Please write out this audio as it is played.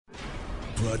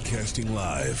Broadcasting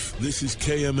live, this is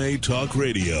KMA Talk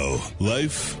Radio.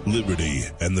 Life, liberty,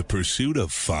 and the pursuit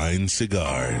of fine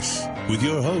cigars. With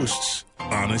your hosts,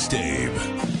 Honest Abe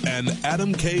and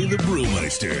Adam K. the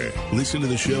Brewmeister. Listen to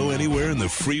the show anywhere in the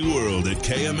free world at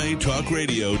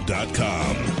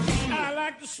KMATalkRadio.com. I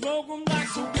like to smoke them like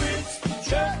some Winston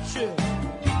Churchill,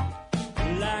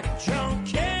 like John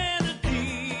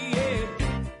Kennedy, yeah.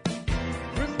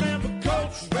 Remember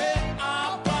Coach Red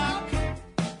Auerbach,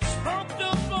 smoked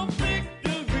up for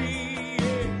victory,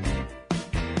 yeah.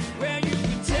 Well, you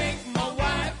can take my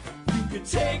wife, you can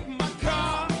take my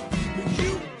car, but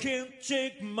you can't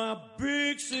take my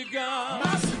big cigar.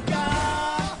 My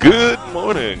cigar. Good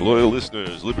morning, loyal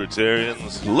listeners,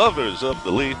 libertarians, lovers of the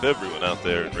leaf, everyone out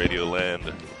there in Radio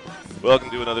Land.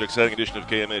 Welcome to another exciting edition of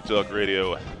KMA Talk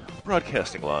Radio,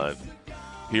 broadcasting live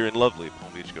here in lovely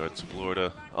Palm Beach Gardens,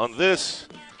 Florida, on this,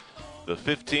 the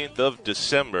 15th of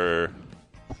December.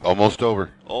 Almost over.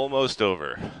 Almost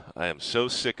over. I am so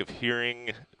sick of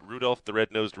hearing Rudolph the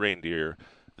Red-Nosed Reindeer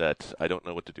that I don't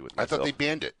know what to do with myself. I thought they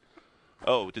banned it.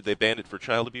 Oh, did they ban it for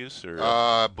child abuse? Or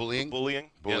bullying?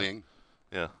 Bullying? Bullying.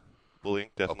 Yeah. Bullying,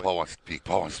 definitely. Paul wants to speak.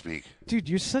 Paul wants to speak. Dude,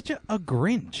 you're such a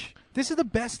Grinch. This is the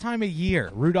best time of year.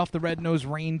 Rudolph the Red-Nosed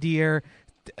Reindeer.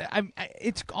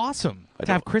 It's awesome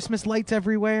to have Christmas lights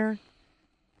everywhere.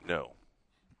 No.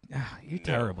 You're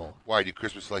terrible. Why, do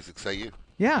Christmas lights excite you?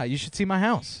 Yeah, you should see my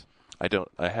house. I don't.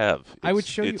 I have. I would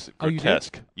show you. It's Oh, you did?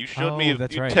 grotesque. You showed me.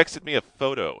 That's You right. texted me a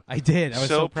photo. I did. I was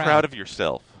so proud of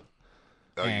yourself.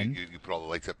 Oh, And? you put all the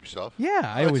lights up yourself? Yeah,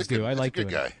 I Oh, always that's a good- do. I that's a like good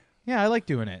doing guy. it. Yeah, I like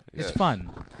doing it. It's Yeah.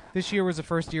 fun. This year was the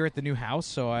first year at the new house,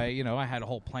 so I had a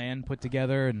whole plan put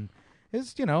together, and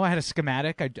I had a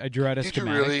schematic. I drew out a Did you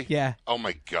schematic. really? Yeah. Oh,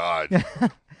 my God.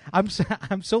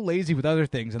 I'm so lazy with other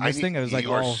things, and this thing I was like,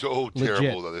 you are all so legit.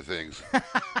 terrible with other things.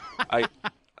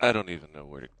 I don't even know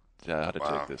how to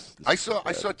take this. I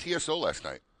saw TSO last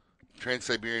night.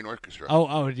 Trans-Siberian Orchestra.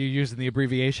 Oh, you're using the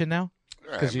abbreviation now?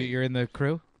 Yeah, Because I mean, you're in the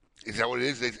crew? Is that what it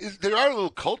is? They are a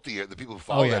little culty, the people who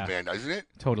follow yeah. that band, isn't it?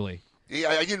 Totally. Yeah,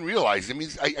 I didn't realize. I mean,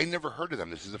 I never heard of them.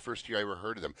 This is the first year I ever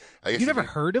heard of them. I guess You never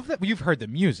heard of them? Well, you've heard the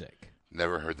music.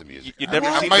 Never heard the music. You'd never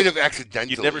I seen might the- have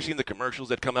accidentally. You've never seen the commercials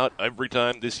that come out every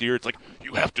time this year. It's like,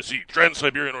 you have to see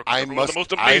Trans-Siberian Orchestra, one of the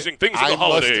most amazing things of the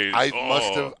holidays.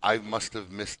 I must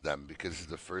have missed them because this is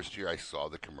the first year I saw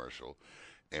the commercial,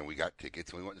 and we got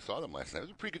tickets and we went and saw them last night. It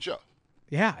was a pretty good show.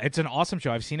 Yeah, it's an awesome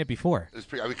show. I've seen it before. It was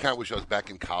pretty. I kind of wish I was back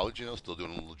in college, still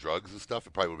doing a little drugs and stuff.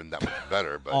 It probably would have been that much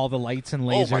better. But All the lights and Oh,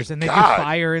 my lasers, and they do God.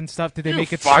 fire and stuff. Did they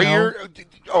make it fire? snow?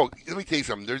 Oh, let me tell you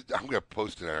something. I'm going to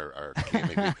post in our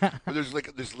KMA group. But there's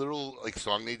like this little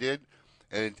song they did,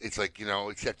 and it's like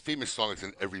it's that famous song that's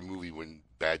in every movie when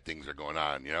bad things are going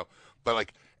on, But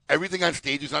like everything on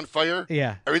stage is on fire.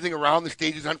 Yeah. Everything around the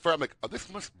stage is on fire. I'm like, oh,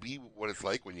 this must be what it's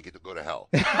like when you get to go to hell.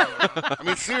 I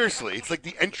mean, seriously, it's like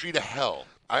the entry to hell.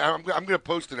 I'm going to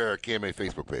post it on our KMA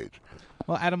Facebook page.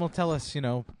 Well, Adam will tell us,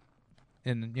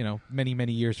 in many,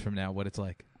 many years from now what it's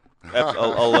like.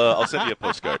 I'll send you a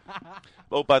postcard.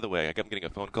 Oh, by the way, I'm getting a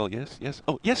phone call. Yes.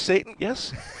 Oh, yes, Satan.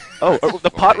 Yes. Oh, the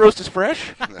pot roast is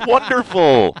fresh.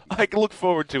 Wonderful. I can look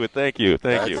forward to it. Thank you.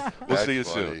 We'll That's see you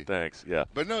funny. soon. Thanks. Yeah.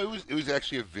 But no, it was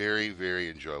actually a very, very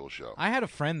enjoyable show. I had a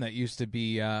friend that used to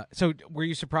be. So, were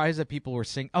you surprised that people were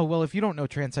singing? Oh, well, if you don't know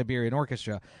Trans-Siberian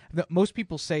Orchestra, most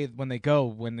people say when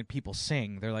the people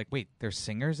sing, they're like, "Wait, there's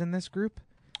singers in this group?"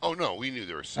 Oh no, we knew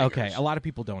there were singers. Okay, a lot of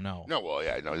people don't know. No, well,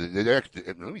 yeah, no. They're actually,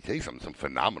 let me tell you something. Some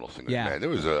phenomenal singers, Yeah. man. There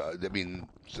was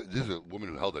this is a woman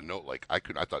who held a note like I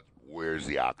thought, where's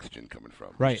the oxygen coming from?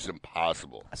 Right. It's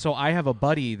impossible. So I have a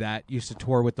buddy that used to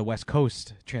tour with the West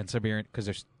Coast Trans-Siberian, because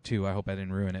there's two. I hope I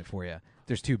didn't ruin it for you.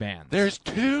 There's two bands. There's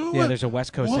two? Yeah, there's a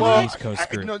West Coast and Well, an East Coast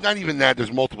group. No, not even that.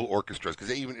 There's multiple orchestras because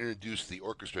they even introduced the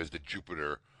orchestra as the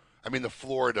Jupiter. I mean, the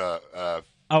Florida.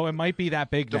 Oh, it might be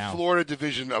that big The now. Florida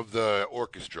division of the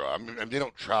orchestra. I mean, they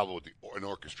don't travel with an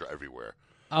orchestra everywhere.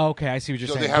 Oh, okay, I see what you're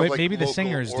So saying. they have, like, Maybe the local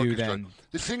singers do orchestra. then.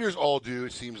 The singers all do,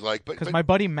 it seems like. But Because my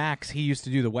buddy Max, he used to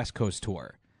do the West Coast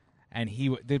tour, and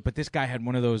but this guy had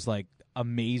one of those like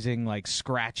amazing, like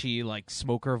scratchy, like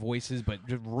smoker voices, but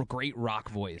just great rock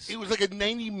voice. it was like a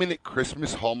 90-minute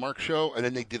Christmas Hallmark show, and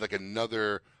then they did like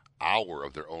another hour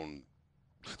of their own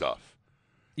stuff.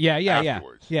 Yeah.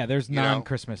 afterwards. Yeah, there's You know?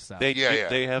 non-Christmas stuff. They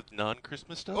have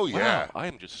non-Christmas stuff? Oh, yeah. Wow, I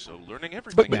am just so learning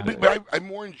everything. But I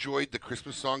more enjoyed the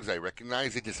Christmas songs I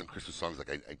recognize. They did some Christmas songs like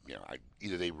I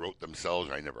either they wrote themselves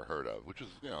or I never heard of, which was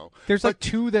There's like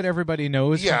two that everybody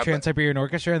knows Yeah, from Trans-Siberian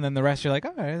Orchestra, and then the rest you're like,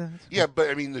 all right. That's yeah. But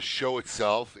I mean, the show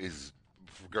itself is,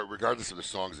 regardless of the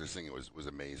songs they're singing, was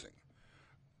amazing.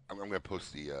 I'm going to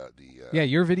post the. Yeah,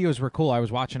 your videos were cool. I was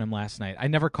watching them last night. I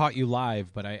never caught you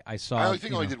live, but I saw. I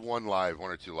think I only did one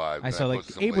or two live. I saw like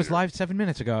Abe was live 7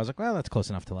 minutes ago. I was like, well, that's close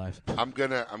enough to live. I'm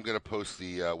gonna post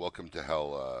the Welcome to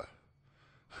Hell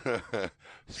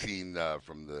scene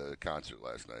from the concert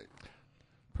last night.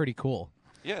 Pretty cool.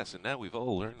 Yes, and now we've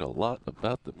all learned a lot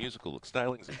about the musical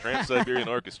stylings of Trans-Siberian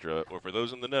Orchestra, or for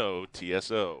those in the know,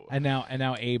 TSO. And now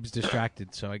Abe's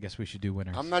distracted, so I guess we should do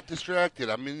winners. I'm not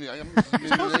distracted. I'm in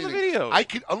the video.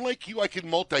 Unlike you, I can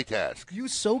multitask. You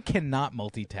so cannot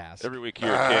multitask. Every week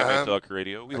here at KMA Talk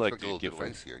Radio, we like to give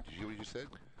away. Here. Did you hear what you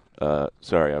said?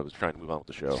 Sorry, I was trying to move on with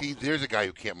the show. See, there's a guy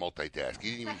who can't multitask. He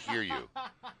didn't even hear you.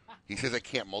 He says I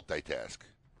can't multitask.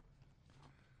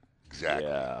 Exactly.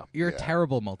 Yeah. You're a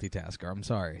terrible multitasker. I'm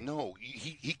sorry. No,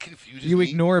 he confuses you me.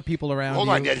 ignore people around Hold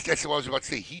you. on, that's what I was about to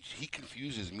say. He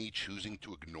confuses me choosing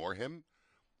to ignore him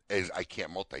as I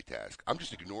can't multitask. I'm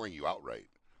just ignoring you outright.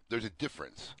 There's a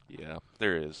difference. Yeah,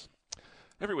 there is.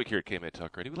 Every week here at KMA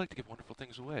Talk Radio, we like to give wonderful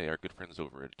things away. Our good friends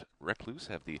over at Recluse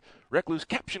have the Recluse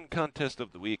Caption Contest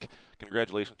of the Week.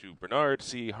 Congratulations to Bernard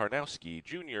C. Harnowski,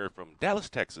 Jr. from Dallas,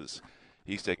 Texas.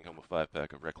 He's taking home a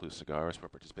 5-pack of Recluse cigars for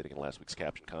participating in last week's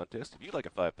caption contest. If you'd like a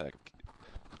 5-pack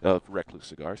of Recluse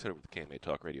cigars, head over to the KMA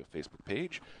Talk Radio Facebook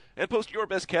page and post your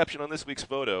best caption on this week's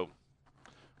photo.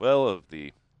 Well, of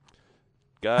the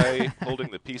guy holding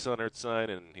the Peace on Earth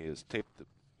sign, and he has taped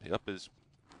up his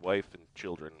wife and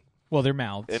children. Well, their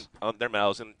mouths. And on their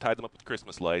mouths, and tied them up with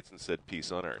Christmas lights and said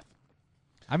 "Peace on Earth."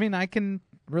 I mean, I can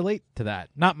relate to that.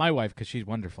 Not my wife, because she's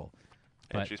wonderful.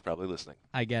 And she's probably listening.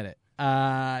 I get it.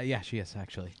 Yeah, she is,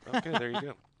 actually. Okay, there you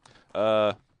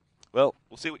go. Well,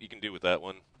 we'll see what you can do with that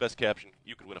one. Best caption,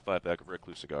 you could win a 5-pack of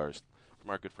Recluse cigars from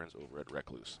our good friends over at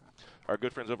Recluse. Our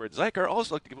good friends over at Zycar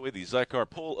also like to give away the Zycar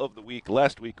Poll of the Week.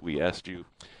 Last week, we asked you,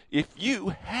 if you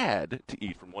had to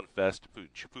eat from one fast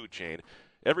food chain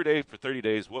every day for 30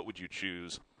 days, what would you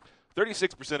choose?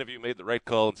 36% of you made the right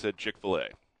call and said Chick-fil-A.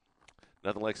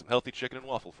 Nothing like some healthy chicken and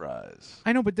waffle fries.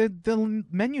 I know, but the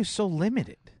menu's so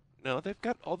limited. No, they've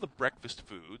got all the breakfast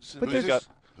foods. But they've got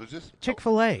Who's this?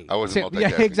 Chick-fil-A. I wasn't multitasking.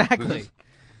 Yeah, exactly.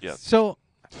 Yeah. So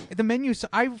the menu,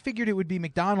 I figured it would be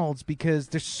McDonald's because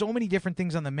there's so many different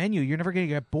things on the menu. You're never going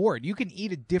to get bored. You can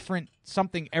eat a different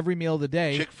something every meal of the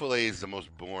day. Chick-fil-A is the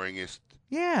most boringest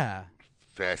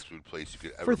fast food place you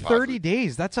could ever For 30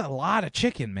 days, that's a lot of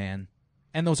chicken, man.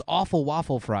 And those awful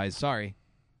waffle fries, sorry.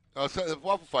 Oh, so the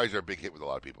waffle fries are a big hit with a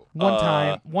lot of people.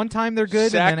 One time they're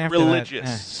good, and then after that,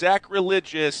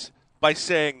 sacrilegious by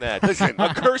saying that. Listen,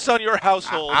 a curse on your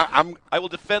household. I will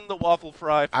defend the waffle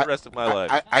fry for the rest of my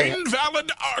life.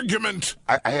 Invalid argument.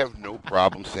 I have no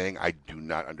problem saying I do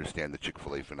not understand the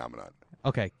Chick-fil-A phenomenon.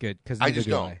 Okay, good. Because I just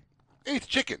don't. It's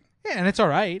chicken. Yeah, and it's all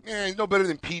right. Yeah, it's no better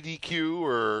than PDQ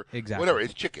or whatever.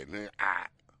 It's chicken.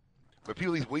 But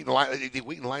people wait in line. They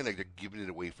wait in line like they're giving it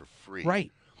away for free. Right.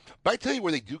 But I tell you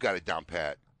where they do got it down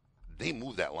pat. They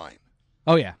move that line.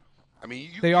 Oh, yeah. I mean,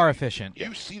 they are efficient.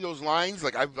 You see those lines?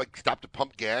 Like, I've stopped to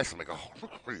pump gas. I'm like, oh,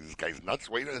 this guy's nuts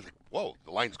waiting. Like, whoa,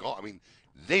 the line's gone. I mean,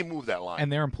 they move that line.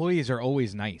 And their employees are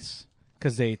always nice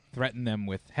because they threaten them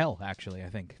with hell, actually, I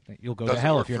think. You'll go to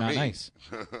hell if you're not nice.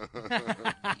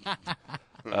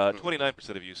 29%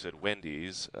 of you said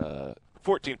Wendy's.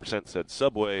 14% said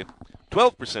Subway,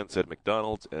 12% said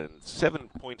McDonald's, and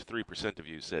 7.3% of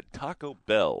you said Taco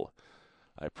Bell.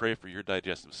 I pray for your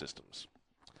digestive systems.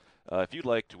 If you'd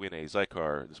like to win a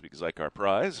this week's Zycar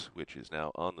prize, which is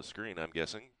now on the screen, I'm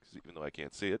guessing, even though I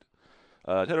can't see it,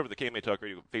 head over to the KMA Talk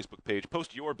Radio Facebook page,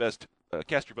 post your best,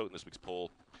 cast your vote in this week's poll.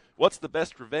 What's the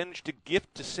best revenge to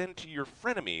gift to send to your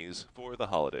frenemies for the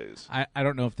holidays? I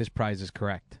don't know if this prize is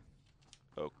correct.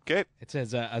 Okay. It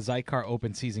says a Zycar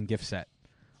open season gift set.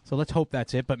 So let's hope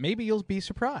that's it, but maybe you'll be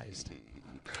surprised.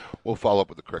 We'll follow up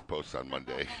with the correct posts on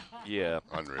Monday. Yeah.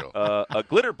 Unreal. A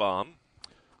glitter bomb,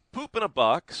 poop in a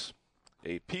box,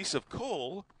 a piece of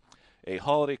coal, a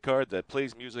holiday card that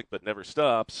plays music but never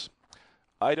stops.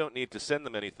 I don't need to send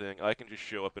them anything. I can just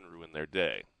show up and ruin their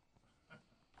day.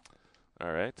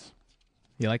 All right.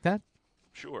 You like that?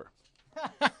 Sure.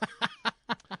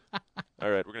 All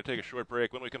right, we're going to take a short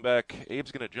break. When we come back,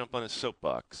 Abe's going to jump on his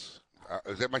soapbox.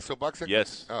 Is that my soapbox segment?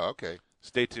 Yes. Oh, okay.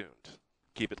 Stay tuned.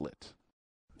 Keep it lit.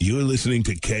 You're listening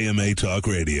to KMA Talk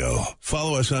Radio.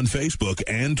 Follow us on Facebook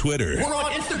and Twitter. We're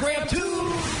on Instagram,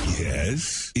 too.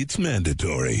 Yes, it's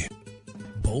mandatory.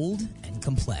 Bold and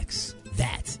complex.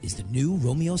 That is the new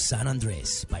Romeo San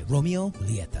Andres by Romeo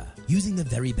Julieta. Using the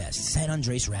very best San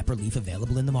Andres wrapper leaf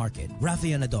available in the market,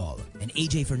 Rafael Nadal and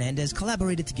AJ Fernandez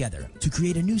collaborated together to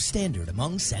create a new standard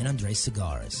among San Andres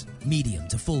cigars. Medium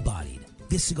to full-bodied,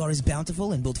 this cigar is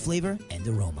bountiful in both flavor and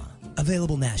aroma.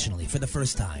 Available nationally for the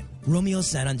first time, Romeo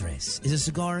San Andres is a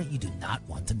cigar you do not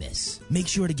want to miss. Make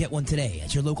sure to get one today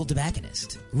at your local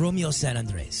tobacconist. Romeo San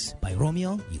Andres by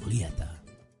Romeo y Julieta.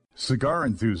 Cigar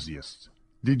enthusiasts,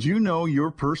 did you know your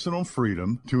personal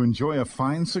freedom to enjoy a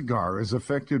fine cigar is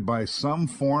affected by some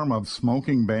form of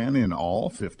smoking ban in all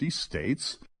 50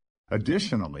 states?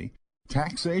 Additionally,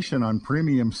 taxation on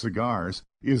premium cigars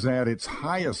is at its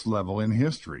highest level in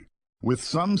history, with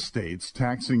some states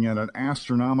taxing at an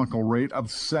astronomical rate of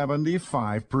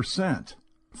 75%.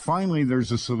 Finally,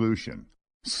 there's a solution.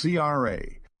 CRA,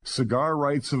 Cigar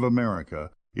Rights of America,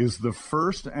 is the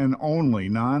first and only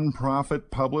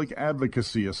non-profit public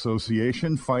advocacy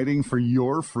association fighting for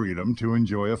your freedom to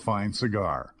enjoy a fine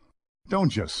cigar. Don't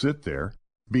just sit there.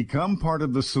 Become part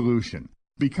of the solution.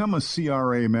 Become a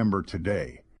CRA member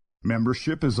today.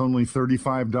 Membership is only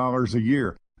 $35 a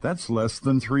year. That's less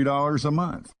than $3 a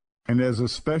month. And as a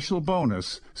special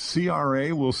bonus,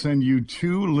 CRA will send you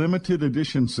 2 limited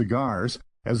edition cigars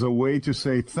as a way to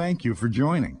say thank you for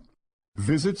joining.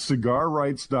 Visit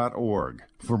cigarrights.org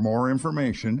for more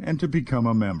information and to become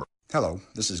a member. Hello,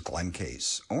 this is Glenn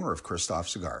Case, owner of Christoph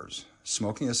Cigars.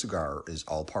 Smoking a cigar is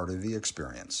all part of the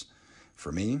experience.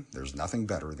 For me, there's nothing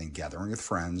better than gathering with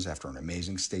friends after an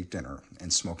amazing steak dinner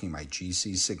and smoking my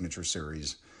GC Signature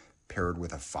Series paired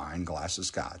with a fine glass of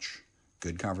scotch.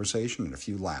 Good conversation and a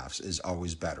few laughs is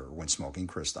always better when smoking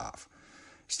Christoph.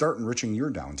 Start enriching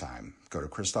your downtime. Go to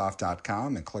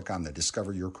Christoph.com and click on the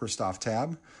Discover Your Christoph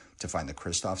tab to find the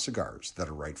Christoph cigars that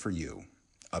are right for you.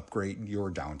 Upgrade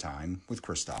your downtime with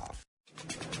Christoph.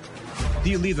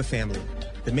 The Oliva family,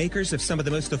 the makers of some of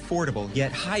the most affordable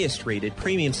yet highest rated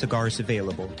premium cigars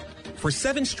available. For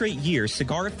 7 straight years,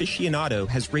 Cigar Aficionado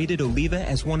has rated Oliva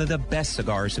as one of the best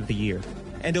cigars of the year.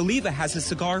 And Oliva has a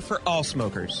cigar for all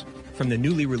smokers, from the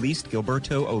newly released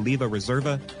Gilberto Oliva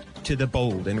Reserva to the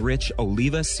bold and rich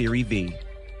Oliva Serie V.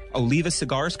 Oliva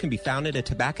cigars can be found at a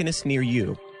tobacconist near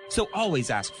you, so always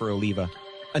ask for Oliva,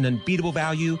 an unbeatable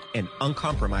value and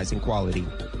uncompromising quality.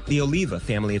 The Oliva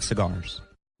family of cigars.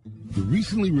 The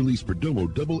recently released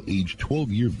Perdomo Double-Aged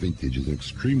 12-Year Vintage is an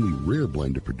extremely rare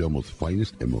blend of Perdomo's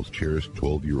finest and most cherished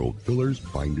 12-year-old fillers,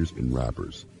 binders, and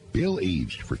wrappers.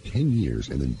 Bale-aged for 10 years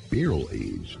and then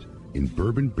barrel-aged in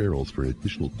bourbon barrels for an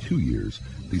additional 2 years,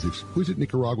 these exquisite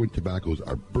Nicaraguan tobaccos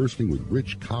are bursting with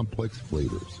rich, complex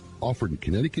flavors. Offered in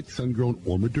Connecticut, sun-grown,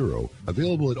 or Maduro,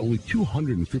 available at only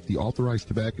 250 authorized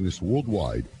tobacconists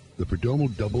worldwide, the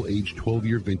Perdomo Double-Aged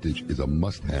 12-Year Vintage is a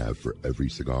must-have for every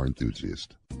cigar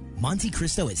enthusiast. Monte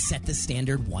Cristo has set the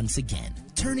standard once again,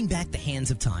 turning back the hands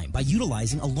of time by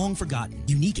utilizing a long-forgotten,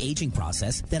 unique aging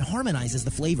process that harmonizes the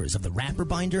flavors of the wrapper,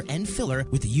 binder, and filler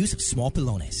with the use of small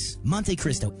pilones. Monte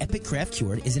Cristo Epic Craft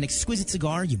Cured is an exquisite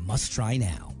cigar you must try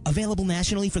now. Available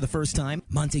nationally for the first time,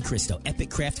 Monte Cristo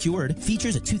Epic Craft Cured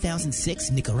features a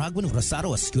 2006 Nicaraguan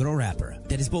Rosado Oscuro wrapper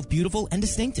that is both beautiful and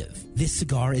distinctive. This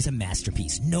cigar is a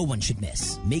masterpiece no one should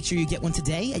miss. Make sure you get one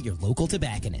today at your local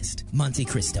tobacconist. Monte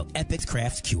Cristo Epic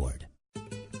Craft Cured.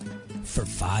 For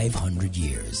 500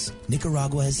 years,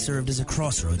 Nicaragua has served as a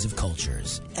crossroads of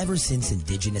cultures, ever since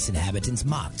indigenous inhabitants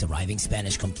mocked arriving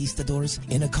Spanish conquistadors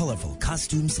in a colorful,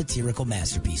 costume satirical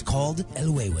masterpiece called El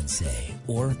Huehuense,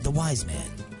 or The Wise Man.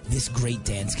 This great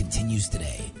dance continues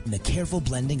today in the careful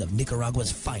blending of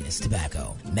Nicaragua's finest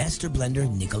tobacco. Master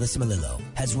blender Nicolas Melillo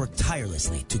has worked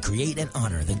tirelessly to create and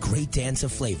honor the great dance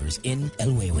of flavors in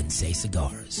El Huehuense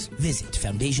cigars. Visit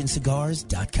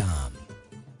FoundationCigars.com.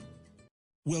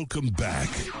 Welcome back.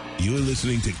 You're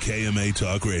listening to KMA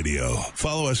Talk Radio.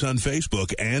 Follow us on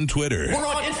Facebook and Twitter. We're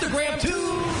on Instagram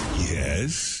too.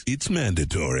 Yes, it's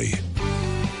mandatory.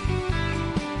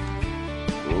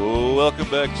 Welcome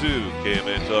back to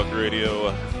KMA Talk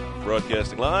Radio,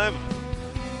 broadcasting live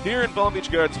here in Palm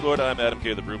Beach Gardens, Florida. I'm Adam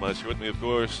K. the Brewmeister. With me, of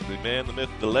course, the man, the myth,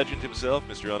 the legend himself,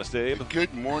 Mr. Honest Abe.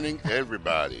 Good morning,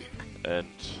 everybody. And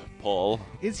Paul.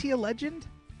 Is he a legend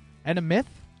and a myth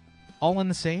all in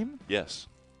the same? Yes.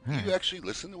 Do you actually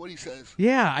listen to what he says?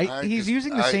 Yeah, he's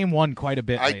using the same one quite a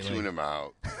bit I lately. tune him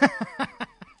out.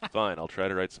 Fine, I'll try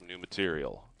to write some new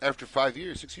material. After 5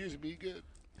 years, 6 years, it'd be good.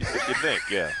 You'd think,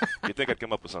 yeah. You'd think I'd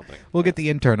come up with something. We'll get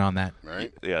the intern on that.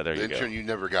 Right? Yeah, there the you go. intern you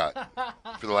never got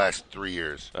for the last 3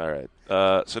 years. All right.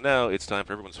 So now it's time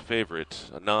for everyone's favorite,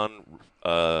 a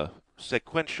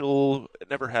non-sequential,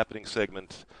 never-happening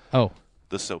segment. Oh.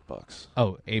 The Soapbox.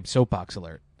 Oh, Abe Soapbox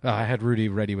alert. I had Rudy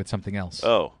ready with something else.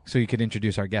 Oh. So you could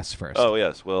introduce our guests first. Oh,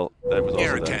 yes. Well, that was also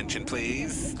Your that. attention,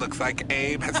 please. Looks like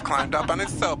Abe has climbed up on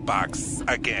his soapbox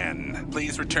again.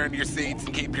 Please return to your seats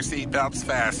and keep your seatbelts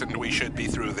fastened. We should be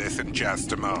through this in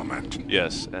just a moment.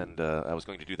 Yes, and I was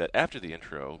going to do that after the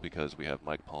intro because we have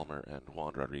Mike Palmer and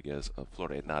Juan Rodriguez of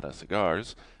Florenada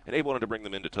Cigars, and Abe wanted to bring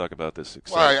them in to talk about this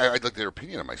success. Well, I'd like their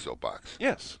opinion on my soapbox.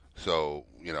 Yes. So,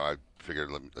 I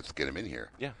figured let's get him in here.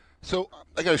 Yeah. So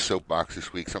I got a soapbox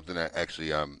this week, something that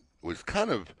actually was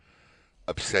kind of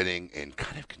upsetting and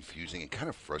kind of confusing and kind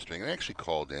of frustrating. I actually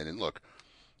called in and look,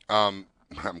 I'm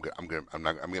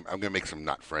gonna make some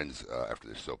not friends after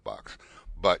this soapbox,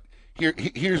 but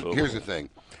here's the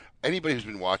thing. Anybody who's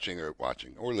been watching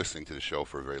or listening to the show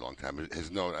for a very long time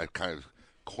has known I've kind of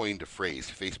coined a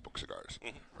phrase, Facebook cigars,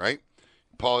 right?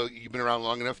 Paul, you've been around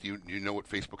long enough. Do you know what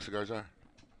Facebook cigars are?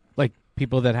 Like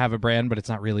people that have a brand, but it's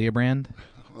not really a brand?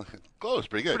 Close,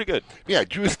 pretty good. Pretty good. Yeah,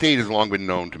 Drew Estate has long been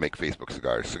known to make Facebook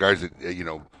cigars. Cigars that,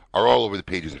 are all over the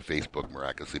pages of Facebook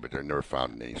miraculously, but they're never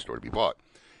found in any store to be bought.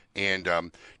 And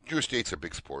Drew Estates are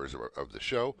big supporters of the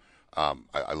show.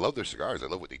 I love their cigars. I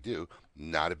love what they do.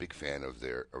 Not a big fan of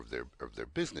their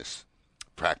business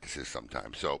practices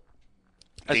sometimes. So,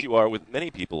 As you are with many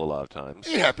people a lot of times.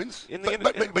 It happens.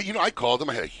 But I called them.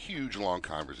 I had a huge, long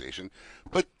conversation.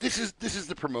 But this is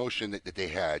the promotion that they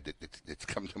had that's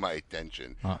come to my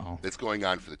attention. That's going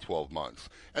on for the 12 months.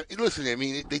 And listen, I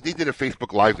mean, they did a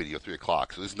Facebook Live video at 3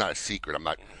 o'clock, so this is not a secret.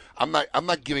 I'm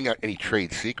not giving out any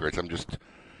trade secrets. I'm just,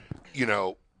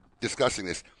 discussing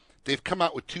this. They've come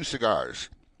out with 2 cigars,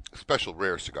 special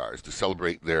rare cigars, to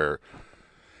celebrate their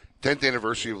 10th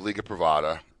anniversary of Liga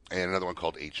Privada, and another one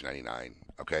called H99.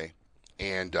 Okay,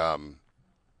 and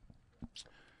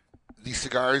these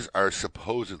cigars are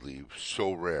supposedly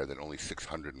so rare that only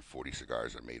 640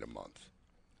 cigars are made a month.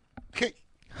 Okay,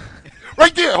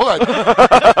 right there. Hold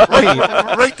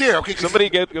on, right there. Okay, somebody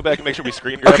go back and make sure we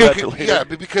screen grab that later. Yeah,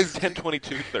 because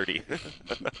 10/22/30.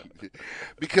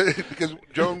 because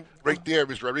Joan right there,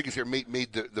 Mr. Rodriguez here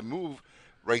made the move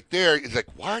right there. It's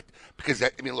like what? Because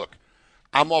look,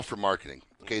 I'm all for marketing.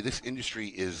 Okay, this industry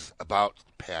is about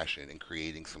passion and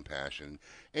creating some passion.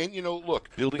 And, look.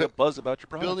 Building a buzz about your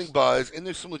products. Building buzz, and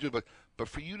there's some legitimate buzz. But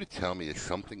for you to tell me that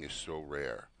something is so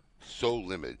rare, so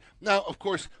limited. Now, of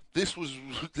course, this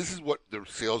is what the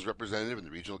sales representative and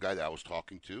the regional guy that I was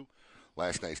talking to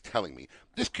last night is telling me.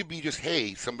 This could be just,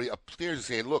 hey, somebody upstairs is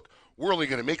saying, look, we're only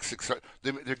going to make 6.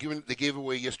 They gave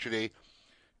away yesterday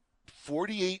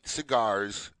 48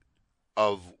 cigars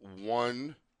of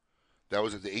one. That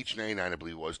was at the H99, I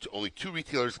believe it was, to only 2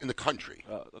 retailers in the country.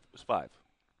 It was 5.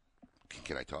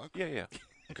 Can I talk? Yeah.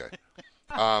 Okay.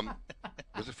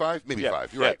 Was it 5? Maybe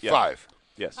 5. You're right. Yeah. 5.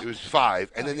 Yes. It was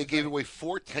 5, and then they gave away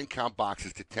 4 10-count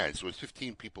boxes to 10, so it was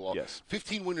 15 people. Yes.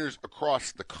 15 winners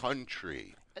across the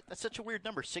country. That's such a weird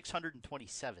number,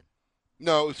 627.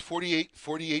 No, it was 48.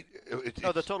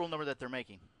 No, the total number that they're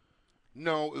making.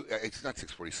 No, it's not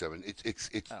 647. It's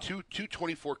 2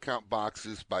 24-count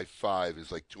boxes by 5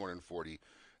 is like 240,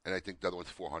 and I think the other one's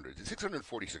 400. It's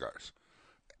 640 cigars.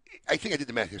 I think I did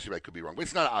the math yesterday, but I could be wrong, but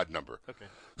it's not an odd number. Okay.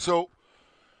 So,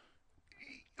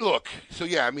 look. So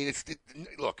yeah, I mean,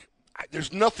 look.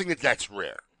 There's nothing that's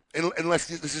rare. Unless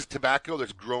this is tobacco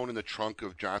that's grown in the trunk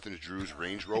of Jonathan Drew's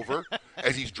Range Rover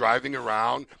as he's driving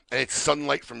around, and it's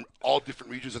sunlight from all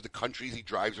different regions of the country as he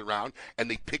drives around,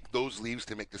 and they pick those leaves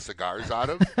to make the cigars out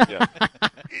of. Yeah.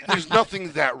 There's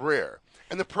nothing that rare.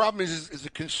 And the problem is the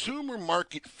consumer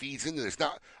market feeds into this.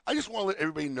 Now, I just want to let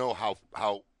everybody know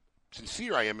how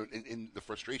sincere I am in the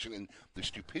frustration and the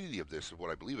stupidity of this, of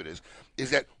what I believe it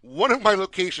is that one of my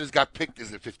locations got picked as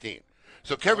the 15.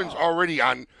 So Kevin's already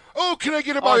on, can I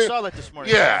get about I saw that this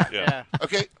morning. Yeah.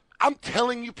 Okay, I'm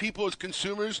telling you people as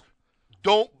consumers,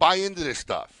 don't buy into this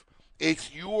stuff.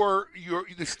 It's your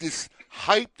this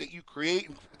hype that you create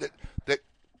that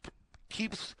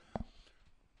keeps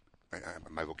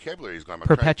my vocabulary is gone.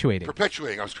 Perpetuating.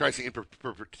 Perpetuating. I was trying to say in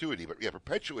perpetuity, but yeah,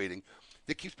 perpetuating.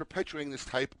 That keeps perpetuating this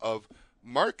type of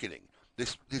marketing,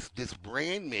 this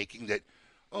brand making that.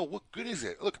 Oh, what good is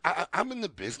it? Look, I'm in the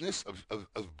business of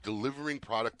delivering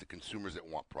product to consumers that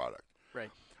want product. Right.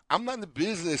 I'm not in the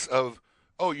business of,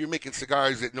 you're making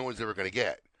cigars that no one's ever going to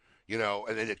get, and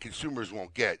that consumers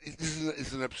won't get. This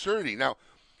is an absurdity. Now,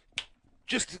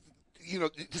 just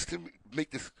to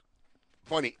make this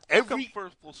funny, Come for a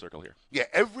full circle here. Yeah,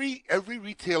 every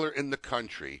retailer in the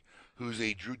country who's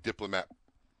a Drew Diplomat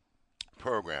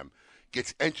program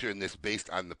gets entered in this based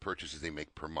on the purchases they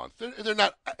make per month. They're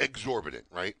not exorbitant,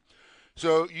 right?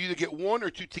 So you either get 1 or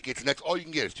 2 tickets, and that's all you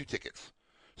can get is 2 tickets.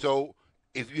 So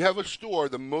if you have a store,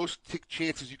 the most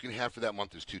chances you can have for that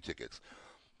month is 2 tickets.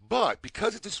 But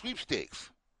because it's a sweepstakes,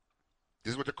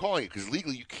 this is what they're calling it, because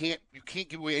legally you can't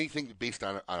give away anything based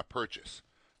on a purchase.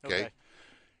 Okay?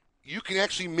 You can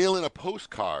actually mail in a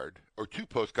postcard or 2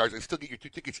 postcards and still get your 2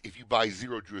 tickets if you buy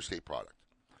 0 Drew Estate product.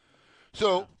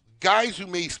 So guys who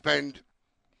may spend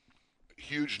a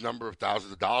huge number of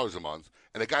thousands of dollars a month,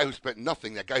 and a guy who spent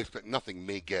nothing,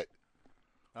 may get.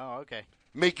 Oh, okay.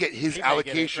 May get his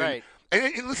allocation. Right.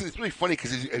 And listen, it's really funny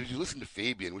because as you listen to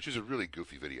Fabian, which is a really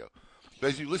goofy video, but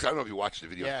as you listen, I don't know if you watched the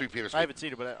video. Yeah, I haven't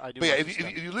seen it, but I do. But yeah,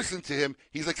 if you listen to him,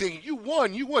 he's like saying, "You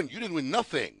won. You didn't win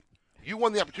nothing. You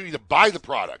won the opportunity to buy the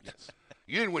product.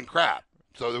 You didn't win crap.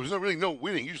 So there was really no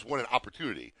winning. You just won an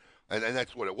opportunity, and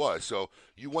that's what it was. So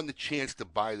you won the chance to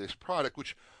buy this product,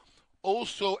 which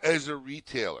also as a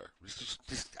retailer,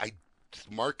 just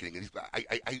marketing.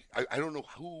 I don't know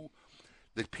who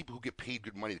the people who get paid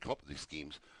good money to come up with these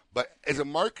schemes, but as a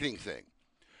marketing thing,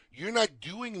 you're not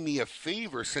doing me a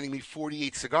favor sending me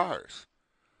 48 cigars.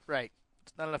 Right.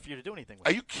 It's not enough for you to do anything with.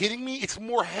 Are you kidding me? It's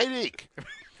more headache.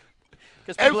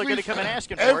 Because people are going to come and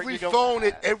asking for it. Every phone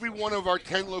at every one of our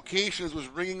 10 locations was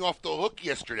ringing off the hook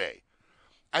yesterday.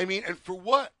 I mean, and for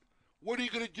what? What are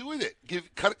you going to do with it?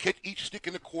 Cut each stick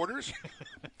into quarters?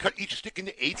 Cut each stick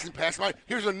into 8s and pass them out?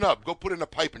 Here's a nub. Go put it in a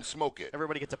pipe and smoke it.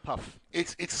 Everybody gets a puff.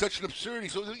 It's such an absurdity.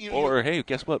 So hey,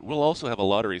 guess what? We'll also have a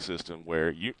lottery system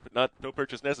where no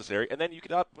purchase necessary, and then you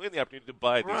can win the opportunity to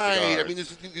buy these cigars. I mean,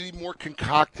 there's going to be more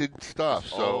concocted stuff.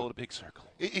 It's so all in a big circle.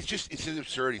 It's an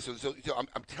absurdity. So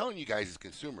I'm telling you guys as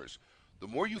consumers, the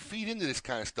more you feed into this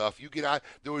kind of stuff, you get out.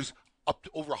 There was up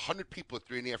to over 100 people at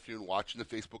 3 in the afternoon watching the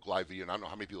Facebook Live video, and I don't know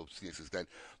how many people have seen this since then.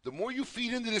 The more you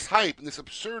feed into this hype and this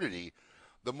absurdity,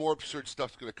 the more absurd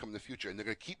stuff's going to come in the future, and they're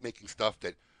going to keep making stuff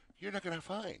that you're not going to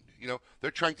find.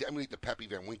 They're trying to emulate the Pappy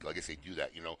Van Winkle. I guess they do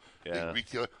that, the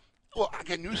retailer. Well, I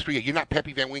got news for you. You're not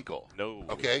Pappy Van Winkle. No.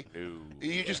 Okay? No.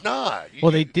 You're just not.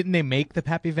 Didn't they make the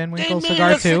Pappy Van Winkle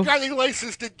cigar too? They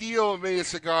licensed a deal and made a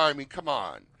cigar. I mean, come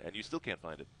on. And you still can't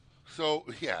find it. So,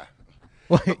 yeah.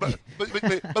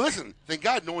 But listen, thank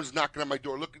God no one's knocking on our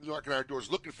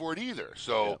doors looking for it either.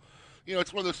 So,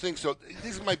 it's one of those things. So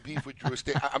this is my beef with Drew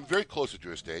Estate. I'm very close to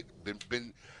Drew Estate.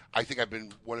 I think I've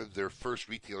been one of their first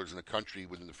retailers in the country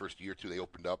within the first year or two. They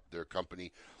opened up their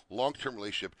company, long-term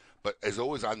relationship. But as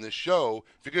always on this show,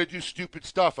 if you're going to do stupid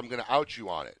stuff, I'm going to out you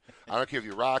on it. I don't care if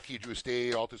you're Rocky, Drew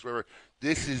Estate, Altus, whatever.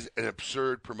 This is an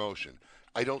absurd promotion.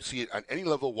 I don't see it on any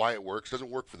level why it works. It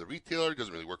doesn't work for the retailer. It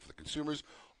doesn't really work for the consumers.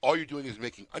 All you're doing is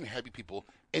making unhappy people,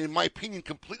 and in my opinion,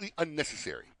 completely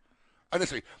unnecessary.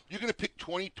 Unnecessary. You're going to pick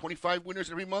 20, 25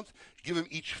 winners every month, give them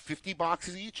each 50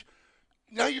 boxes each.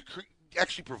 Now you're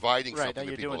actually providing something now to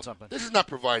you're people. doing something. This is not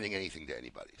providing anything to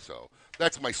anybody. So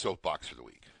that's my soapbox for the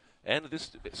week. And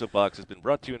this soapbox has been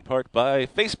brought to you in part by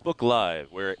Facebook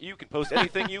Live, where you can post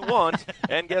anything you want,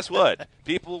 and guess what?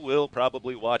 People will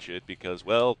probably watch it because,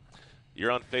 well,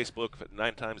 you're on Facebook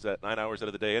 9 hours out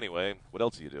of the day anyway. What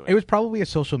else are you doing? It was probably a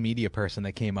social media person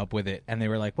that came up with it, and they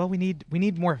were like, well, we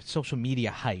need more social media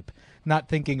hype, not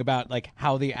thinking about like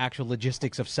how the actual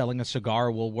logistics of selling a cigar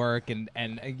will work and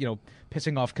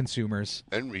pissing off consumers.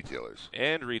 And retailers.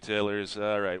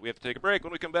 All right, we have to take a break.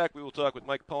 When we come back, we will talk with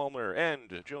Mike Palmer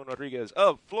and Joan Rodriguez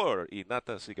of Flor y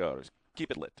Nata Cigars.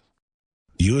 Keep it lit.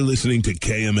 You're listening to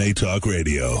KMA Talk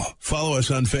Radio. Follow us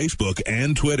on Facebook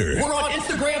and Twitter. We're on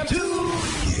Instagram,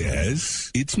 too.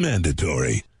 Yes, it's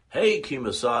mandatory. Hey,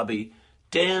 Kemosabe.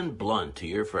 Dan Blunt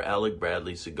here for Alec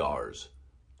Bradley Cigars.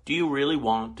 Do you really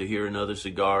want to hear another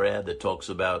cigar ad that talks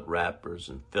about wrappers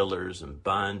and fillers and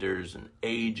binders and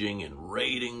aging and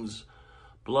ratings?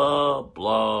 Blah,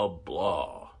 blah,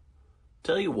 blah.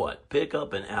 Tell you what, pick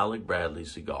up an Alec Bradley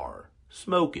cigar.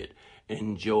 Smoke it.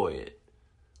 Enjoy it.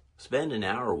 Spend an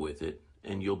hour with it,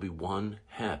 and you'll be one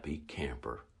happy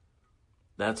camper.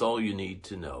 That's all you need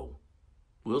to know.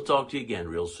 We'll talk to you again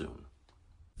real soon.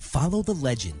 Follow the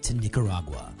legend to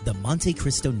Nicaragua. The Monte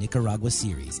Cristo Nicaragua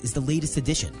series is the latest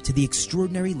addition to the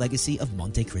extraordinary legacy of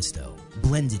Monte Cristo.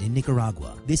 Blended in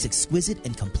Nicaragua, this exquisite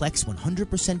and complex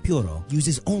 100% Puro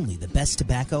uses only the best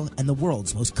tobacco and the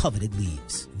world's most coveted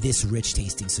leaves. This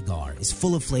rich-tasting cigar is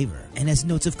full of flavor and has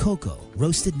notes of cocoa,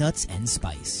 roasted nuts, and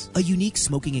spice. A unique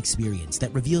smoking experience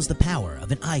that reveals the power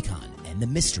of an icon and the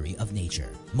mystery of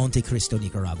nature. Monte Cristo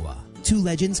Nicaragua. Two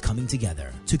legends coming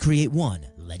together to create one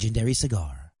legendary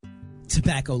cigar.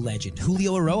 Tobacco legend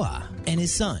Julio Aroa and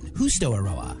his son, Justo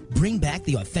Aroa, bring back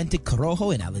the authentic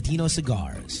Corojo and Aladino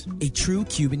cigars. A true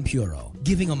Cuban puro,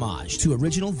 giving homage to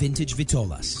original vintage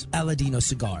Vitolas. Aladino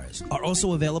cigars are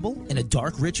also available in a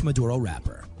dark, rich Maduro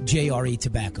wrapper. JRE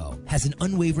Tobacco has an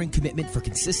unwavering commitment for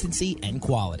consistency and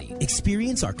quality.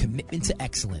 Experience our commitment to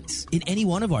excellence in any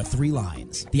one of our 3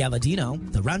 lines: the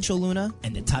Aladino, the Rancho Luna,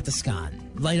 and the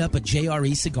Tatascan. Light up a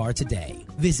JRE cigar today.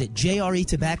 Visit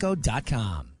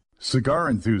jretobacco.com. Cigar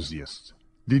enthusiasts,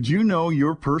 did you know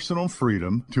your personal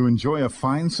freedom to enjoy a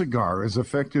fine cigar is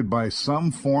affected by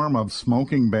some form of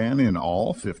smoking ban in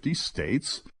all 50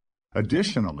 states?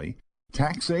 Additionally,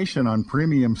 taxation on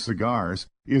premium cigars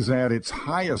is at its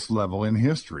highest level in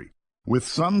history, with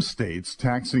some states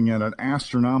taxing at an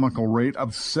astronomical rate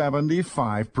of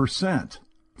 75%.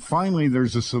 Finally,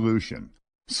 there's a solution.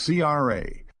 CRA,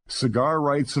 Cigar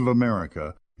Rights of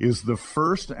America, is the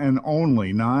first and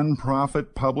only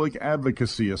nonprofit public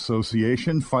advocacy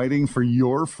association fighting for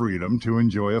your freedom to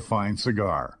enjoy a fine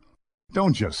cigar.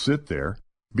 Don't just sit there.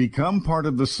 Become part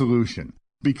of the solution.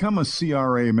 Become a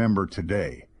CRA member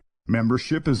today.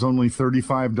 Membership is only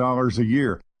 $35 a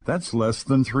year. That's less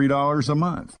than $3 a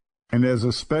month. And as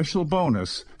a special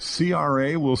bonus,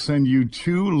 CRA will send you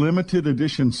 2 limited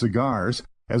edition cigars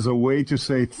as a way to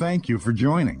say thank you for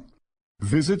joining.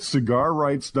 Visit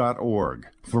cigarrights.org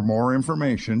for more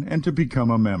information and to become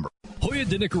a member. Joya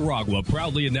de Nicaragua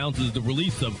proudly announces the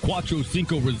release of Cuatro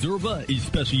Cinco Reserva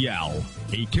Especial,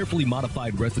 a carefully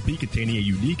modified recipe containing a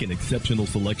unique and exceptional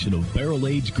selection of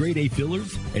barrel-aged grade A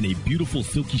fillers and a beautiful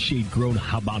silky shade-grown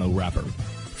Habano wrapper.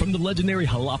 From the legendary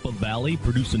Jalapa Valley,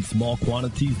 produced in small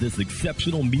quantities, this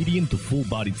exceptional medium to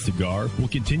full-bodied cigar will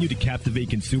continue to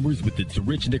captivate consumers with its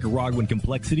rich Nicaraguan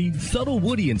complexity, subtle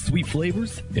woody and sweet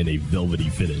flavors, and a velvety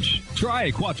finish. Try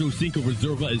a Cuatro Cinco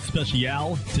Reserva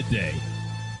Especial today.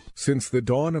 Since the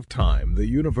dawn of time, the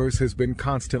universe has been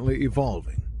constantly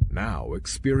evolving. Now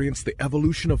experience the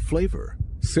evolution of flavor.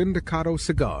 Sindicato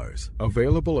Cigars,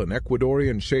 available in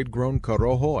Ecuadorian shade-grown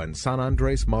Corojo and San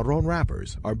Andres Marron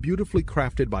wrappers, are beautifully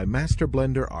crafted by master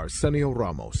blender Arsenio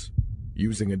Ramos.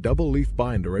 Using a double-leaf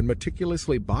binder and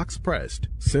meticulously box-pressed,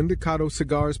 Sindicato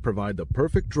Cigars provide the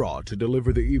perfect draw to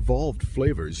deliver the evolved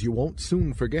flavors you won't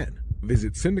soon forget.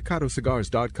 Visit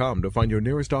syndicatocigars.com to find your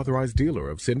nearest authorized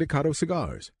dealer of Sindicato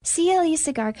Cigars. CLE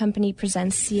Cigar Company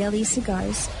presents CLE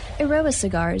Cigars, Aroa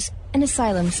Cigars, and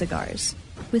Asylum Cigars.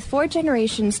 With 4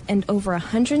 generations and over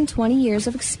 120 years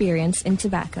of experience in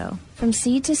tobacco. From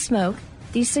seed to smoke,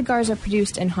 these cigars are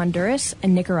produced in Honduras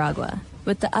and Nicaragua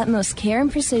with the utmost care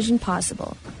and precision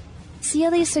possible.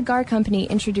 CLE Cigar Company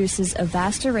introduces a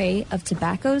vast array of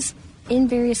tobaccos in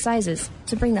various sizes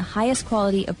to bring the highest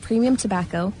quality of premium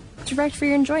tobacco direct for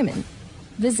your enjoyment.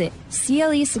 Visit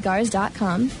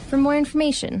clecigars.com for more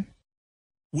information.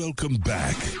 Welcome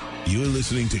back. You're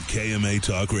listening to KMA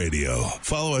Talk Radio.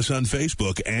 Follow us on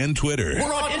Facebook and Twitter.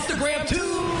 We're on Instagram,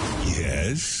 too.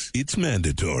 Yes, it's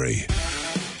mandatory.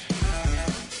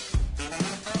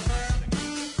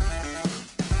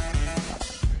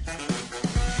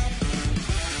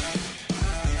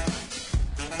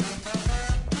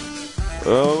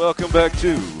 Welcome back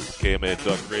to KMA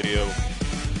Talk Radio.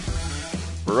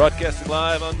 Broadcasting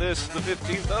live on this, the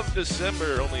 15th of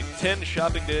December. Only 10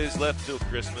 shopping days left till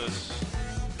Christmas.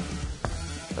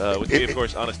 With me, of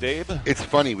course, Honest Abe. It's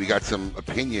funny. We got some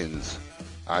opinions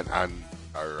on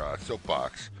our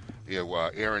soapbox. You know,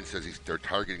 Aaron says they're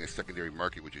targeting a secondary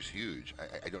market, which is huge.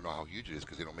 I don't know how huge it is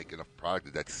because they don't make enough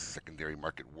product that's secondary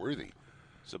market worthy.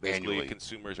 So basically, annually.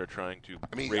 Consumers are trying to.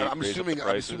 I'm assuming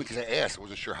because I asked. I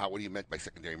wasn't sure what he meant by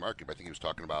secondary market, but I think he was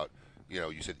talking about. You know,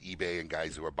 you said eBay and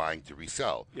guys who are buying to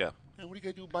resell. Yeah. And what are you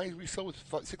gonna do? Buy and resell with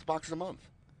 6 boxes a month?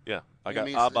 Yeah, I got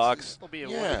a box. It'll be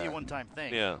a one-time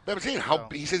thing. Yeah. But I'm saying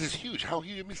he says it's huge. How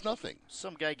huge? It means nothing.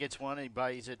 Some guy gets one and he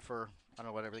buys it for I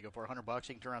don't know whatever they go for $100.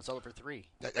 He can turn around and sell it for $3.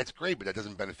 That's great, but that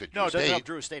doesn't benefit Drew No, it Estate. doesn't help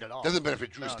Drew Estate at all. Doesn't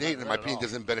benefit Drew Estate, and in my not at opinion, all.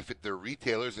 doesn't benefit their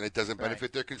retailers, and it doesn't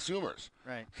benefit their consumers.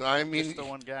 Right. So I mean, Just the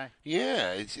one guy.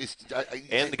 Yeah,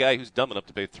 And the guy who's dumb enough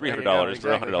to pay $300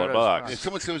 for a $100 box. And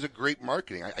someone said it was a great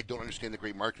marketing. I don't understand the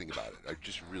great marketing about it. I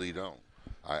just really don't.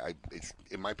 It's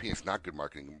in my opinion, it's not good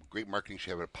marketing. Great marketing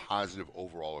should have a positive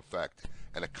overall effect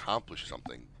and accomplish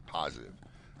something positive.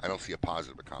 I don't see a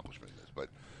positive accomplishment in this, but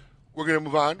we're going to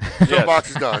move on.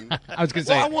 Soapbox is done. I was going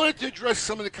to say. I wanted to address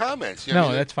some of the comments. You No,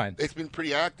 know, that's fine. It's been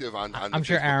pretty active on I'm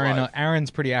sure Facebook Live. Aaron's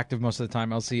pretty active most of the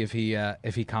time. I'll see if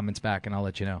he comments back, and I'll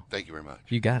let you know. Thank you very much.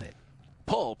 You got it.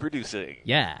 Paul producing.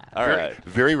 Yeah. All right.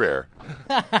 Very rare.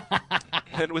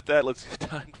 And with that, let's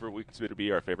time for what we consider to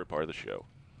be our favorite part of the show.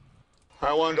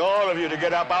 I want all of you to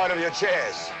get up out of your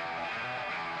chairs.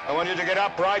 I want you to get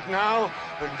up right now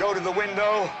then go to the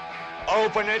window,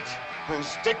 open it, and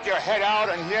stick your head out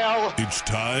and yell. It's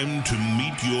time to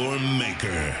meet your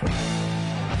maker.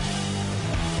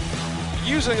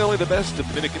 Using only the best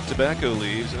Dominican tobacco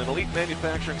leaves and an elite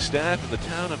manufacturing staff in the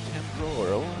town of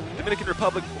Temblor, Dominican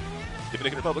Republic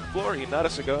Florinata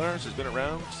Cigars has been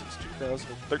around since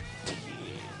 2013.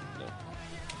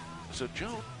 So,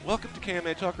 Joan, welcome to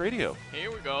KMA Talk Radio.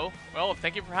 Here we go. Well,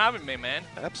 thank you for having me, man.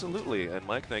 Absolutely. And,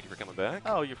 Mike, thank you for coming back.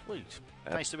 Oh, you're pleased.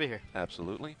 Nice to be here.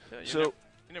 Absolutely. You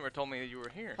never told me that you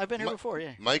were here. I've been here before,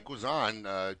 yeah. Mike was on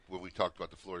when we talked about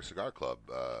the Florida Cigar Club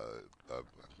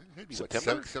maybe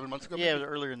September? 7 months ago? Yeah, it was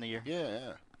earlier in the year.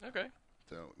 Yeah. Okay.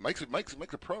 So Mike's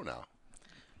a pro now.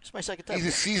 It's my second time. He's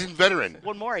a seasoned veteran.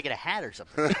 One more, I get a hat or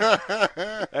something.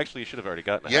 Actually, you should have already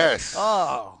gotten a hat. Yes.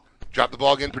 Oh. Drop the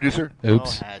ball again, producer.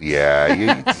 Oops. Yeah.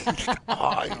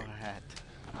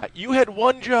 You had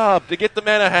one job to get the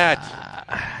man a hat.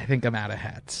 I think I'm out of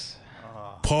hats.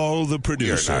 Paul, the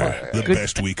producer, the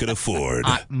best we could afford.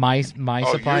 My supply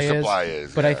your is. supply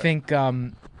is, But I think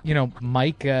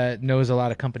Mike knows a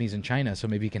lot of companies in China, so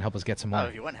maybe he can help us get some more. Oh,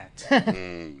 if you want hats. I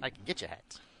can get you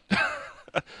hats.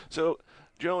 So,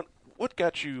 Joan, what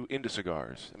got you into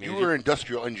cigars? You were an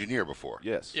industrial engineer before.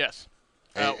 Yes. Yes.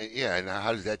 And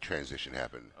how does that transition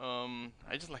happen?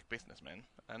 I just like business, man.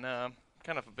 And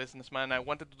kind of a businessman. I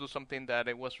wanted to do something that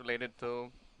it was related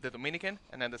to the Dominican,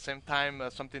 and at the same time,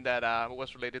 something that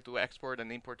was related to export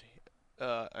and import at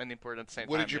the same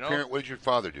What time. What did your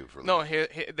father do for a No, living?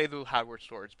 they do hardware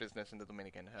storage business in the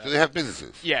Dominican. So they have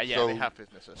businesses? Yeah, So- they have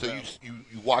businesses. So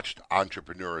you watched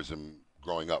entrepreneurism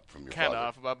growing up from your Kind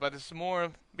father? of, but it's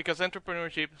more because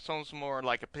entrepreneurship sounds more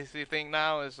like a pissy thing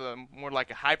now. It's more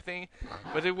like a hype thing,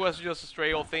 but it was just a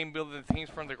straight old thing, building things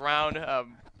from the ground.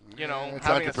 It's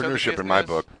having a certain entrepreneurship in my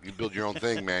business. book. You build your own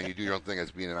thing, man. You do your own thing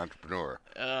as being an entrepreneur.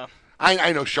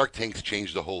 I know Shark Tank's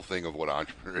changed the whole thing of what an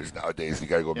entrepreneur is nowadays. You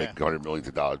got to go make $100 million,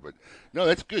 but no,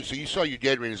 that's good. So you saw your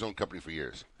dad ran his own company for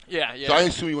years. Yeah. So I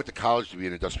assume you went to college to be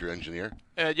an industrial engineer.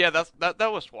 Yeah,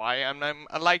 that was why.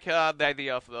 I like the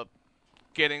idea of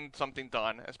getting something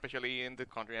done, especially in the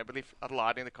country. I believe a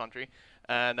lot in the country,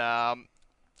 and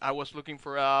I was looking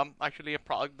for actually a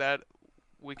product that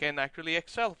we can actually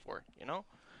excel for,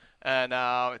 And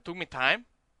it took me time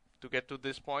to get to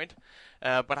this point,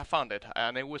 but I found it,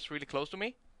 and it was really close to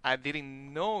me. I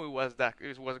didn't know it was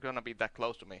going to be that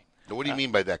close to me. Now, what do you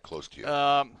mean by that close to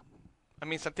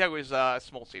you? Santiago is a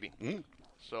small city,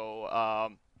 so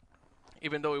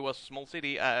even though it was a small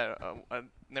city, I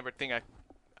never think I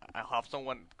have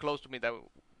someone close to me that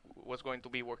was going to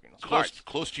be working on cigars.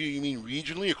 Close to you mean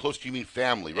regionally, or close to you mean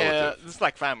family, relative? It's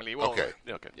like family. Well, Okay.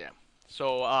 Yeah.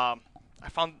 So I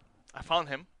found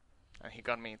him, and he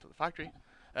got me into the factory.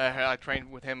 I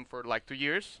trained with him for like 2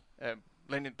 years,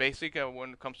 learning basic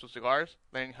when it comes to cigars,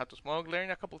 learning how to smoke,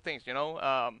 learning a couple of things,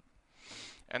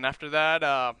 And after that,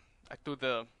 I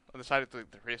decided to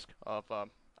take the risk of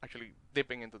actually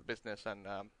dipping into the business and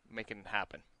making it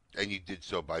happen. And you did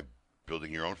so by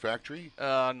building your own factory?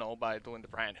 No, by doing the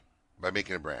brand. By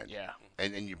making a brand? Yeah.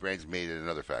 And your brand's made at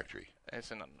another factory?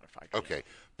 It's in another factory. Okay.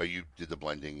 But you did the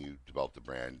blending, you developed the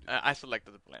brand. I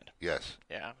selected the blend. Yes.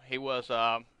 Yeah. He was,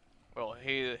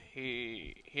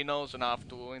 he knows enough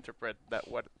to interpret that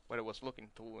what I was looking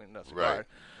to in the cigar. Right.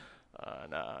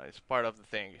 And it's part of the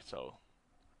thing, so.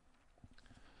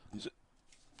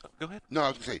 Go ahead. No, I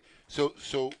was going to say,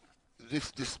 so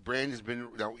this brand has been,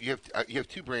 now you have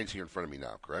two brands here in front of me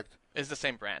now, correct? It's the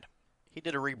same brand. He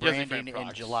did a Just rebranding different in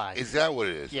products. July. Is that what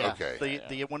it is? Yeah. Okay.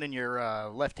 The one in your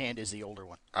left hand is the older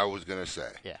one. I was going to say.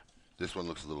 Yeah. This one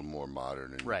looks a little more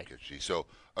modern and Right. kitschy. So,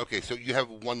 okay, so you have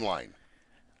one line.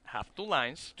 Have 2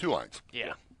 lines. 2 lines.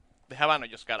 Yeah. The Havana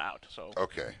just got out, so.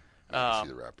 Okay. I can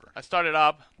see the wrapper. I started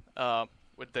up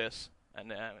with this,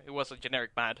 and it was a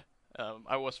generic brand.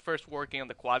 I was first working on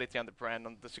the quality and the brand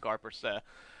on the cigar per se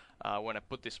when I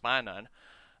put this brand on.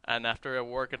 And after I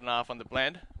worked enough on the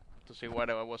blend to see what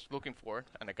I was looking for,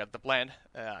 and I got the blend,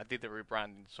 I did the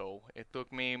rebranding. So it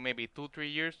took me maybe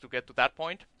 2-3 years to get to that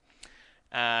point.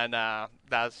 And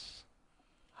that's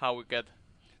how we get.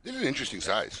 This is an interesting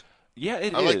size. Yeah,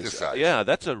 it is. I like this size. Yeah,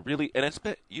 that's a really, and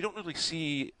you don't really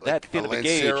see that thin of a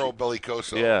gauge. Lancero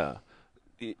Bellicoso. Yeah.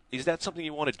 Is that something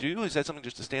you want to do? Is that something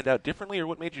just to stand out differently, or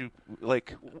what made you what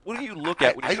do you look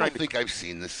at when you're I trying don't think I've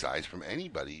seen this size from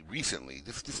anybody recently.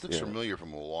 This looks familiar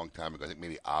from a long time ago. I think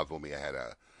maybe Avo may have had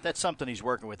a. That's something he's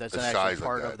working with. That's a actually size like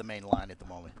part that. of the main line at the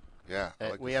moment. Yeah,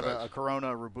 I like we the have size. a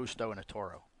Corona, Robusto, and a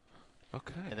Toro.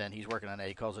 Okay. And then he's working on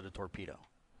he calls it a Torpedo.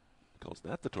 Calls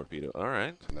that the torpedo. All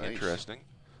right. Nice. Interesting.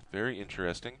 Very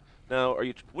interesting. Now,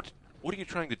 what are you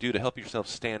trying to do to help yourself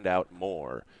stand out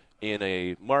more in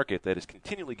a market that is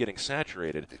continually getting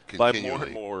saturated by more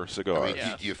and more cigars. I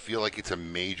mean, do you feel like it's a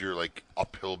major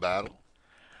uphill battle?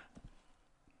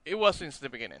 It was since the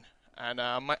beginning. And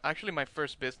my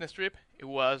first business trip, it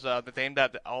was the time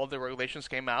that all the regulations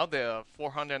came out, the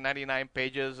 499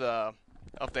 pages of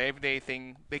the everyday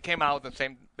thing. They came out the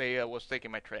same day I was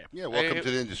taking my trip. Yeah, welcome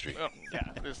to the industry.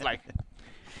 Yeah, it's like,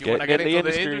 you want to get into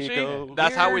the industry?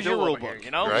 That's how we do it over here,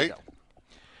 you know? Right.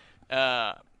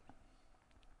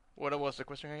 What was the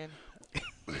question again?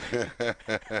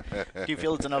 Do you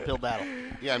feel it's an uphill battle?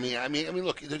 Yeah, I mean,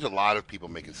 look, there's a lot of people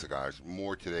making cigars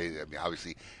more today. I mean,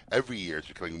 obviously, every year it's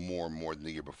becoming more and more than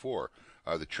the year before.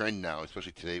 The trend now,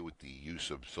 especially today with the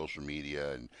use of social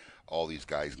media and all these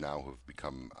guys now have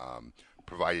become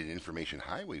provided an information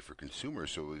highway for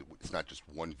consumers, so it's not just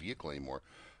one vehicle anymore.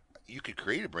 You could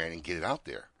create a brand and get it out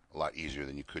there a lot easier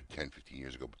than you could 10, 15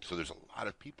 years ago. So there's a lot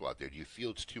of people out there. Do you feel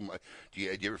it's too much? Do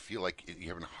you ever feel like you're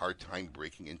having a hard time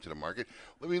breaking into the market?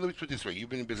 Let me put it this way. You've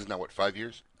been in business now, what, 5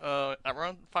 years?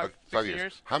 Around 5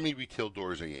 years. How many retail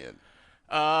doors are you in?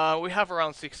 We have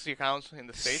around 60 accounts in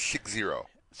the States. 60.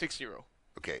 60.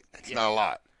 Okay, that's not a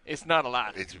lot. It's not a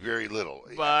lot. It's very little.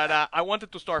 But I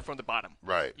wanted to start from the bottom.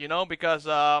 Right. You know, because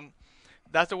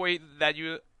that's the way that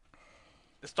you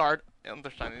start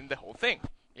understanding the whole thing.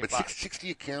 But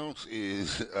 60 accounts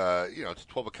is, it's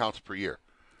 12 accounts per year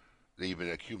that you've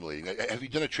been accumulating. Have you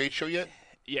done a trade show yet?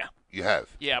 Yeah. You have?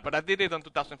 Yeah, but I did it in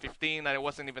 2015, and I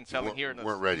wasn't even selling here.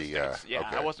 Weren't ready, yeah. Yeah,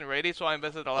 okay. I wasn't ready, so I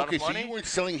invested a lot of money. Okay, so you weren't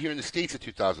selling here in the States in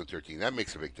 2013. That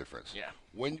makes a big difference. Yeah.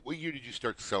 What year did you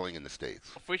start selling in the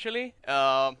States? Officially,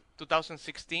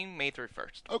 2016, May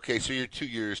 31st. Okay, so you're 2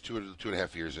 years, two and a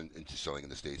half years into selling in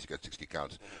the States. You got 60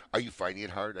 accounts. Are you finding it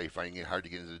hard? Are you finding it hard to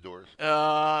get into the doors?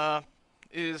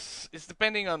 It's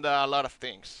depending on a lot of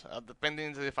things.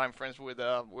 Depending if I'm friends with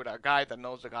a guy that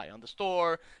knows the guy on the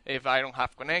store, if I don't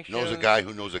have connections. Knows a guy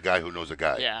who knows a guy who knows a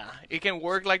guy. Yeah, it can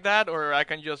work like that, or I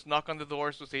can just knock on the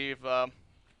doors to see if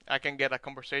I can get a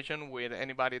conversation with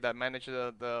anybody that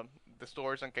manages the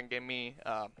stores and can give me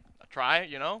a try.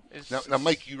 You know. Now,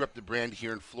 Mike, you rep the brand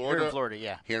here in Florida. Here in Florida,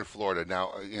 yeah. Here in Florida.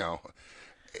 Now,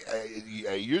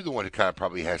 you're the one who kind of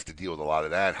probably has to deal with a lot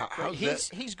of that.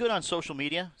 He's good on social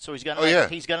media, so he's got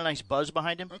he's got a nice buzz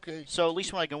behind him. Okay. So at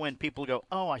least when I go in, people go,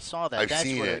 "Oh, I saw that." I've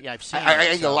seen it. Yeah, I've seen it. I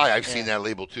ain't gonna lie, I've seen that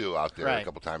label too out there Right. a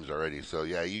couple times already. So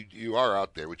yeah, you are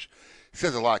out there, which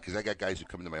says a lot because I got guys who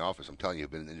come into my office. I'm telling you,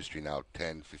 who've been in the industry now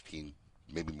 10, 15,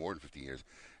 maybe more than 15 years,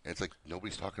 and it's like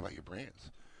nobody's talking about your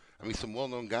brands. I mean, some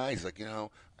well-known guys like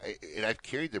and I've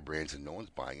carried their brands and no one's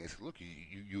buying it. I said, look,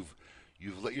 you've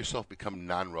let yourself become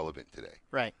non-relevant today.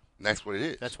 Right. And that's what it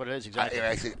is. That's what it is, exactly.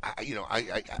 I say,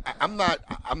 I'm not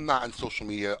on social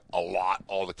media a lot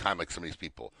all the time like some of these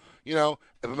people. You know,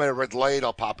 if I'm at a red light,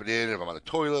 I'll pop it in. If I'm on the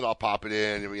toilet, I'll pop it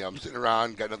in. If I'm sitting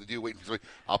around, got nothing to do, waiting for somebody,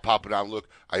 I'll pop it on. Look,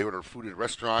 I order food at a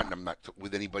restaurant, and I'm not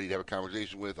with anybody to have a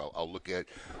conversation with. I'll look at,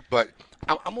 but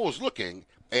I'm always looking.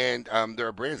 And there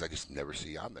are brands I just never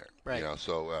see on there. Right. You know,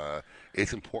 so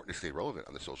it's important to stay relevant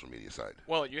on the social media side.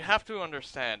 Well, you have to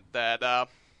understand that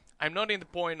I'm not in the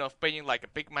point of paying like a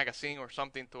big magazine or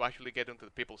something to actually get into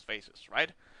the people's faces,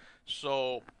 right?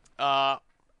 So I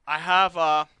have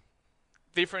a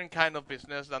different kind of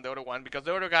business than the other one because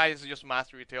the other guy is just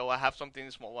mass retail. I have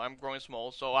something small. I'm growing small,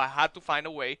 so I had to find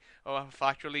a way of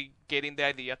actually getting the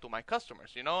idea to my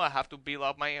customers. You know, I have to build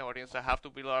up my audience. I have to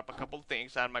build up a couple of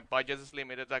things, and my budget is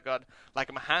limited. I got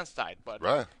like my hands tied. But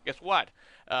guess what?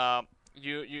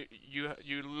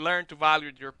 You learn to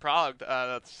value your product.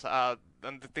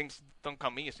 And the things don't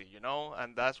come easy, you know,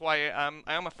 and that's why I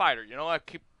am a fighter. You know, I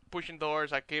keep pushing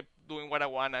doors. I keep doing what I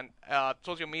want, and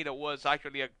social media was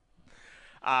actually a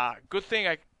good thing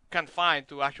I can find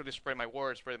to actually spread my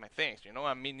word, spread my things. You know,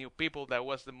 I meet new people.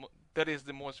 That is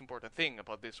the most important thing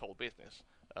about this whole business.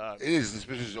 It is. This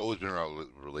business has always been around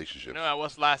relationships. You know, I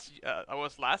was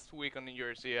last week on New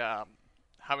Jersey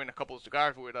having a couple of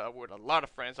cigars with a lot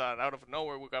of friends, and out of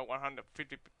nowhere we got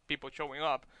 150 people showing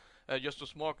up just to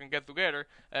smoke and get together,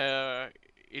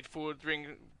 eat food,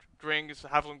 drinks,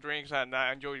 have some drinks, and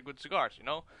enjoy good cigars. You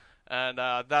know. And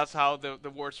that's how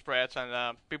the word spreads,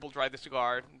 and people try the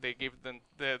cigar. They give the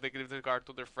cigar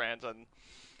to their friends, and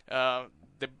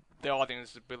the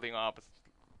audience is building up. It's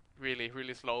really,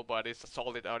 really slow, but it's a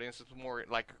solid audience. It's more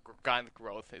like organic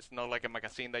growth. It's not like a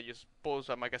magazine that you post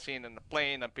a magazine in a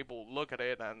plane and people look at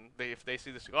it, and if they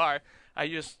see the cigar, I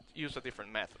just use a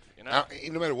different method. You know.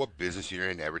 No matter what business you're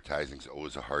in, advertising is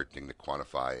always a hard thing to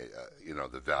quantify.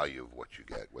 The value of what you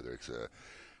get, whether it's a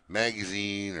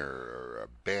magazine or a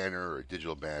banner or a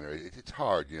digital banner, it's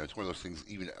hard. It's one of those things.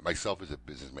 Even myself as a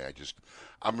businessman,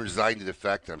 I'm resigned to the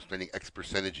fact that I'm spending X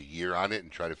percentage a year on it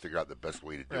and try to figure out the best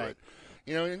way to do it.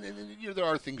 And there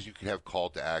are things you can have call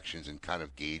to actions and kind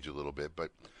of gauge a little bit, but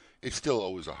it's still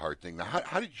always a hard thing. Now,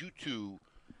 how did you two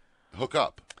hook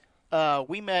up?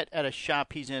 We met at a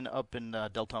shop he's in up in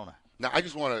Deltona. Now, I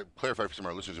just want to clarify for some of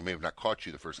our listeners who may have not caught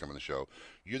you the first time on the show.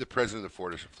 You're the president of the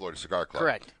Florida Cigar Club.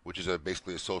 Correct. Which is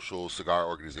basically a social cigar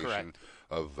organization. Correct.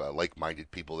 Of like-minded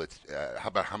people. That's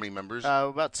how many members?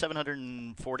 About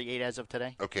 748 as of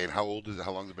today. Okay, and how long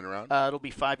has it been around? It'll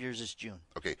be 5 years this June.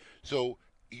 Okay, so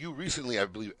you recently, I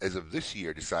believe, as of this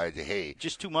year, decided to, hey...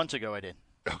 Just 2 months ago I did.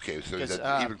 Okay, so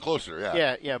that's even closer,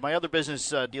 Yeah. My other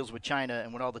business deals with China,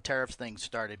 and when all the tariff things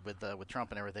started with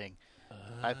Trump and everything,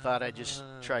 I thought I'd just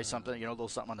try something, a little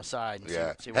something on the side and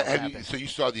see what happens. So you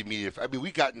saw the immediate... I mean,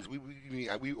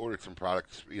 we ordered some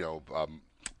products,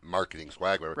 marketing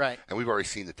swag, whatever, right? And we've already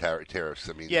seen the tariffs.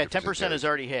 I mean, 10% has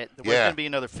already hit. There was going to be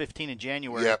another 15 in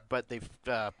January, but they've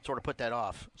sort of put that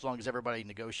off as long as everybody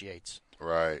negotiates.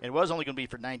 Right. And it was only going to be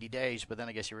for 90 days, but then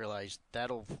I guess you realize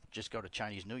that'll just go to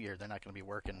Chinese New Year. They're not going to be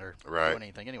working or doing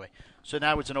anything anyway. So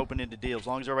now it's an open-ended deal. As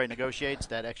long as everybody negotiates,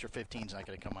 that extra 15 is not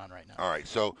going to come on right now. All right.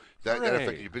 So that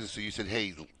affected your business. So you said,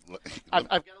 hey, I've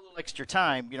got a little extra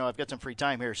time. I've got some free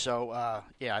time here. So,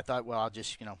 I thought, well, I'll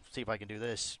just, see if I can do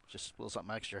this. Just a little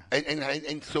something extra.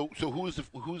 And so was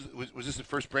this the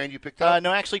first brand you picked up?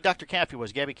 No, actually, Dr. Caffey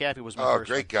was. Gabby Caffey was my first.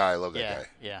 Oh, great guy. I love that guy.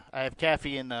 Yeah. I have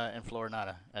Caffey in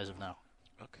Florinata as of now.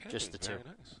 Okay. Just the two.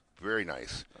 Nice. Very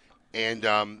nice. And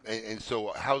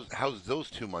so how's those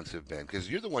 2 months have been?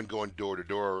 Because you're the one going door to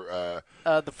door.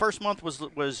 The first month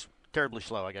was terribly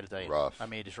slow. I got to tell you, rough. I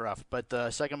mean, it's rough. But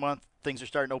the second month, things are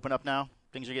starting to open up now.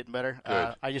 Things are getting better.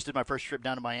 Good. I just did my first trip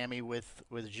down to Miami with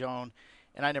Joan,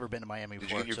 and I'd never been to Miami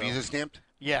before. Did you get your visa stamped?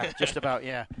 Yeah, just about.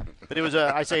 Yeah, but it was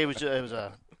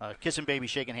a kissing baby,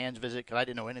 shaking hands visit because I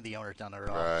didn't know any of the owners down there at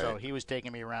all. Right. So he was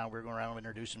taking me around. We were going around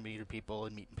introducing me to people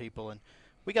and meeting people, and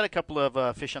we got a couple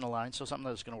of fish on the line, so something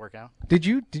that's going to work out. Did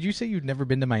you say you'd never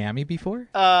been to Miami before?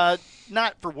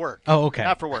 Not for work. Oh, okay.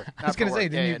 Not for work. I was going to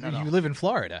say, you live in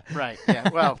Florida. Right,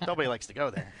 yeah. Well, nobody likes to go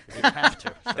there. You don't have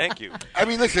to. So. Thank you. I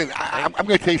mean, listen, I'm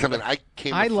going to tell you something. I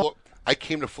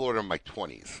came to Florida in my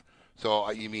 20s. So,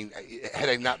 had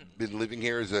I not been living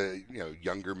here as a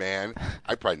younger man,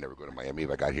 I'd probably never go to Miami if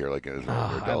I got here as an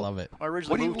older adult. I love it.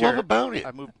 What do you love about it?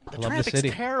 I love the city.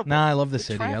 Terrible. Nah, I love the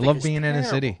city. I love being in a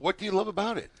city. What do you love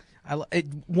about it?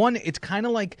 It's kind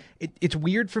of like it's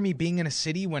weird for me being in a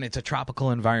city when it's a tropical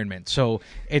environment. So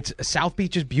South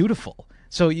Beach is beautiful.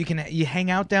 So you hang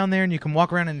out down there and you can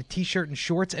walk around in a t-shirt and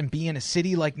shorts and be in a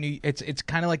city like it's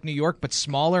kind of like New York but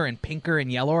smaller and pinker and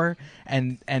yellower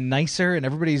and nicer and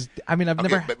everybody's. I mean, I've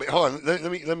never. But hold on,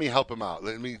 let me help him out.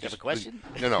 Let me just. You have a question?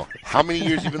 No. How many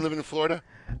years you been living in Florida?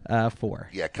 4.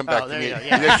 Yeah, come back to me.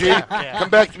 Yeah. Come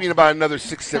back to me in about another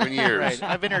 6-7 years. Right.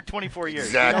 I've been here 24 years.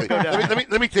 Exactly.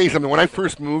 Let me tell you something. When I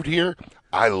first moved here,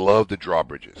 I loved the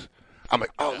drawbridges. I'm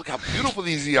like, oh, look how beautiful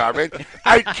these are, man.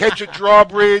 I'd catch a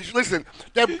drawbridge. Listen,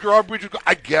 that drawbridge would go.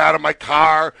 I'd get out of my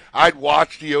car. I'd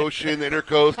watch the ocean, the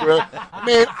intercoast.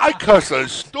 Man, I cuss a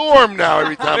storm now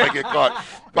every time I get caught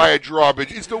by a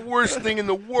drawbridge. It's the worst thing in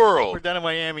the world. We're down in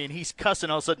Miami, and he's cussing.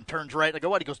 All of a sudden, turns right. I go,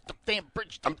 what? He goes, the damn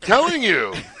bridge. I'm telling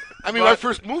you. I mean, when I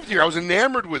first moved here, I was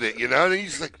enamored with it, And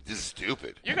he's like, this is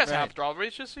stupid. You guys have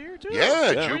drawbridges here, too?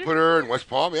 Yeah, Jupiter and West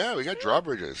Palm. Yeah, we got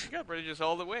drawbridges. You got bridges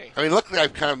all the way. I mean, luckily,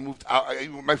 I've kind of moved out.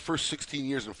 My first 16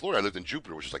 years in Florida, I lived in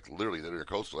Jupiter, which is like literally the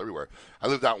intercoastal everywhere. I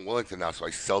lived out in Wellington now, so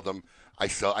I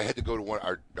had to go to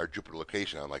our Jupiter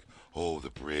location. I'm like, oh,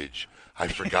 the bridge. I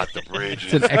forgot the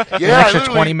bridge. It's an extra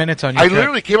 20 minutes on your trip. I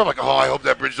literally came up like, oh, I hope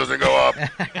that bridge doesn't go up.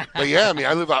 But yeah, I mean,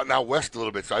 I live out now west a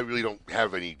little bit, so I really don't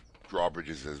have any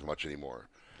drawbridges as much anymore.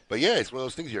 But yeah, it's one of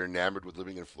those things you're enamored with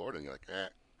living in Florida, and you're like, eh.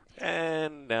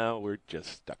 And now we're just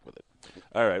stuck with it.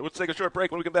 All right, let's take a short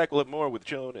break. When we come back, we'll have more with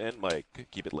Joan and Mike.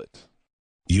 Keep it lit.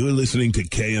 You're listening to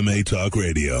KMA Talk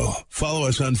Radio. Follow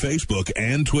us on Facebook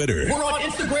and Twitter. We're on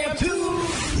Instagram,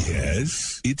 too.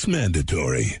 Yes, it's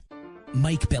mandatory.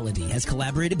 Mike Bellady has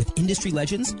collaborated with industry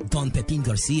legends Don Pepin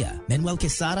Garcia, Manuel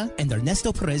Quesada, and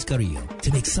Ernesto Perez Carrillo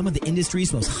to make some of the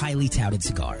industry's most highly touted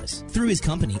cigars. Through his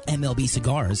company, MLB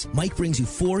Cigars, Mike brings you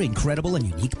 4 incredible and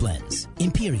unique blends.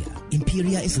 Imperia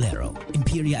Islero,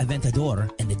 Imperia Aventador,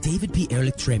 and the David P.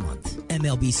 Ehrlich Tremont.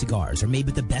 MLB Cigars are made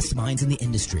with the best minds in the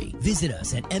industry. Visit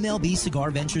us at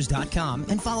MLBCigarVentures.com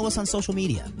and follow us on social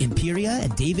media. Imperia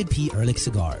and David P. Ehrlich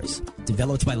Cigars.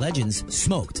 Developed by legends,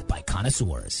 smoked by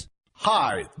connoisseurs.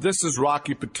 Hi, this is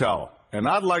Rocky Patel, and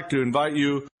I'd like to invite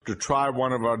you to try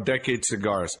one of our decade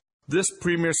cigars. This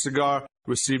premier cigar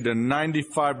received a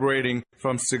 95 rating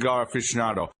from Cigar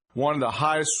Aficionado, one of the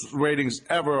highest ratings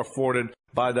ever afforded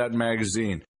by that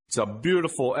magazine. It's a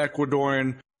beautiful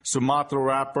Ecuadorian Sumatra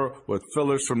wrapper with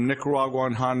fillers from Nicaragua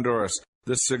and Honduras.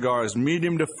 This cigar is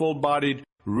medium to full-bodied,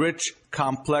 rich,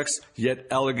 complex, yet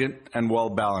elegant and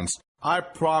well-balanced. I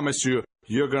promise you,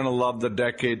 you're going to love the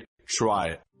decade.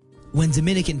 Try it. When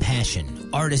Dominican passion,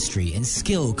 artistry, and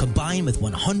skill combine with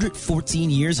 114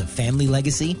 years of family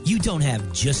legacy, you don't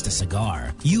have just a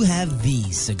cigar. You have the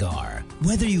cigar.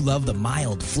 Whether you love the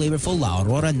mild, flavorful La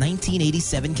Aurora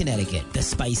 1987 Connecticut, the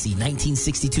spicy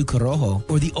 1962 Corojo,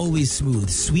 or the always smooth,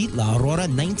 sweet La Aurora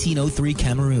 1903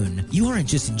 Cameroon, you aren't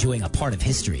just enjoying a part of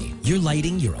history. You're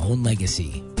lighting your own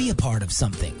legacy. Be a part of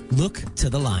something. Look to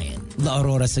the lion. La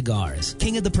Aurora Cigars,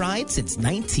 king of the pride since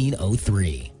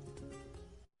 1903.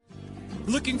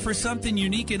 Looking for something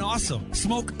unique and awesome?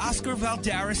 Smoke Oscar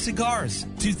Valderas cigars.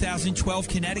 2012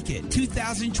 Connecticut,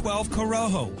 2012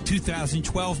 Corojo,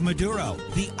 2012 Maduro,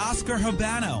 the Oscar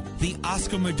Habano, the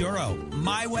Oscar Maduro,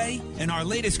 My Way, and our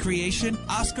latest creation,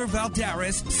 Oscar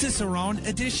Valderas Cicerone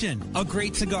Edition. A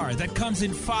great cigar that comes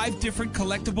in 5 different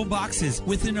collectible boxes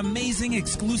with an amazing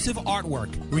exclusive artwork.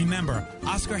 Remember,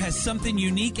 Oscar has something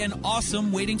unique and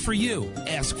awesome waiting for you.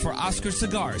 Ask for Oscar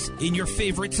Cigars in your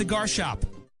favorite cigar shop.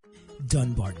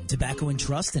 Dunbarton Tobacco and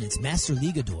Trust and its master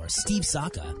ligador, Steve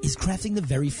Saka, is crafting the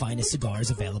very finest cigars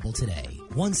available today.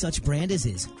 One such brand is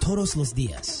his Todos los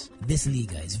Dias. This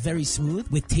liga is very smooth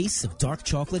with tastes of dark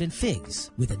chocolate and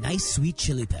figs, with a nice sweet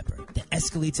chili pepper that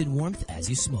escalates in warmth as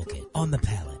you smoke it. On the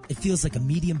palate, it feels like a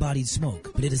medium-bodied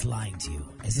smoke, but it is lying to you,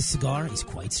 as this cigar is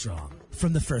quite strong.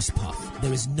 From the first puff,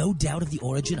 there is no doubt of the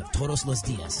origin of Todos los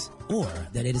Dias, or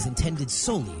that it is intended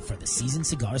solely for the seasoned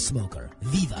cigar smoker.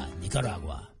 Viva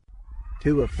Nicaragua!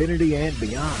 To affinity and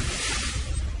beyond.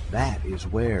 That is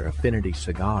where Affinity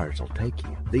Cigars will take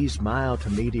you. These mild to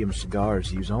medium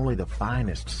cigars use only the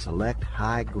finest select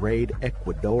high-grade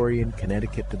Ecuadorian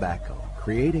Connecticut tobacco,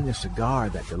 creating a cigar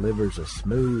that delivers a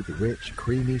smooth, rich,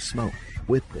 creamy smoke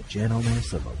with the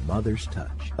gentleness of a mother's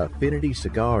touch. Affinity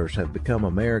Cigars have become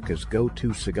America's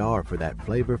go-to cigar for that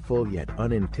flavorful yet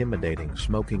unintimidating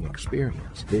smoking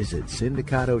experience. Visit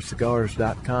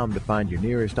syndicatocigars.com to find your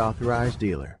nearest authorized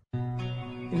dealer.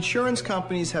 Insurance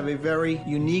companies have a very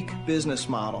unique business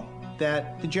model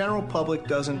that the general public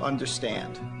doesn't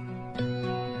understand.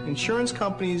 Insurance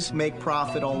companies make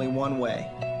profit only one way,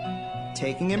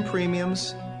 taking in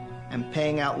premiums and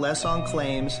paying out less on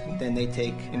claims than they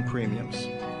take in premiums.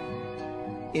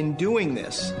 In doing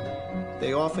this,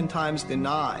 they oftentimes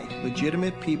deny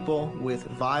legitimate people with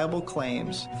viable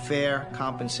claims fair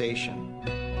compensation.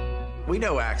 We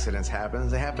know accidents happen.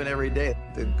 They happen every day.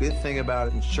 The good thing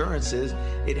about insurance is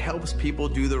it helps people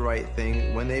do the right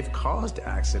thing when they've caused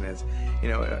accidents. You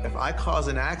know, if I cause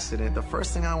an accident, the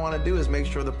first thing I want to do is make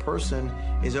sure the person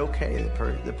is okay,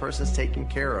 the person's taken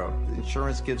care of.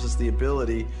 Insurance gives us the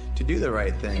ability to do the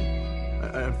right thing.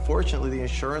 Unfortunately, the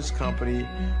insurance company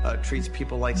treats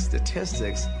people like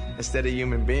statistics instead of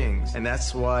human beings. And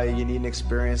that's why you need an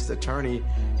experienced attorney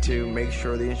to make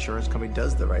sure the insurance company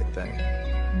does the right thing.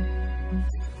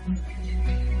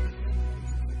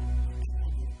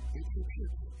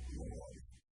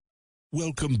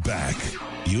 Welcome back.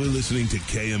 You're listening to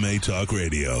KMA Talk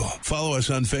Radio. Follow us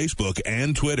on Facebook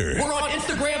and Twitter. We're on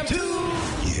Instagram too.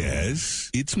 Yes,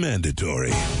 it's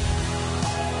mandatory.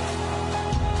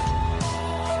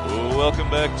 Welcome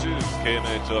back to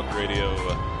KMA Talk Radio,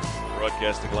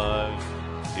 broadcasting live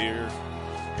here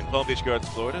in Palm Beach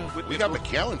Gardens, Florida. We got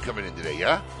McAllen coming in today,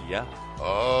 yeah? Yeah.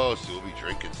 Oh, so we'll be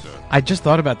drinking soon. I just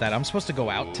thought about that. I'm supposed to go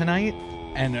out tonight,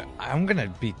 and I'm going to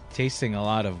be tasting a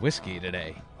lot of whiskey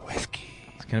today. Whiskey.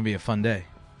 It's going to be a fun day.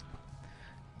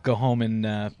 Go home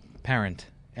and parent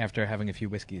after having a few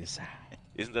whiskeys.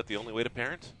 Isn't that the only way to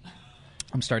parent?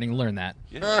 I'm starting to learn that.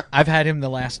 Yeah. I've had him the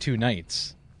last 2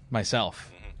 nights myself,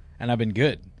 and I've been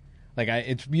good. Like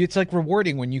it's like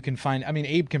rewarding when you can find. I mean,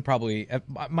 Abe can probably.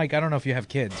 Mike, I don't know if you have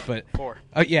kids, but 4.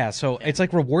 Yeah, so it's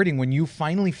like rewarding when you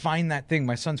finally find that thing.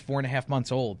 My son's 4.5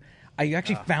 months old. I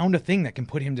actually found a thing that can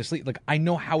put him to sleep. Like, I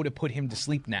know how to put him to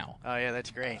sleep now. Oh, yeah,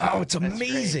 that's great. Oh, it's That's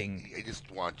amazing. great. I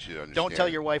just want you to understand. Don't tell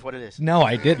your wife what it is. No,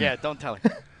 I didn't. Yeah, don't tell her.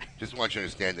 Just want you to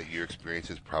understand that your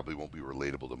experiences probably won't be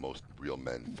relatable to most real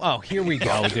men. Oh, here we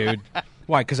go, dude.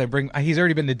 Why? Because he's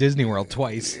already been to Disney World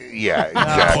twice. Yeah,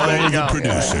 exactly. Paul, the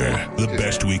producer, the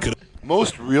best we could.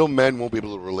 Most real men won't be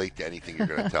able to relate to anything you're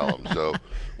going to tell them. So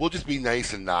we'll just be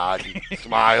nice and nod and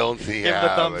smile and say, Give the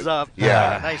thumbs up.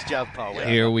 Yeah. Nice job, Paul.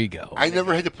 Here we go. I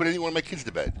never had to put any one of my kids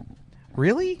to bed.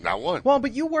 Really? Not one. Well,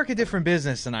 but you work a different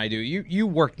business than I do. You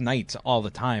work nights all the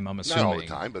time, I'm assuming. Not all the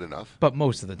time, but enough. But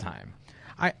most of the time.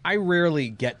 I rarely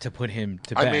get to put him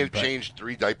to bed. I may have changed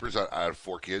 3 diapers out of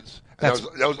 4 kids. And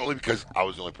that was only because I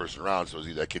was the only person around, so it was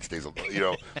either that kid stays,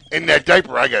 in that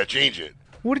diaper, I got to change it.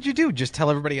 What did you do? Just tell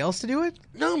everybody else to do it?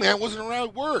 No, man, I wasn't around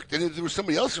at work. And if there was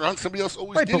somebody else around, somebody else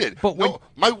always did it. But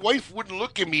my wife wouldn't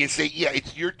look at me and say, yeah,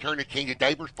 it's your turn to change the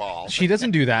diapers, Paul. She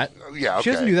doesn't do that. Yeah, okay. She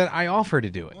doesn't do that. I offer to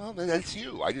do it. Well, then that's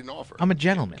you. I didn't offer. I'm a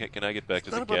gentleman. Can I get back to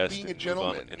It's the not about guest being a and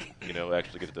gentleman. move on and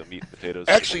actually get to the meat and potatoes?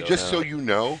 Actually, just so you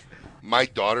know, my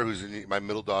daughter, my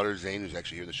middle daughter, Zane, who's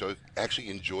actually here in the show, actually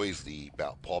enjoys the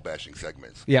Paul bashing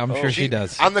segments. Yeah, I'm sure she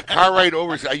does. On the car ride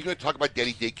over, she said, are you going to talk about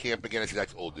Daddy Day Camp again? I said,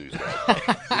 that's old news, Dad.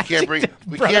 We can't bring...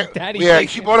 We can't. Yeah,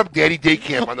 she brought up Daddy Day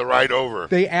Camp on the ride over.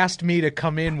 They asked me to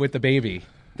come in with the baby.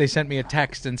 They sent me a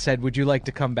text and said, would you like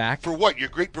to come back? For what? Your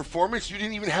great performance? You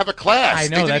didn't even have a class. I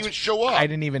know. They didn't even show up. I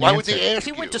didn't even Why answer. would they ask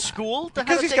He you? went to school?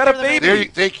 Because he's got a baby.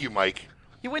 Thank you, Mike.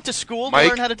 You went to school Mike, to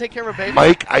learn how to take care of a baby?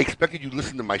 Mike, I expected you to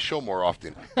listen to my show more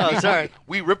often. Oh, sorry.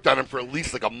 We ripped on him for at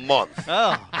least like a month.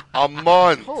 Oh. A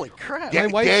month. Holy crap. My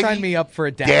wife signed me up for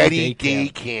a Daddy Day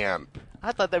Camp.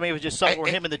 I thought that maybe it was just something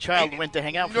where him and the child went to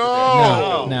hang out for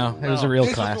No. the day. No, it was a real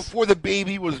This class. was before the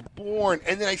baby was born.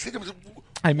 And then I said to him,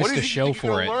 I missed what the is show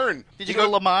for it. Learn? Did you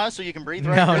go to Lamaze so you can breathe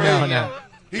right? No.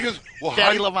 He goes, well,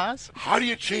 Daddy how do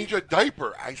you change a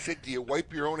diaper? I said, do you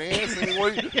wipe your own ass? I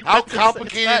mean, how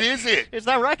complicated is it? It's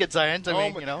not rocket science. I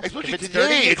mean, especially if it's today,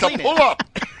 dirty, you it's a clean it. pull-up.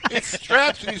 It's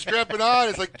straps, and you strap it on.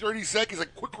 It's like 30 seconds,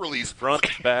 like quick release. Front,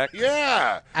 back.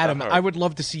 Yeah. Adam, I would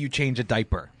love to see you change a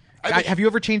diaper. bet Have you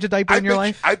ever changed a diaper in your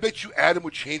life? I bet you Adam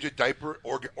would change a diaper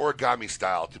origami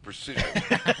style to precision.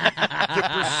 To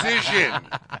precision.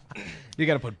 You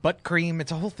got to put butt cream.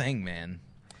 It's a whole thing, man.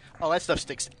 Oh, that stuff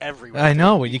sticks everywhere. I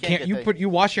know. You can't can't. You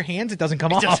wash your hands. It doesn't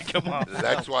come off. Doesn't come off.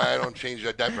 That's why I don't change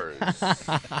the diapers.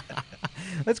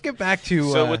 Let's get back to.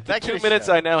 So with the 2 minutes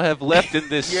I now have left in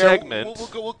this segment,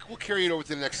 we'll carry it over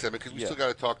to the next segment because we still got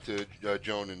to talk to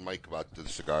Joan and Mike about the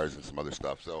cigars and some other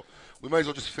stuff. So we might as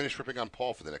well just finish ripping on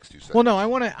Paul for the next 2 seconds. Well, no, I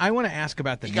want to ask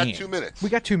about the You name. got 2 minutes. We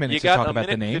got 2 minutes you to got talk about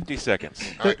the minute name. 50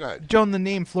 seconds. All right, go ahead. Joan, the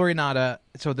name Florinata.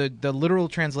 So the literal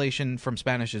translation from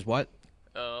Spanish is what?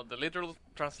 The literal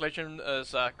translation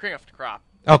is cream of the crop.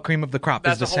 Oh, cream of the crop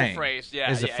That's is the whole saying. Phrase.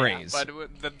 Yeah, is the yeah, phrase. Yeah.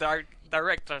 But the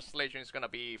direct translation is going to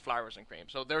be flowers and cream.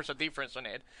 So there's a difference on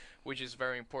it, which is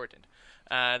very important.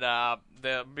 And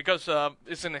because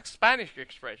it's an Spanish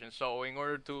expression, so in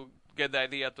order to get the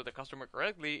idea to the customer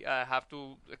correctly, I have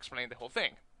to explain the whole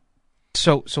thing.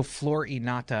 So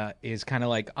Florinata is kind of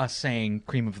like us saying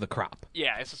cream of the crop.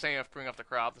 Yeah, it's the same of cream of the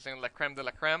crop, the same la creme de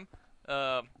la creme,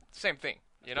 same thing,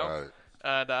 you know. Right.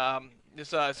 And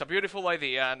it's a beautiful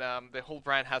idea, and the whole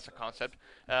brand has a concept.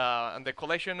 And the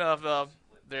collection of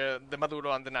the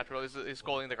Maduro and the Natural is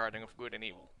called In the Garden of Good and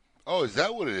Evil. Oh, is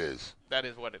that what it is? That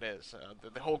is what it is.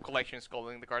 The whole collection is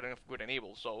called In the Garden of Good and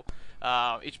Evil. So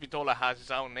each Vitola has its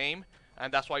own name,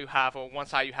 and that's why you have on one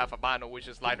side you have Habano, which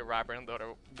is lighter wrapper, and the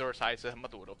other side is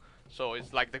Maduro. So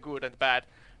it's like the good and bad.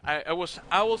 I was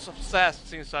obsessed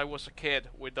since I was a kid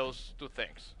with those two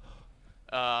things.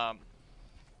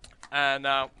 And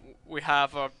we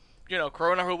have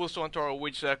Corona Robusto and Toro,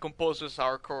 which composes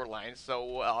our core line.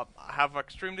 So I have an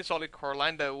extremely solid core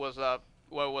line that was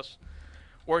what I was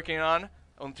working on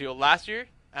until last year,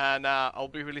 and I'll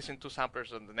be releasing 2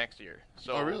 samplers in the next year.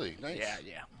 So oh, really? Nice.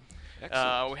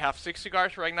 Yeah. We have 6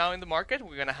 cigars right now in the market.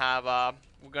 We're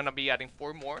gonna be adding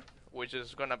 4 more, which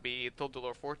is gonna be a total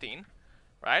of 14,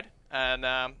 right?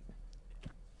 And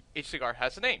each cigar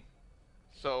has a name.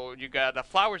 So you got the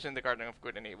flowers in the Garden of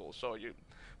Good and Evil. So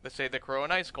let's say the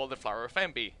Corona is called the Flower of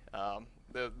Envy.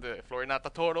 The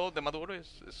Florinata Toro, the Maduro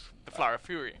is the Flower of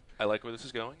Fury. I like where this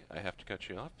is going. I have to cut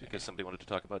you off because somebody wanted to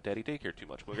talk about Daddy Daycare too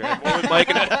much. We're going to have more with Mike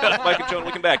and Joan.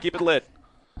 We come back. Keep it lit.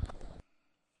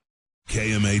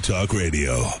 KMA Talk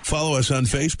Radio. Follow us on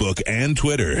Facebook and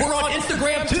Twitter. We're on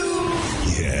Instagram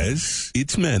too. Yes,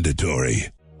 it's mandatory.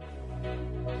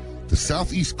 The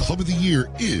Southeast Club of the Year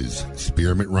is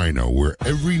Spearmint Rhino, where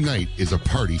every night is a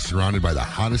party surrounded by the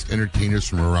hottest entertainers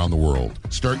from around the world.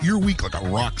 Start your week like a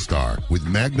rock star with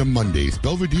Magnum Mondays,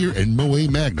 Belvedere, and Moët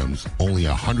Magnums. Only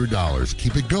 $100.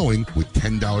 Keep it going with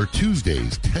 $10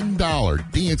 Tuesdays,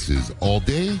 $10 dances all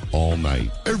day, all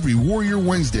night. Every Warrior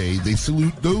Wednesday, they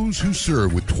salute those who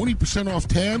serve with 20% off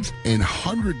tabs and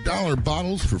 $100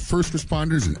 bottles for first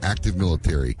responders and active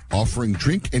military. Offering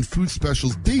drink and food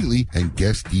specials daily and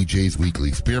guest DJ pays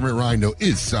weekly. Spearmint Rhino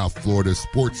is South Florida's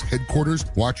sports headquarters.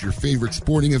 Watch your favorite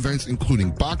sporting events,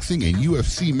 including boxing and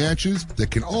UFC matches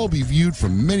that can all be viewed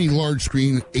from many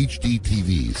large-screen HD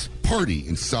TVs. Party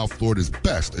in South Florida's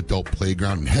best adult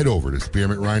playground and head over to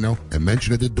Spearmint Rhino and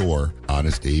mention at the door,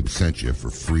 Honest Abe sent you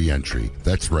for free entry.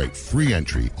 That's right, free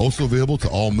entry. Also available to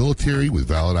all military with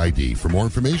valid ID. For more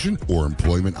information or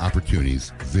employment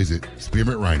opportunities, visit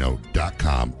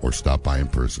spearmintrhino.com or stop by in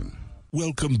person.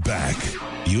 Welcome back.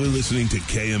 You're listening to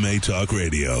KMA Talk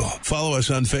Radio. Follow us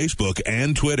on Facebook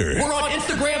and Twitter. We're on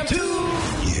Instagram too.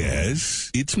 Yes,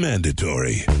 it's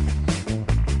mandatory.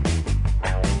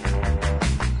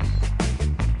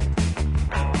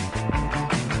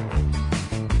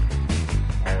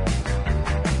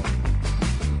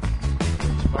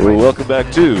 Well, welcome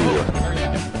back to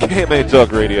KMA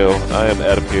Talk Radio. I am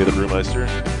Adam K., the Brewmeister.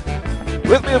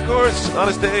 With me, of course,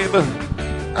 Honest Abe.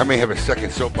 I may have a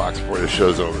second soapbox before the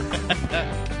show's over.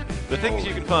 The things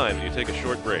you can find when you take a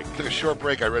short break. Took a short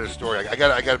break. I read a story. I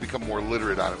got to become more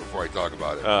literate on it before I talk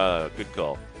about it. Good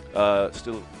call.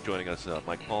 Still joining us,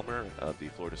 Mike Palmer of the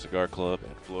Florida Cigar Club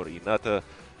and Flor Inata,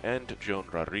 and Joan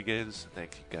Rodriguez.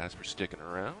 Thank you guys for sticking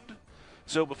around.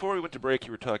 So before we went to break,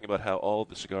 you were talking about how all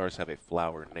the cigars have a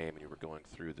flower name, and you were going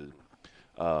through the.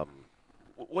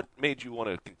 What made you want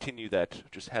to continue that?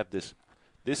 Just have this.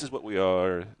 This is what we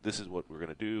are. This is what we're going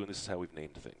to do, and this is how we've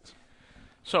named things.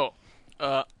 So,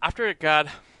 after I got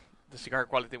the cigar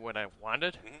quality when I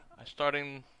wanted, I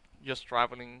started just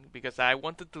traveling because I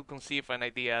wanted to conceive an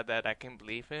idea that I can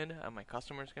believe in and my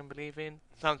customers can believe in.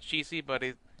 Sounds cheesy, but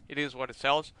it is what it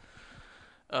sells.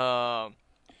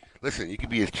 Listen, you can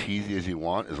be as cheesy as you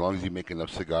want as long as you make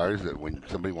enough cigars that when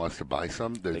somebody wants to buy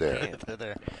some, they're there. They're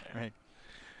there, right?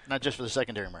 Not just for the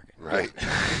secondary market. Right.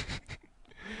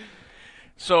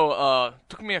 So,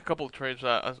 took me a couple of trips.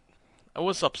 I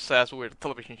was obsessed with a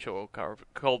television show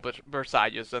called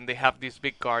Versailles, and they have this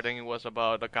big garden. It was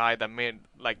about a guy that made,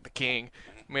 like the king,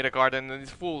 made a garden, and it's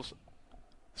full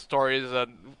stories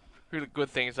and really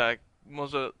good things. I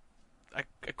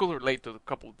could relate to a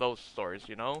couple of those stories,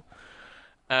 you know.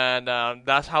 And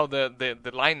that's how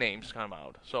the line names come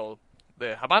out. So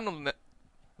the Habano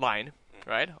line,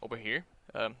 right, over here,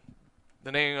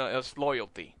 the name is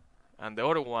Loyalty. And the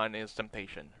other one is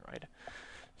Temptation, right?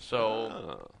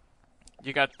 So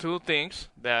you got two things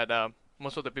that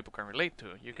most of the people can relate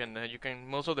to.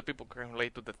 Most of the people can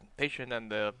relate to the temptation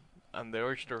and the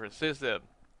urge to resist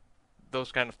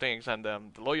those kind of things, and the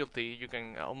loyalty. You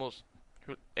can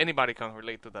anybody can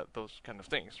relate to those kind of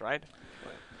things, right?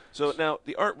 So now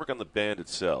the artwork on the band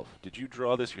itself. Did you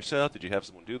draw this yourself? Did you have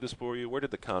someone do this for you? Where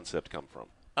did the concept come from?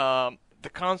 The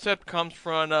concept comes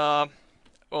from.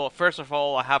 Well, first of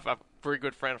all, I have a very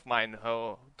good friend of mine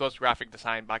who does graphic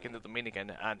design back in the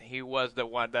Dominican, and he was the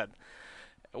one that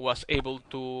was able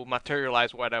to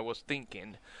materialize what I was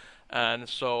thinking. And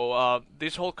so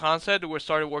this whole concept, we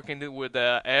started working with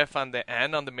the F and the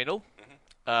N on the middle.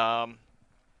 And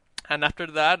after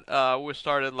that, we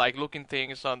started like looking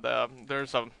things on the.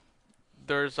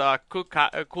 There's a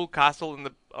cool castle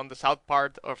on the south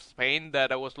part of Spain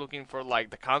that I was looking for, like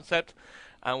the concept,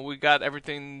 and we got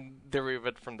everything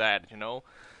derived from that, you know.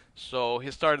 So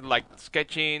he started like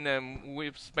sketching, and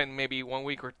we've spent maybe 1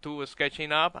 week or two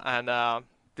sketching up, and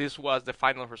this was the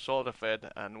final result of it.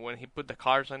 And when he put the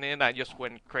colors on it, I just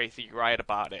went crazy right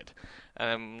about it. And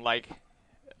I'm like,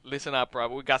 listen up, bro,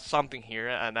 we got something here,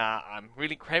 and I'm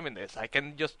really craving this. I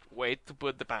can just wait to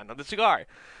put the band on the cigar.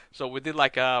 So we did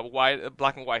like a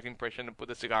black and white impression and put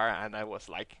the cigar, and I was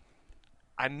like,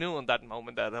 I knew in that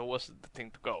moment that was the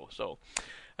thing to go. So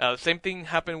same thing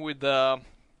happened with the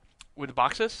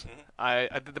boxes. I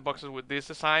did the boxes with this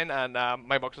design, and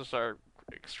my boxes are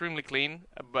extremely clean,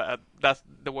 but that's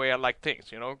the way I like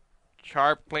things, you know,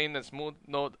 sharp, clean, and smooth,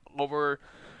 not over,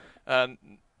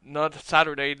 not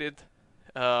saturated.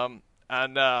 That's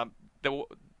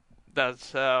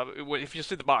if you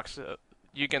see the box,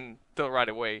 you can tell right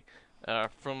away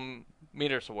from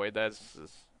meters away that's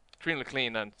extremely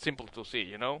clean and simple to see,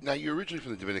 you know. Now, you're originally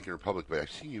from the Dominican Republic, but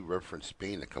I've seen you reference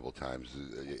Spain a couple times.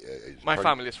 My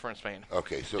family is from Spain.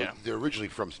 Okay, so they're originally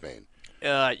from Spain.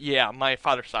 Yeah, my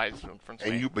father's side is from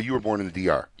Spain. But you were born in the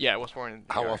DR. Yeah, I was born in the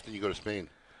DR. How often do you go to Spain?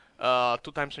 2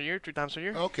 times a year, 3 times a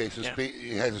year. Okay, so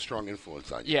Spain has a strong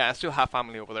influence on you. Yeah, I still have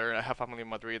family over there. I have family in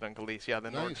Madrid and Galicia,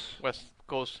 the northwest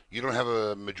coast. You don't have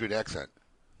a Madrid accent?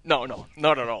 No,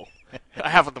 not at all. I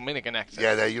have a Dominican accent.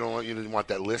 Yeah, you didn't want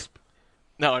that lisp?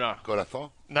 No. Corazón?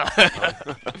 No.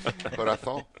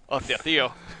 Corazón? Hostia,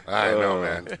 tío. I know,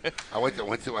 man. I went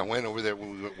over there.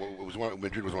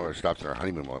 Madrid was one of our stops in our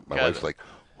honeymoon. My wife's like,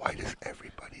 why does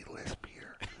everybody lisp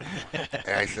here?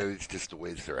 And I said, it's just the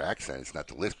way it's their accent. It's not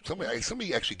the lisp.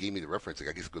 Somebody actually gave me the reference.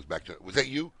 I guess it goes back to, was that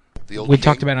you? The old We King?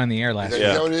 talked about it on the air last week.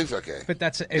 Is that what it is? Okay. But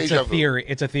it's a theory.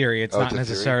 It's a theory. It's not a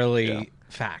necessarily theory?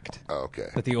 fact. Oh, okay.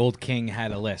 But the old king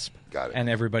had a lisp. Got it. And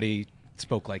everybody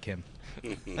spoke like him.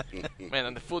 Man,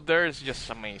 and the food there is just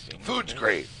amazing. Food's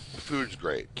great. The food's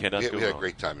great. Cannot we go had a wrong.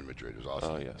 great time in Madrid. It was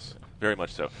awesome. Oh, yes. Very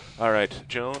much so. All right,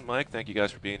 Joan, Mike, thank you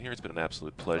guys for being here. It's been an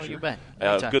absolute pleasure. you bet.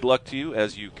 Good luck to you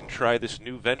as you can try this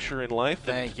new venture in life.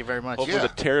 Thank you very much. Hopefully Yeah.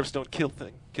 the tariffs don't kill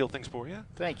things for you.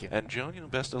 Thank you. And Joan,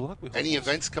 best of luck. Any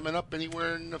events coming up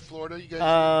anywhere in Florida? You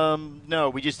guys? No,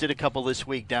 we just did a couple this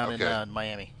week down Okay. in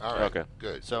Miami. All right. Okay.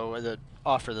 Good. So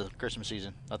off for the Christmas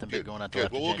season. Nothing big going on until Good.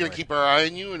 after Well, we're going January. to keep our eye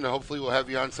on you, and hopefully we'll have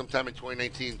you on sometime in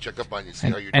 2019. Check up on you, see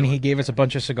how you're And doing. he gave us a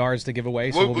bunch of cigars to give away,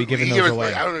 so we'll be giving he those gave us,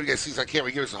 away. I don't know if you guys see this on camera.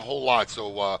 He gave us a whole lot.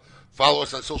 So follow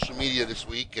us on social media this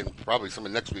week, and probably some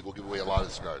of next week we'll give away a lot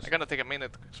of cigars. I'm going to take a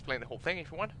minute to explain the whole thing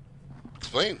if you want.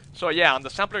 Explain. So yeah, on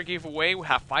the sampler giveaway, we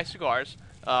have 5 cigars.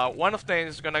 One of them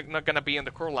is not gonna be in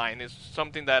the core line. It's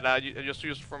something that I just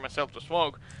used for myself to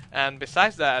smoke. And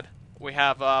besides that, we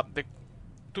have the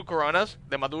 2 Coronas,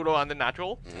 the Maduro and the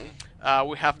Natural.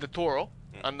 We have the Toro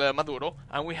and the Maduro,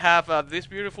 and we have this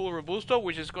beautiful Robusto,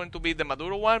 which is going to be the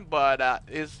Maduro one, but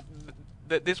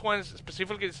this one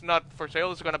specifically is not for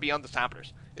sale. It's going to be on the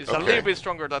samplers. It's a little bit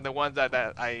stronger than the ones that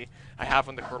I have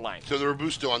on the core line. So the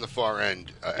Robusto on the far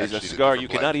end is a cigar you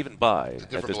cannot even buy It's a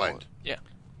at different this blend. point. Yeah.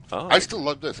 Oh. I still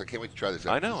love this. I can't wait to try this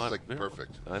out. I know. It's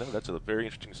perfect. I know. That's a very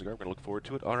interesting cigar. We're going to look forward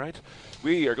to it. All right.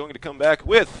 We are going to come back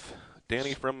with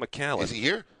Danny from McAllen. Is he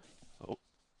here? Oh.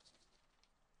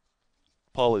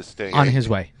 Paul is staying. On his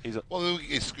way. Well,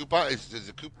 is Scoop on?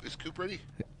 Is Coop ready?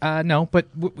 No, but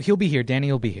he'll be here.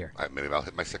 Danny will be here. All right, maybe I'll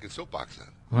hit my second soapbox then.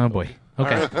 Oh, boy.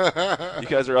 Okay. You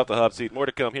guys are off the hot seat. More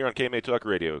to come here on KMA Talk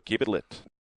Radio. Keep it lit.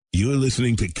 You're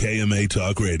listening to KMA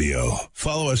Talk Radio.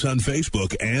 Follow us on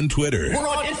Facebook and Twitter. We're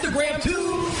on Instagram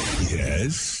too.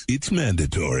 Yes, it's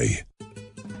mandatory.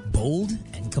 Bold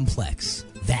and complex.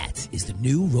 That is the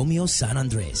new Romeo San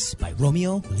Andres by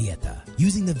Romeo Julieta.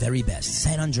 Using the very best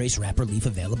San Andres wrapper leaf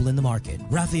available in the market,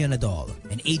 Rafael Nadal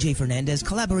and AJ Fernandez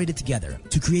collaborated together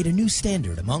to create a new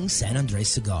standard among San Andres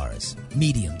cigars.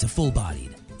 Medium to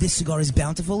full-bodied, this cigar is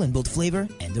bountiful in both flavor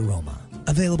and aroma.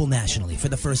 Available nationally for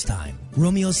the first time,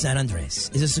 Romeo San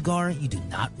Andres is a cigar you do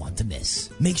not want to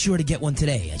miss. Make sure to get one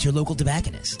today at your local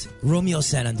tobacconist. Romeo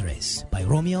San Andres by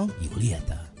Romeo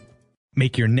Julieta.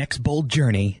 Make your next bold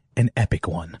journey an epic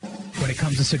one. When it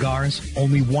comes to cigars,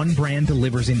 only one brand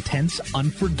delivers intense,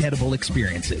 unforgettable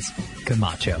experiences: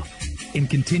 Camacho. In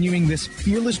continuing this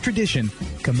fearless tradition,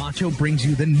 Camacho brings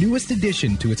you the newest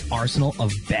addition to its arsenal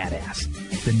of badass,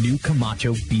 the new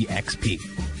Camacho BXP.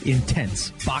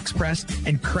 Intense, box-pressed,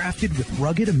 and crafted with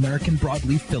rugged American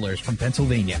broadleaf fillers from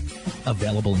Pennsylvania.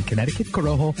 Available in Connecticut,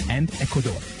 Corojo, and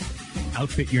Ecuador.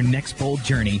 Outfit your next bold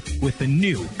journey with the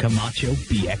new Camacho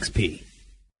BXP.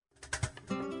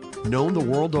 Known the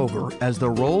world over as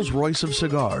the Rolls-Royce of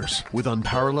cigars, with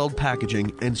unparalleled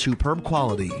packaging and superb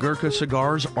quality, Gurkha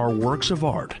cigars are works of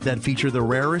art that feature the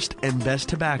rarest and best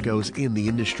tobaccos in the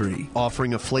industry,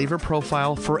 offering a flavor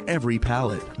profile for every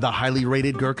palate. The highly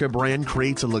rated Gurkha brand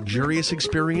creates a luxurious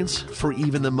experience for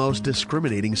even the most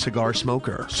discriminating cigar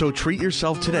smoker. So treat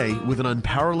yourself today with an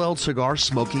unparalleled cigar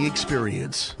smoking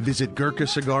experience. Visit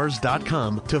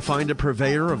GurkhaCigars.com to find a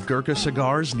purveyor of Gurkha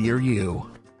cigars near you.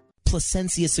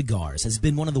 Plasencia Cigars has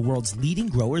been one of the world's leading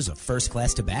growers of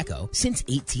first-class tobacco since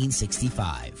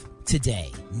 1865.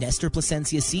 Today, Nestor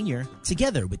Plasencia Sr.,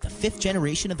 together with the 5th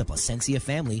generation of the Plasencia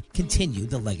family, continue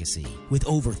the legacy. With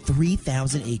over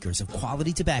 3,000 acres of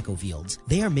quality tobacco fields,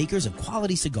 they are makers of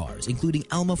quality cigars, including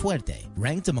Alma Fuerte,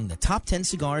 ranked among the top 10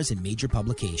 cigars in major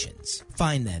publications.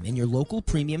 Find them in your local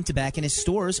premium tobacconist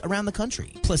stores around the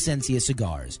country. Plasencia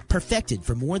Cigars, perfected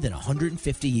for more than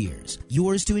 150 years.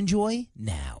 Yours to enjoy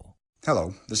now.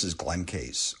 Hello, this is Glenn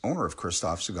Case, owner of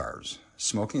Christoph Cigars.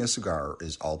 Smoking a cigar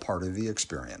is all part of the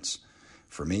experience.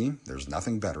 For me, there's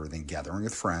nothing better than gathering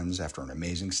with friends after an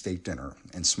amazing steak dinner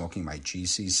and smoking my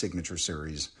GC Signature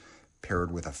Series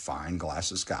paired with a fine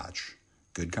glass of scotch.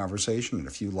 Good conversation and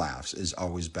a few laughs is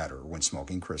always better when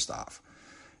smoking Christoph.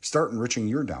 Start enriching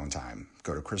your downtime.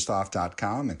 Go to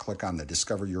Christoph.com and click on the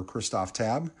Discover Your Christoph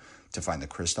tab to find the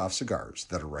Christoph cigars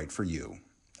that are right for you.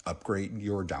 Upgrade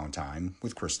your downtime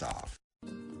with Christoph.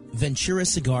 Ventura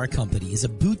Cigar Company is a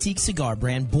boutique cigar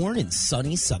brand born in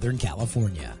sunny Southern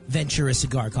California. Ventura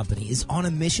Cigar Company is on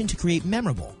a mission to create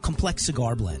memorable, complex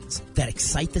cigar blends that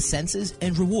excite the senses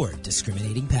and reward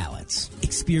discriminating palates.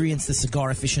 Experience the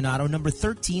Cigar Aficionado number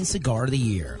 13 Cigar of the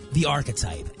Year, the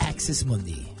Archetype Axis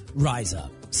Mundi. Rise up,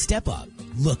 step up,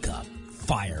 look up.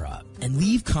 fire up, and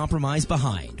leave compromise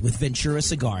behind with Ventura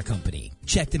Cigar Company.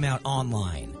 Check them out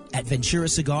online at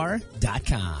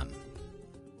venturacigar.com.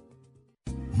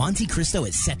 Monte Cristo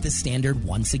has set the standard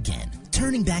once again,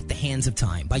 turning back the hands of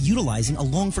time by utilizing a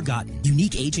long-forgotten,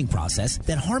 unique aging process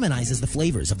that harmonizes the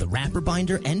flavors of the wrapper,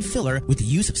 binder, and filler with the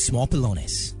use of small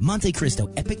pilones. Monte Cristo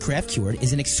Epic Craft Cured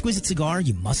is an exquisite cigar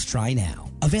you must try now.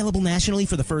 Available nationally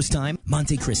for the first time,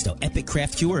 Monte Cristo Epic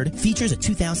Craft Cured features a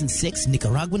 2006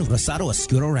 Nicaraguan Rosado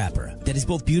Oscuro wrapper that is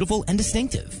both beautiful and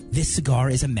distinctive. This cigar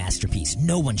is a masterpiece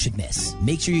no one should miss.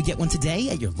 Make sure you get one today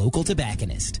at your local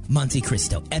tobacconist. Monte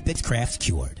Cristo Epic Craft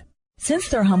Cured. Since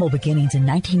their humble beginnings in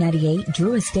 1998,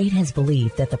 Drew Estate has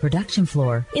believed that the production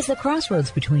floor is the crossroads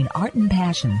between art and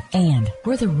passion, and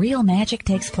where the real magic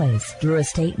takes place. Drew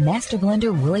Estate Master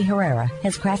Blender Willie Herrera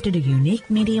has crafted a unique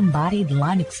medium-bodied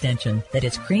line extension that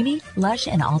is creamy, lush,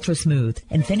 and ultra-smooth,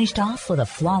 and finished off with a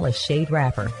flawless shade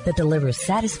wrapper that delivers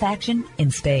satisfaction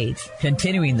in spades.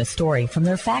 Continuing the story from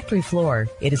their factory floor,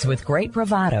 it is with great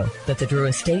bravado that the Drew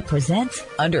Estate presents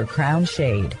Under Crown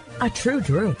Shade, a true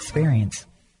Drew experience.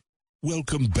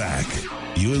 Welcome back.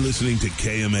 You're listening to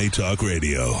KMA Talk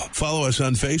Radio. Follow us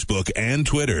on Facebook and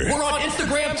Twitter. We're on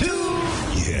Instagram, too.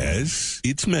 Yes,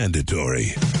 it's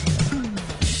mandatory.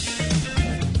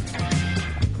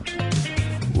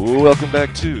 Welcome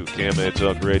back to KMA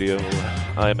Talk Radio.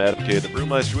 I'm Adam K. the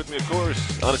Brewmeister. With me, of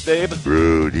course, Honest Abe.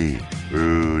 Rudy.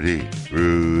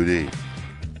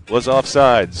 Was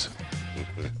offsides.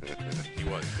 He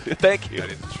was. Thank you.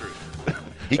 That is the truth.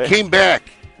 He came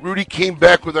back. Rudy came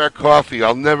back with our coffee.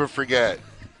 I'll never forget.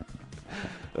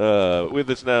 With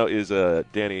us now is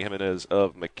Danny Jimenez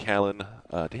of McAllen.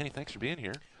 Danny, thanks for being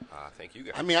here. Thank you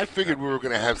guys. I mean, I figured we were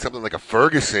going to have something like a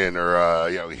Ferguson or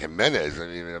Jimenez. I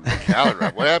mean,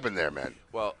 McAllen. What happened there, man?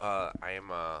 Well,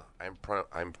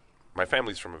 my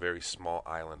family's from a very small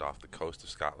island off the coast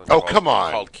of Scotland. Come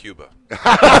on. Called Cuba.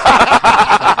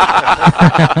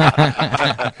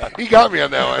 He got me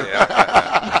on that one.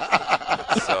 Yeah.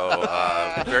 So,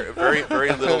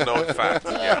 very little known fact.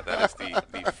 Yeah, that is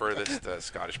the furthest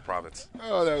Scottish province.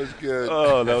 Oh, that was good.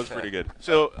 Oh, that was pretty good.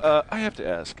 So, I have to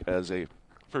ask, as a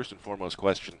first and foremost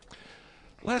question,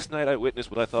 last night I witnessed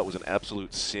what I thought was an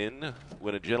absolute sin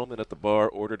when a gentleman at the bar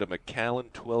ordered a Macallan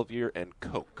 12-year and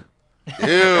Coke.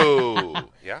 Ew.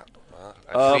 Yeah.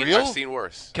 I've seen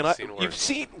worse. You've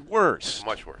seen worse?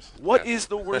 Much worse. What is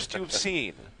the worst you've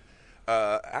seen?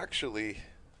 Actually,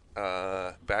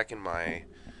 back in my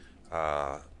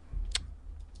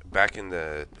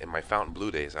Fountain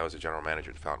Blue days, I was a general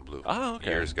manager at Fountain Blue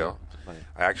years ago.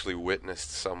 I actually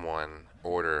witnessed someone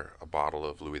order a bottle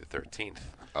of Louis XIII.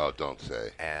 Oh, don't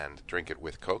say. And drink it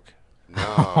with Coke. No.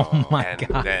 Oh my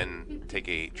God. Then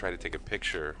try to take a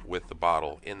picture with the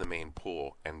bottle in the main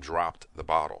pool and dropped the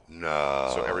bottle.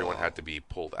 No. So everyone had to be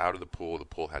pulled out of the pool. The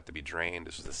pool had to be drained.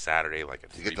 This was a Saturday, like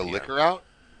at 3 Did you get the p.m. liquor out?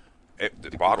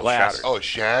 The bottle glass. shattered. Oh, it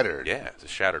shattered. Yeah, it's a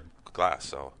shattered glass.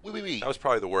 So wait. That was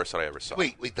probably the worst that I ever saw.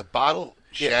 Wait, the bottle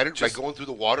shattered by going through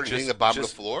the water and hitting the bottom of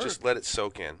the floor? Just let it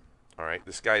soak in. All right.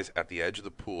 This guy's at the edge of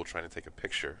the pool trying to take a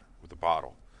picture with the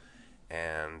bottle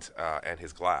and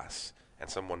his glass. And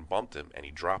someone bumped him, and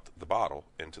he dropped the bottle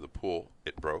into the pool.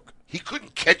 It broke. He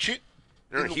couldn't catch it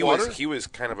in the water? He was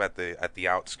kind of at the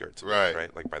outskirts,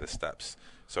 right, like by the steps.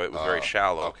 So it was very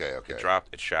shallow. Okay. It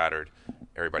dropped. It shattered.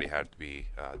 Everybody had to be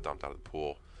dumped out of the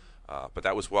pool. But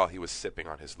that was while he was sipping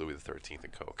on his Louis XIII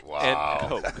and Coke. Wow, and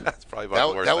Coke. That's probably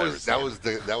about the worst. That was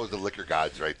the liquor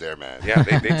gods right there, man. Yeah,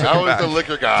 they took that it was back. the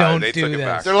liquor gods. Don't they do took that. it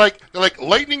back. They're like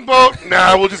lightning bolt.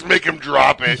 Nah, we'll just make him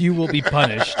drop it. You will be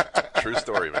punished. True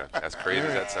story, man. As crazy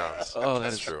as that sounds. Oh,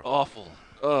 that's true. Awful.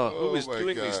 Who is my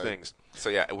doing God. these things? So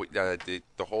yeah, the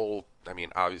whole. I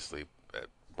mean, obviously,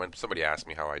 when somebody asks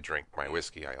me how I drink my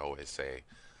whiskey, I always say,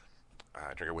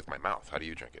 I drink it with my mouth. How do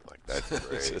you drink it? Like That's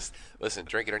great. Just, listen,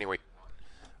 drink it anyway.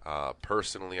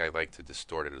 Personally, I like to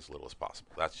distort it as little as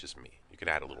possible. That's just me. You can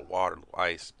add a little water, a little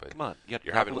ice, but Come on,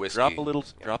 you're having whiskey. Drop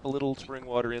a little spring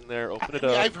water in there. Open it I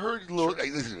mean, up. I've heard.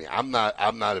 Listen to me. I'm not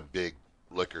a big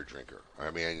liquor drinker. I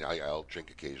mean, I'll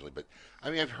drink occasionally, but I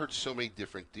mean, I've heard so many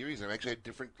different theories. I've actually had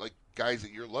different guys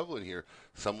at your level in here.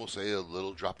 Some will say a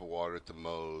little drop of water at the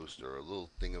most, or a little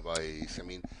thing of ice. I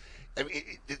mean,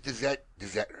 does that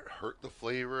hurt the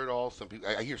flavor at all? Some people.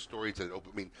 I hear stories that.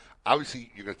 I mean, obviously,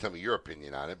 you're going to tell me your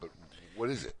opinion on it, but what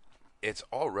is it? It's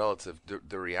all relative.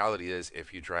 The reality is,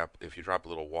 if you drop a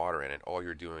little water in it, all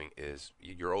you're doing is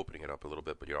you're opening it up a little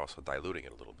bit, but you're also diluting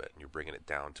it a little bit, and you're bringing it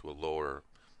down to a lower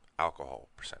alcohol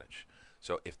percentage.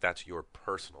 So if that's your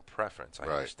personal preference, I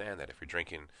understand that. If you're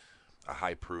drinking a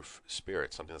high-proof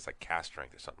spirit, something that's like cask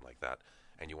strength or something like that,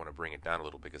 and you want to bring it down a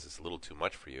little because it's a little too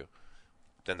much for you,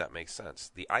 then that makes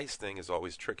sense. The ice thing is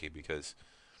always tricky because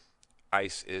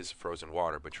ice is frozen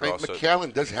water, but you're also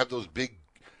Macallan does have those big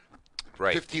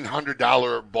right.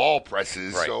 $1,500 ball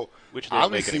presses, right. so which they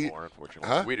don't make obviously, anymore, unfortunately.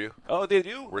 Huh? We do. Oh, they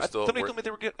do. Somebody we're told me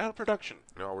they were getting out of production.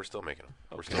 No, we're still making them.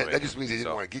 We're still that making just means they them,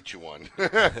 didn't so. want to get you one.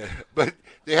 But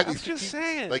they had I'm these just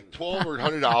saying. like $12 or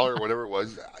 $100 or whatever it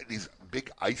was. These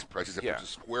big ice presses that Yeah. puts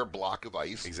a square block of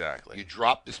ice. Exactly. You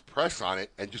drop this press on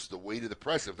it, and just the weight of the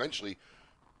press eventually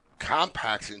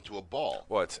compacts it into a ball.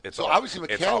 Well, it's so all, obviously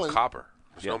it's Macallan. all copper.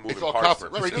 There's no moving it's all parts. copper.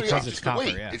 Right, because it's it's the copper,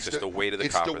 weight. yeah. It's just the weight of the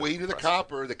it's copper. the weight of the that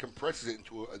copper that compresses it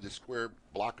into the square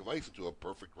block of ice into a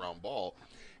perfect round ball,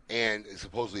 and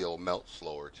supposedly it'll melt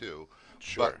slower too.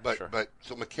 Sure, but sure.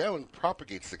 so Macallan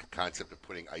propagates the concept of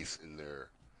putting ice in there.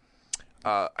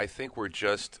 I think we're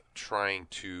just trying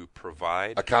to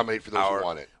provide Accommodate for those who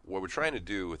want it. What we're trying to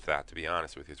do with that, to be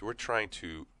honest with you, is we're trying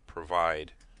to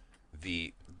provide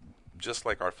just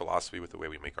like our philosophy with the way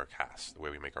we make our casts, the way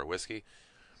we make our whiskey,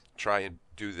 try and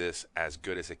do this as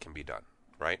good as it can be done,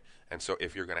 right? And so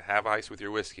if you're going to have ice with your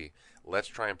whiskey, let's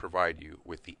try and provide you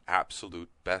with the absolute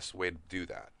best way to do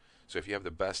that. So if you have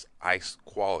the best ice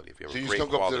quality, if you have So a you great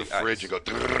just don't go up to quality the fridge ice, and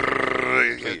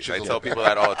go. Please, I tell people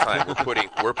that all the time.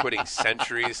 We're putting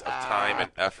centuries of time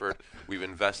and effort. We've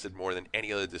invested more than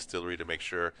any other distillery to make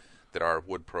sure that our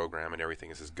wood program and everything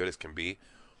is as good as can be.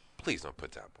 Please don't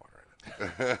put tap water in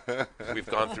it. We've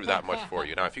gone through that much for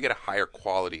you. Now, if you get a higher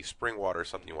quality spring water or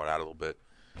something you want to add a little bit,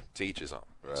 to each his own.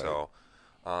 Right. So,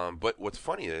 but what's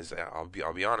funny is, I'll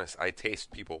be honest, I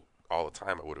taste people all the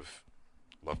time. I would have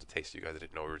loved to taste you guys. I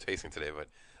didn't know we were tasting today, but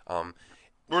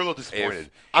we're a little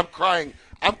disappointed. I'm crying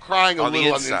a little on the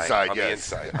inside. On yes. the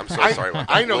inside. I'm so sorry.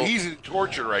 I know he's in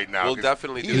torture right now. We'll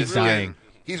definitely do this dying. again.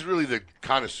 He's really the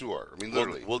connoisseur. I mean,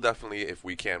 literally. We'll definitely, if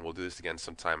we can, we'll do this again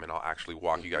sometime, and I'll actually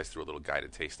walk you guys through a little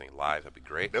guided tasting live. That'd be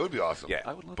great. That would be awesome. Yeah,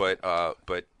 I would love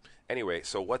but anyway,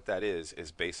 so what that is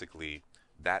basically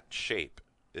that shape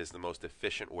is the most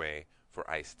efficient way for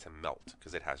ice to melt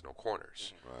because it has no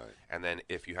corners. Right. And then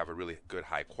if you have a really good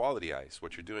high quality ice,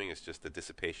 what you're doing is just the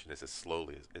dissipation is as slow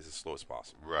as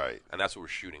possible. Right. And that's what we're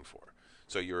shooting for.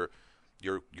 So you're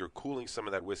cooling some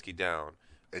of that whiskey down.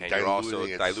 And you're also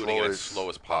diluting it diluting it slow as slow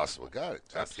as possible. Got it.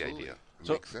 That's Absolutely. the idea. It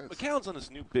So makes sense. Macallan's on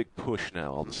this new big push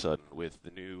now all of a sudden with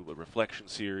the new Reflection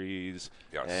series.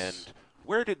 Yes. And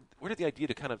where did the idea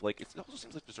to kind of like, it also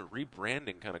seems like there's a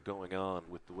rebranding kind of going on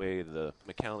with the way the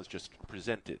Macallan is just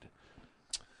presented.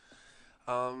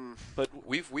 But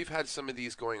we've had some of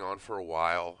these going on for a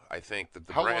while. I think that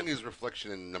the How brand, long is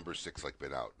Reflection in number 6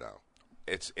 been out now?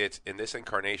 It's in this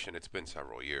incarnation. It's been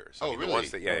several years. Oh, The really?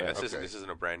 ones that, Okay. This isn't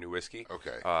a brand new whiskey.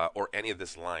 Okay. Or any of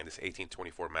this line, this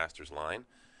 1824 Masters line,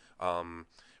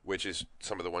 which is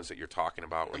some of the ones that you're talking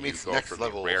about. Where I mean, you it's go next for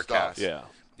level the rare stuff. cast. Yeah.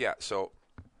 Yeah. So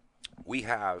we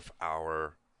have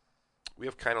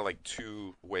kind of like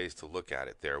two ways to look at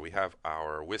it. There, we have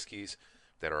our whiskeys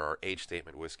that are our age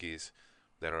statement whiskeys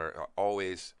that are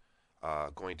always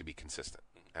going to be consistent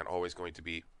and always going to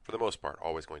be, for the most part,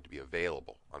 always going to be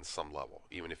available on some level.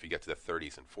 Even if you get to the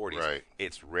 30s and 40s, Right.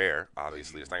 it's rare.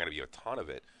 Obviously, there's not going to be a ton of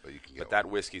it, But you can but get that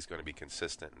whiskey is going to be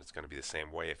consistent, and it's going to be the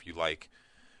same way. If you like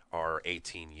our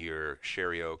 18-year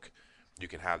Sherry Oak, you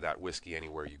can have that whiskey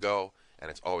anywhere you go,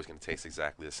 and it's always going to taste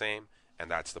exactly the same.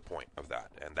 And that's the point of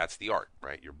that, and that's the art,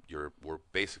 right? We're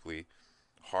basically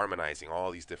harmonizing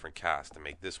all these different casts to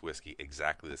make this whiskey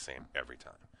exactly the same every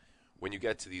time. When you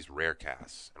get to these rare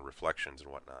casts and reflections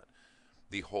and whatnot,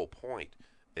 the whole point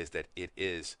is that it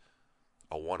is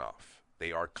a one-off.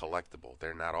 They are collectible.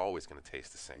 They're not always going to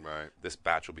taste the same. Right. This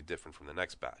batch will be different from the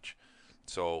next batch.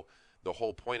 So the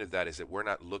whole point of that is that we're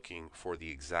not looking for the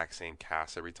exact same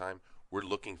cast every time. We're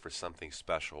looking for something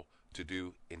special to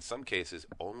do, in some cases,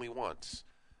 only once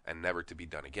and never to be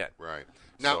done again. Right.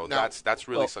 So that's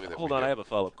really something that hold we on, do. I have a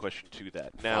follow-up question to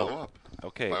that. Now, Follow up.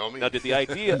 okay. By all means. Now, did the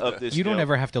idea of this? You don't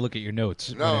ever have to look at your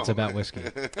notes when it's about whiskey.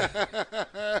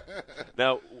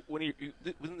 Now, when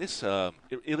this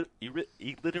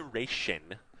iteration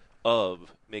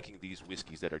of making these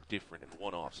whiskeys that are different and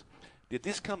one-offs, did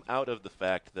this come out of the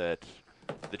fact that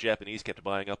the Japanese kept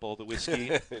buying up all the whiskey,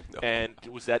 No. and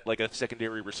was that like a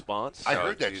secondary response? I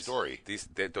heard that story.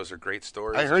 Those are great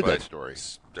stories. I heard but that story.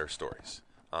 They're stories.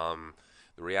 The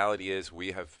reality is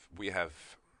we have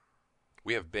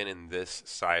been in this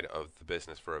side of the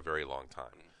business for a very long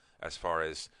time. As far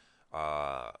as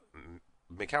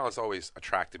Macallan's always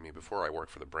attracted me before I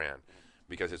worked for the brand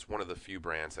because it's one of the few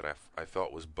brands that I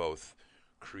felt was both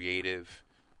creative,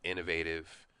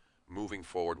 innovative, moving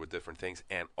forward with different things,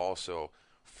 and also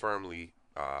firmly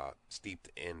steeped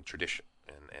in tradition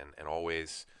and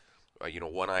always,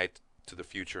 one eye to the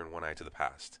future and one eye to the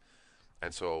past.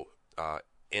 And so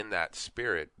in that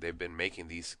spirit, they've been making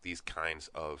these kinds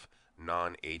of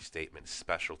non-age statement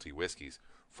specialty whiskeys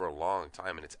for a long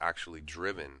time, and it's actually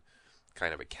driven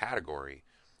kind of a category,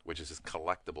 which is this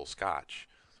collectible Scotch,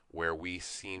 where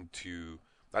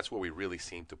that's where we really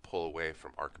seem to pull away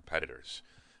from our competitors,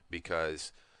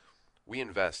 because we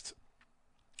invest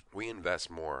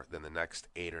more than the next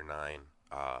 8 or 9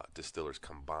 distillers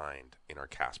combined in our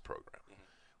cask program. Mm-hmm.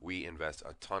 We invest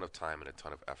a ton of time and a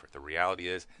ton of effort. The reality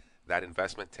is that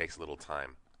investment takes a little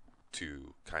time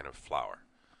to kind of flower.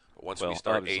 But once we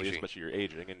start aging, especially you're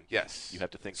aging, and yes, you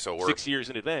have to think so 6 years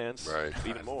in advance, right?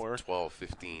 Even more, 12,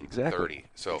 15, exactly. 30.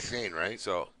 So insane, right?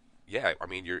 So yeah, I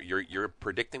mean, you're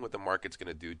predicting what the market's going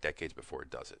to do decades before it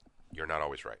does it. You're not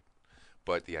always right,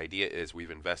 but the idea is we've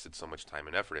invested so much time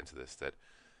and effort into this that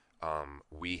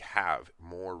we have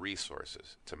more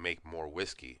resources to make more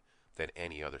whiskey than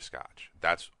any other Scotch.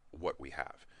 That's what we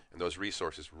have, and those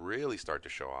resources really start to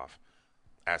show off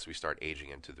as we start aging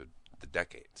into the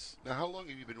decades. Now, how long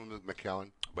have you been with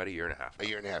Macallan? About a year and a half. A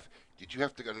year and a half. Did you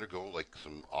have to undergo like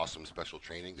some awesome special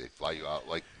training? They fly you out,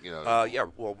 like, you know? Yeah,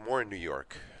 well, more in New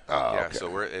York. Yeah, okay.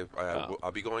 So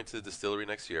I'll be going to the distillery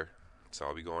next year. So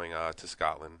I'll be going to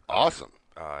Scotland. Awesome.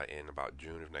 In about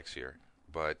June of next year.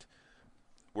 But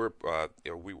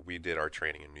we did our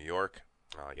training in New York.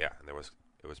 And it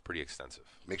was pretty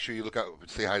extensive. Make sure you look out.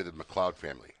 Say hi to the McLeod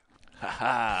family.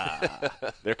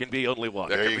 There can be only one.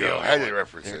 There you go. I did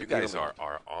reference it. You guys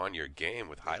are on your game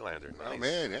with Highlander. Nice. Oh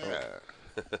man,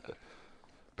 yeah.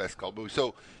 Best called movie.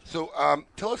 So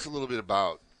tell us a little bit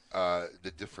about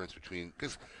the difference between,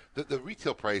 because the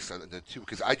retail price on the two,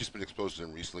 because I just been exposed to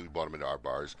them recently. We bought them into our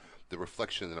bars. The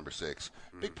Reflection and the number 6,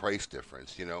 big price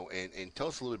difference, you know, and tell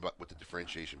us a little bit about what the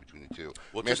differentiation between the two.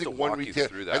 Well, I mean, just to walk you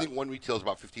through that. I think one retail is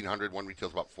about $1,500, one retail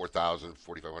is about $4,000,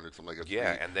 $4,500, something like that.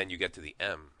 Yeah, and then you get to the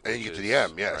M. And then you get to the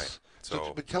M, yes. Right.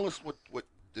 So, but tell us what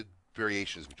the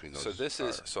variations between those. So this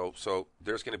is so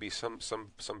there's going to be some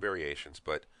variations,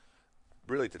 but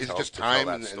really is it just time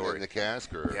in the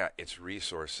cask, or yeah, it's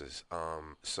resources.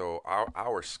 So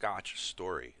our Scotch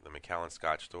story, the Macallan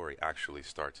Scotch story, actually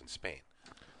starts in Spain.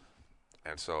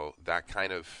 And so that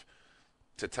kind of,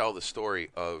 to tell the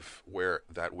story of where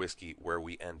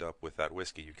we end up with that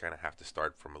whiskey, you kind of have to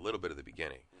start from a little bit of the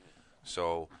beginning.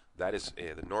 So that is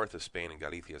the north of Spain, in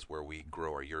Galicia, is where we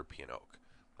grow our European oak.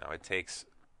 Now it takes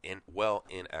in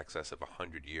excess of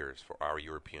 100 years for our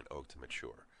European oak to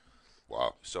mature.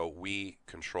 Wow! So we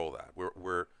control that.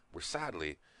 We're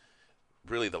sadly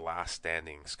really the last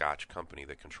standing Scotch company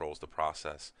that controls the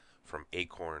process from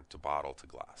acorn to bottle to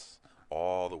glass,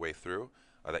 all the way through.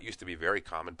 That used to be very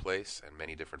commonplace, and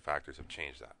many different factors have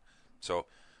changed that. So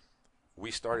we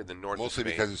started the north mostly of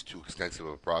Spain. Because it's too extensive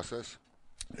of a process.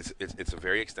 It's a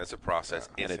very extensive process.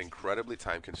 Yeah. It's incredibly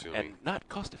time consuming and not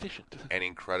cost efficient, and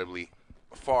incredibly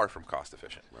far from cost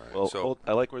efficient. Right. Well,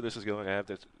 I like where this is going. I have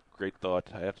this great thought.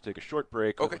 I have to take a short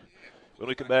break. Okay. When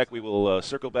we come back, we will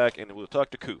circle back and we'll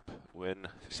talk to Coop.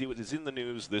 See what is in the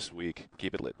news this week.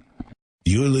 Keep it lit.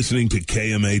 You're listening to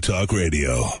KMA Talk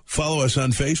Radio. Follow us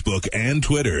on Facebook and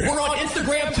Twitter. We're on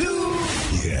Instagram,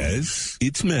 too. Yes,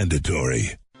 it's mandatory.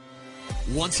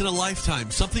 Once in a lifetime,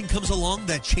 something comes along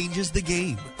that changes the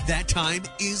game. That time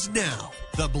is now.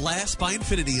 The Blast by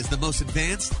Infinity is the most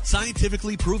advanced,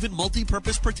 scientifically proven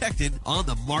multi-purpose protectant on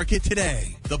the market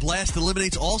today. The Blast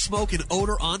eliminates all smoke and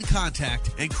odor on contact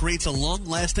and creates a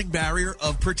long-lasting barrier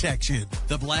of protection.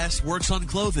 The Blast works on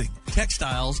clothing,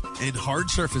 textiles, and hard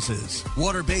surfaces.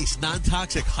 Water-based,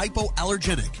 non-toxic,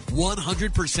 hypoallergenic,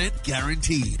 100%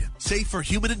 guaranteed. Safe for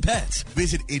human and pets.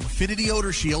 Visit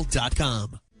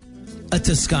InfinityOdorShield.com. A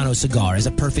Toscano cigar is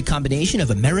a perfect combination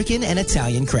of American and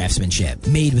Italian craftsmanship.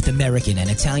 Made with American and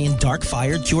Italian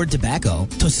dark-fired cured tobacco,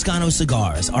 Toscano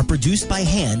cigars are produced by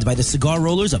hand by the cigar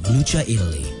rollers of Lucca,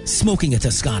 Italy. Smoking a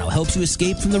Toscano helps you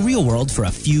escape from the real world for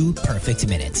a few perfect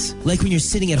minutes. Like when you're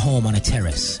sitting at home on a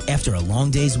terrace after a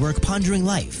long day's work pondering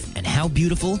life and how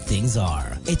beautiful things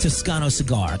are. A Toscano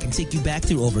cigar can take you back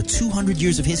through over 200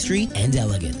 years of history and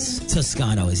elegance.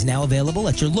 Toscano is now available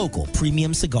at your local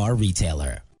premium cigar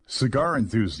retailer. Cigar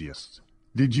enthusiasts,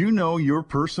 did you know your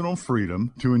personal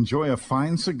freedom to enjoy a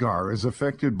fine cigar is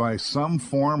affected by some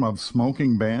form of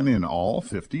smoking ban in all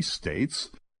 50 states?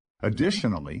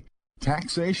 Additionally,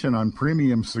 taxation on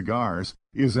premium cigars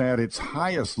is at its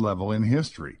highest level in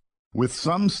history, with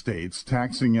some states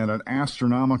taxing at an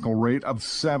astronomical rate of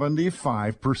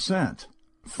 75%.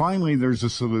 Finally, there's a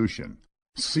solution.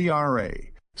 CRA,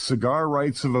 Cigar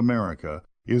Rights of America,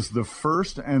 is the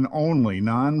first and only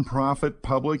non-profit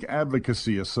public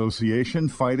advocacy association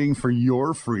fighting for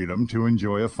your freedom to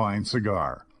enjoy a fine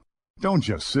cigar. Don't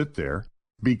just sit there.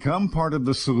 Become part of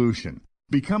the solution.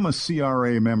 Become a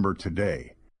CRA member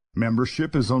today.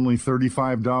 Membership is only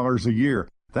 $35 a year.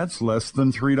 That's less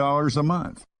than $3 a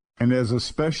month. And as a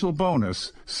special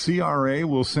bonus, CRA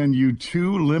will send you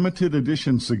 2 limited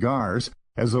edition cigars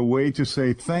as a way to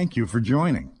say thank you for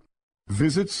joining.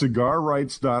 Visit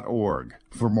cigarrights.org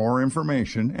for more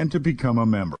information and to become a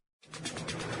member.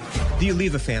 The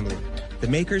Oliva family, the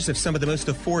makers of some of the most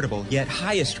affordable yet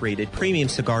highest rated premium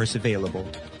cigars available.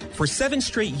 For 7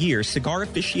 straight years, Cigar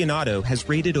Aficionado has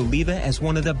rated Oliva as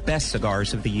one of the best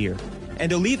cigars of the year.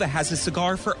 And Oliva has a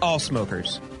cigar for all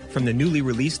smokers, from the newly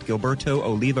released Gilberto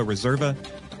Oliva Reserva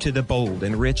to the bold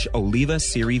and rich Oliva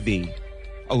Serie V.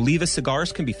 Oliva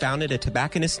cigars can be found at a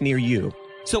tobacconist near you,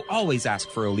 so always ask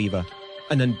for Oliva,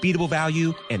 an unbeatable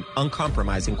value and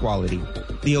uncompromising quality.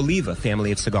 The Oliva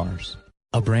family of cigars.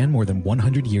 A brand more than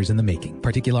 100 years in the making,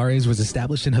 Particulares was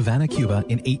established in Havana, Cuba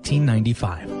in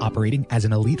 1895, operating as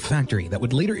an elite factory that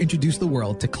would later introduce the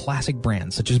world to classic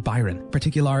brands such as Byron,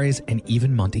 Particulares, and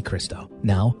even Monte Cristo.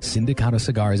 Now, Sindicato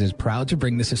Cigars is proud to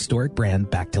bring this historic brand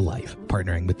back to life,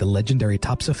 partnering with the legendary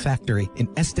Topsa factory in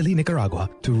Esteli, Nicaragua,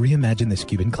 to reimagine this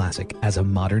Cuban classic as a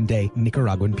modern-day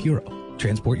Nicaraguan puro.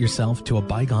 Transport yourself to a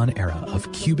bygone era of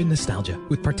Cuban nostalgia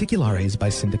with Particulares by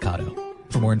Sindicato.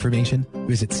 For more information,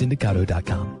 visit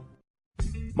Sindicato.com.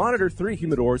 Monitor 3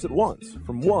 humidors at once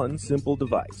from one simple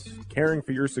device. Caring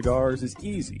for your cigars is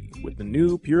easy with the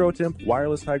new PuroTemp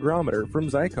wireless hygrometer from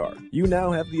Zycar. You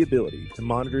now have the ability to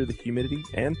monitor the humidity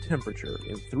and temperature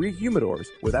in 3 humidors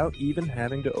without even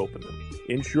having to open them.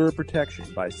 Ensure protection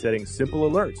by setting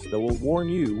simple alerts that will warn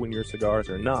you when your cigars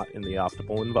are not in the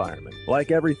optimal environment.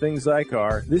 Like everything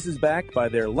Zycar, this is backed by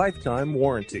their lifetime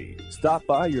warranty. Stop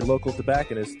by your local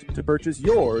tobacconist to purchase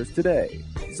yours today.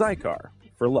 Zycar,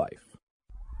 for life.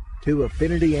 To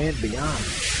affinity and beyond.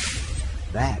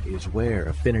 That is where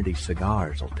Affinity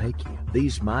Cigars will take you.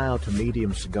 These mild to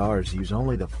medium cigars use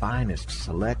only the finest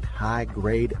select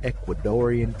high-grade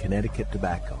Ecuadorian Connecticut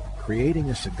tobacco, creating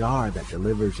a cigar that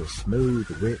delivers a smooth,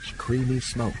 rich, creamy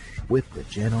smoke with the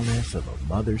gentleness of a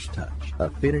mother's touch.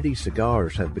 Affinity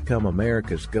Cigars have become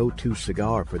America's go-to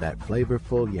cigar for that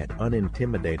flavorful yet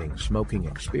unintimidating smoking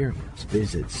experience.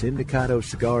 Visit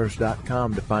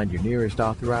SindicatoCigars.com to find your nearest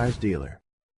authorized dealer.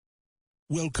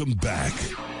 Welcome back.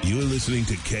 You're listening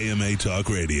to KMA Talk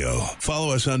Radio.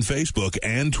 Follow us on Facebook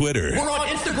and Twitter. We're on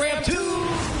Instagram, too.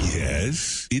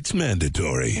 Yes, it's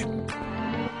mandatory.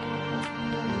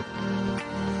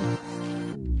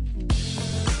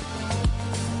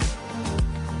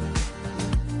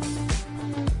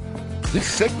 This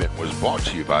segment was brought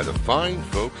to you by the fine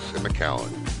folks at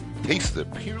Macallan. Taste the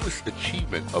peerless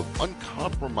achievement of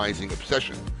uncompromising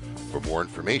obsession. For more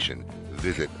information,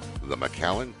 visit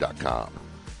themacallan.com.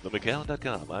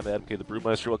 TheMacallan.com. I'm Adam K. the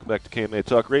Brewmeister. Welcome back to KMA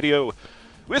Talk Radio.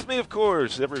 With me, of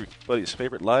course, everybody's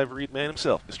favorite live read man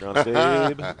himself, Mr. Honest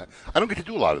Abe. I don't get to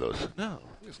do a lot of those. No.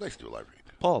 It's nice to do a live read.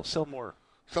 Paul, sell more.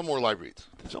 Some more live reads.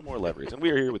 Some more live reads. And we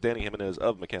are here with Danny Jimenez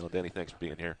of Macallan. Danny, thanks for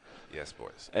being here. Yes,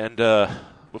 boys. And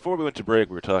before we went to break,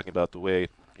 we were talking about the way,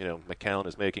 Macallan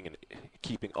is making and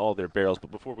keeping all their barrels.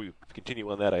 But before we continue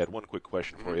on that, I had one quick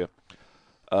question for you.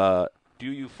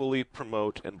 Do you fully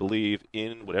promote and believe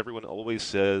in what everyone always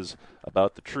says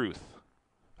about the truth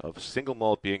of single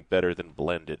malt being better than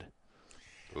blended?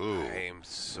 Ooh. I am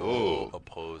so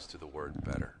opposed to the word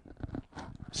better.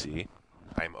 See?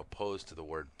 I'm opposed to the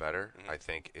word better. I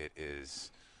think it is,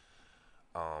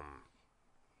 not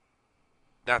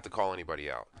to call anybody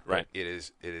out. Right. It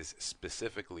is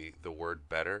specifically the word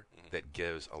better that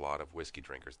gives a lot of whiskey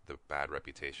drinkers the bad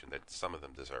reputation that some of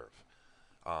them deserve.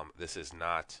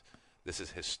 This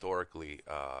is historically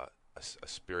a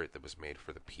spirit that was made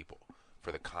for the people,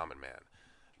 for the common man.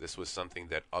 This was something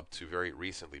that up to very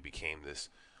recently became this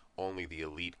only the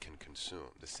elite can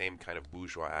consume. The same kind of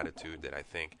bourgeois attitude that I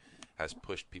think has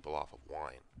pushed people off of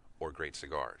wine or great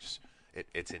cigars.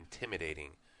 It's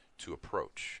intimidating to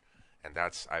approach, and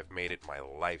I've made it my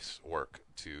life's work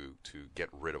to get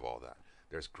rid of all that.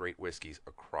 There's great whiskeys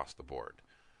across the board.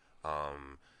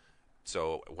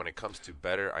 So when it comes to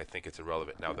better, I think it's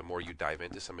irrelevant. Now, the more you dive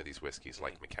into some of these whiskeys,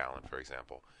 like Macallan, for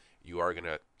example, you are going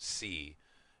to see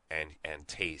and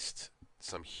taste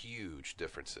some huge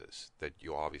differences that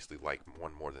you obviously like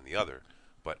one more than the other.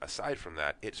 But aside from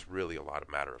that, it's really a lot of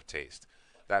matter of taste.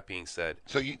 That being said,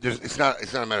 so it's not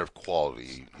a matter of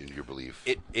quality in your belief.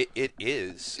 It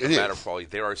is a matter of quality.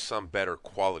 There are some better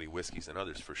quality whiskeys than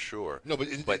others for sure. No, but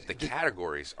the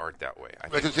categories aren't that way.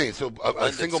 That's what I'm saying. So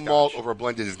a single malt over a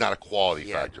blended is not a quality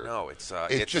factor. No, it's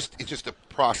just a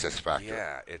process factor.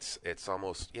 Yeah, it's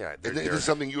almost Is this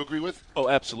something you agree with? Oh,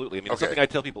 absolutely. I mean, it's something I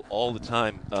tell people all the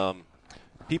time.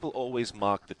 People always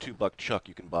mock the $2 chuck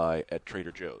you can buy at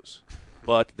Trader Joe's.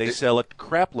 but they sell a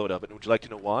crap load of it. Would you like to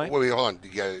know why? Wait, hold on.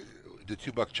 The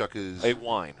 $2 Chuck is a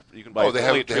wine. You can buy it they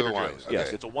only have at Trader a wine. Joe's. Okay.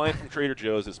 Yes, it's a wine from Trader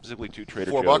Joe's. It's specifically to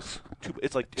Trader $4? Joe's.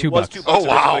 It's like $2. It was $2 Oh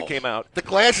wow! when it came out. The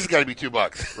glass has got to be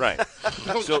 $2. Right.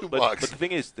 So, $2. But the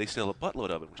thing is, they sell a buttload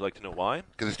of it. Would you like to know why?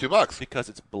 Because it's $2. Because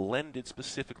it's blended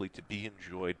specifically to be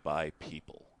enjoyed by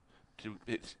people.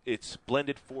 It's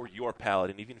blended for your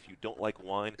palate, and even if you don't like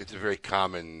wine, it's a very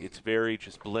common. It's very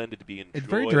just blended to be enjoyed. It's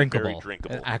very drinkable. Very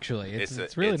drinkable. Actually,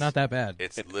 it's really not that bad.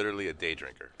 It's literally a day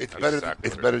drinker. It's That's better. exactly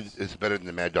It's what better. it is. It's better than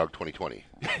the Mad Dog 2020.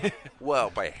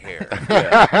 Well, by hair.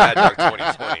 Yeah. Mad Dog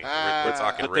 2020. We're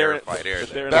talking rarefied air.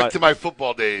 there. Back to my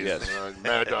football days. Yes.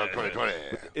 Mad Dog 2020.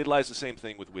 It lies the same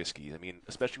thing with whiskey. I mean,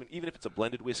 especially even if it's a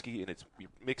blended whiskey and you're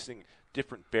mixing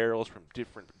different barrels from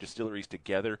different distilleries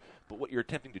together. But what you're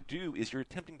attempting to do is you're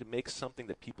attempting to make something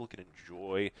that people can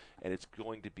enjoy, and it's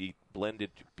going to be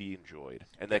blended to be enjoyed,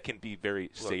 and that can be very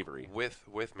savory. With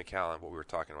Macallan, what we were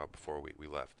talking about before we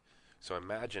left. So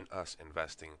imagine us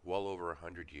investing well over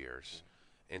 100 years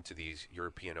into these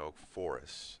European oak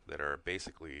forests that are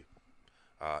basically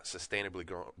sustainably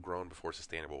grown before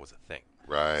sustainable was a thing.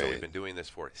 Right. So we've been doing this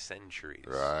for centuries.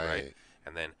 Right.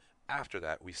 And then after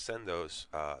that, we send those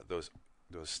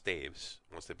staves,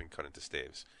 once they've been cut into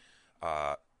staves,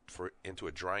 into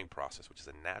a drying process, which is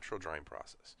a natural drying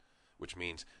process, which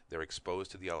means they're exposed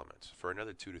to the elements for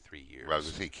another 2 to 3 years. Right, I was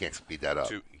going to say, you can't speed that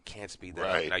up. You can't speed that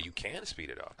up. Now, you can speed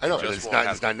it up. I know, but it's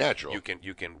not natural. You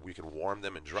can warm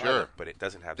them and dry Sure. them, but it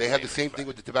doesn't have They the have same the same effect. thing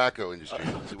with the tobacco industry.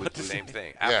 With the same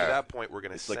thing. After that point, we're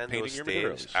going to It's like send painting those your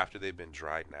staves, Maderos. after they've been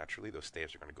dried naturally, those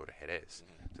staves are going to go to Jerez,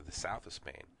 to the south of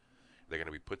Spain. They're going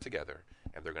to be put together,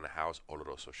 and they're going to house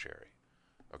Oloroso sherry.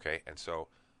 Okay? And so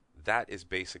that is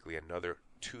basically another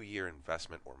 2-year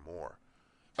investment or more.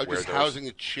 Just housing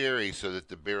a cherry so that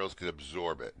the barrels can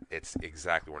absorb it. It's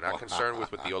exactly. We're not concerned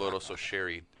with what the Oloroso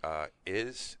sherry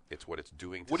is. It's what it's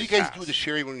doing to What do the you guys cask. do with the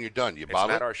sherry when you're done? You It's bottle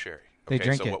not it? our sherry. They Okay,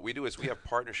 drink so it. what we do is we have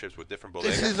partnerships with different bodegas.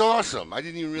 This is awesome. I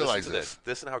didn't even realize Listen to this.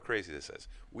 Listen how crazy this is.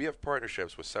 We have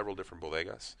partnerships with several different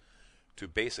bodegas to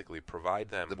basically provide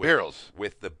them The with, barrels.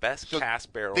 with the best So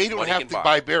cast barrels they don't money have can to buy.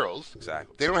 buy barrels.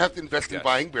 Exactly. They don't have to invest in Yes.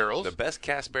 buying barrels. The best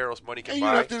cast barrels money can And you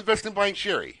buy. don't have to invest in buying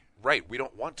sherry. Right, we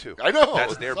don't want to. I know,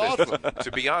 That's their it's business. awesome.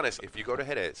 To be honest, if you go to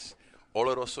Jerez,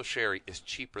 Oloroso sherry is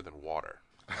cheaper than water.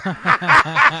 and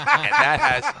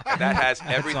that has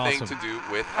everything awesome. to do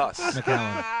with us.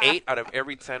 Macallan. 8 out of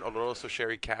every 10 Oloroso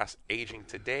sherry casks aging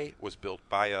today was built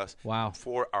by us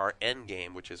for our end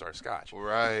game, which is our scotch.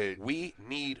 Right. We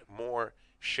need more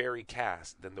sherry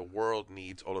casks than the world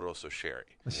needs Oloroso sherry.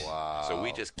 Wow. So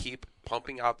we just keep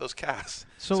pumping out those casks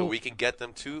So- so we can get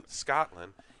them to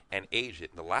Scotland and age it.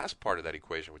 And the last part of that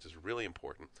equation, which is really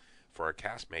important for our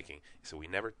cask making, so we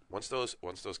never once those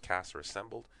casks are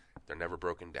assembled, they're never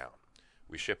broken down.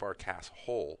 We ship our casks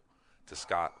whole to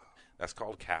Scotland. That's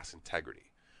called cask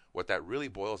integrity. What that really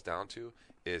boils down to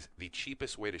is the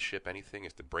cheapest way to ship anything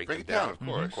is to break them it down, of Of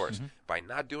course. course. By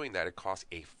not doing that, it costs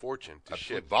a fortune to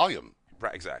Absolute ship. volume.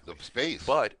 Right, exactly. The space.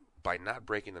 But by not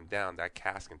breaking them down, that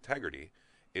cask integrity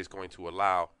is going to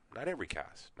allow not every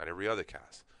cask, not every other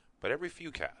cask, but every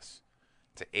few casks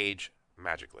to age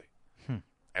magically.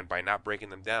 And by not breaking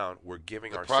them down, we're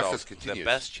giving The ourselves process the continues.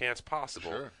 best chance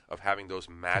possible Sure. of having those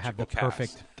To magical have the casks.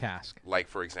 perfect cask. Like,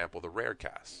 for example, the rare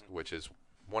cask, which is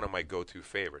one of my go-to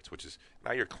favorites, which is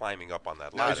now you're climbing up on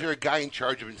that Now, ladder. is there a guy in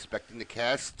charge of inspecting the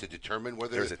casks to determine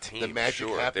whether There's a team, the magic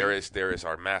sure. happens? There is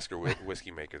our master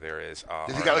whiskey maker. There is.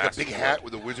 Does he our got like a master big brewer. hat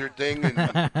with a wizard thing?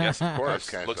 And Yes, of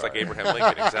course. Okay, Looks sorry. like Abraham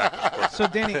Lincoln, exactly. Of course. So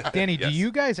Danny, do Yes.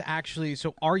 you guys actually?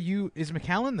 So is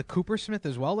Macallan the coopersmith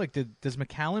as well? Like, does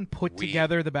Macallan put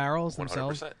together the barrels 100%,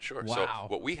 themselves? sure. Wow. So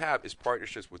what we have is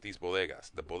partnerships with these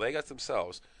bodegas. The bodegas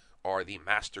themselves are the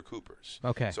master coopers.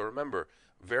 Okay. So remember,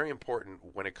 very important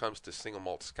when it comes to single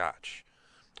malt Scotch.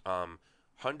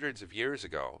 Hundreds of years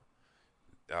ago,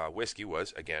 whiskey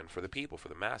was, again, for the people, for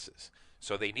the masses.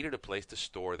 So they needed a place to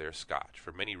store their Scotch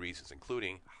for many reasons,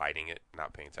 including hiding it,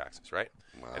 not paying taxes, right?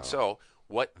 Wow. And so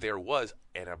what there was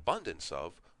an abundance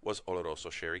of was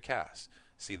Oloroso sherry casks.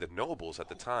 See, the nobles at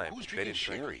the time, Who's they drinking didn't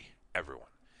drink sherry? everyone.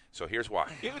 So here's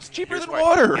why. It's cheaper Here's than why.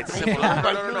 water. It's simple. I've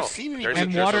No, never no. seen any- There's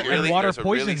And there's water- a really, and water there's a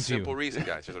really poisons you. simple reason,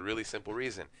 guys. There's a really simple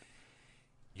reason.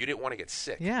 You didn't want to get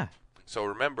sick. Yeah. So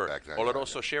remember, Back then,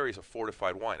 Oloroso sherry is a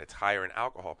fortified wine. It's higher in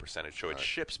alcohol percentage, so it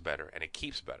ships better and it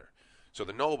keeps better. So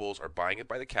the nobles are buying it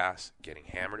by the cask, getting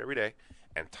hammered every day,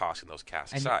 and tossing those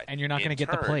casks aside. And you're not going to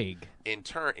get the plague. In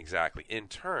turn, exactly. In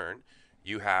turn,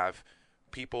 you have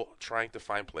people trying to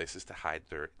find places to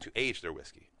age their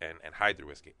whiskey and hide their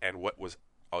whiskey. And what was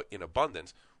in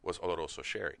abundance was Oloroso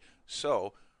sherry.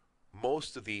 So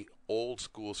most of the old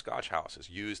school Scotch houses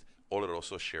used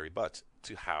Oloroso sherry butts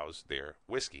to house their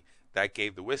whiskey. That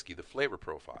gave the whiskey the flavor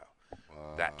profile.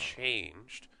 That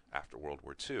changed after World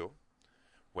War II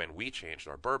when we changed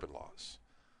our bourbon laws.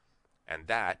 And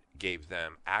that gave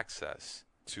them access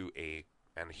to a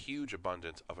huge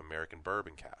abundance of American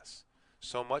bourbon casks.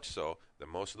 So much so that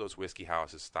most of those whiskey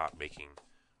houses stopped making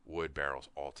wood barrels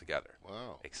altogether.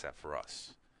 Wow. Except for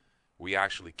us. We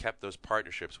actually kept those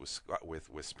partnerships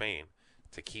with Spain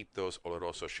to keep those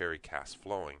Oloroso sherry casks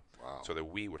flowing so that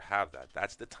we would have that.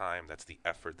 That's the time, that's the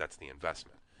effort, that's the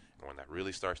investment. And when that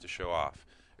really starts to show off,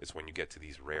 it's when you get to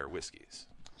these rare whiskeys.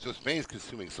 So Spain's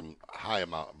consuming some high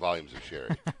volumes of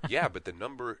sherry. Yeah, but the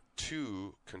number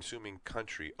 2 consuming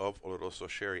country of Oloroso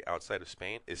sherry outside of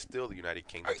Spain is still the United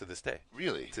Kingdom to this day.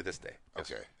 Really? To this day.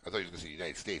 Yes. Okay. I thought you were going to say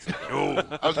United States. No.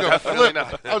 I was going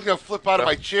to flip out of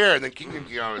my chair and then Kingdom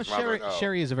came out of his mouth.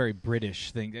 Sherry is a very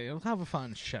British thing. You'll have a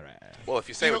fun sherry. Well, if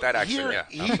you say it with that accent,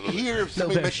 absolutely. Here, if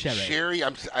somebody mentions sherry,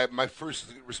 my first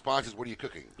response is, what are you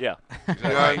cooking? Yeah. You know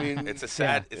what I mean? It's a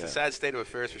sad state of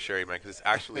affairs for sherry, man, because it's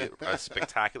actually a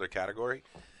spectacular category.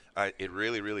 It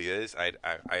really, really is. I'd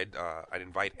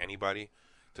invite anybody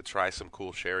to try some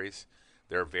cool sherries.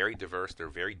 They're very diverse. They're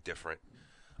very different.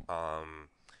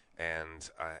 And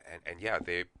yeah,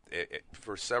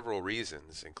 for several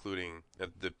reasons, including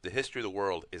the history of the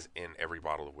world is in every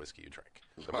bottle of whiskey you drink.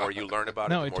 The more you learn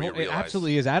about it, the more you realize. It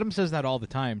absolutely is. Adam says that all the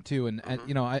time too, and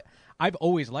you know, I've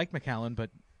always liked Macallan, but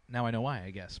now I know why,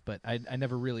 I guess. But I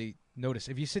never really noticed.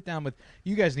 If you sit down with,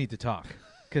 you guys need to talk.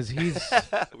 Because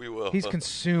he's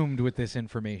consumed with this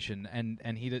information, and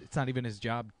it's not even his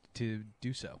job to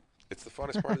do so. It's the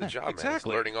funnest part of the job, man. It's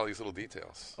learning all these little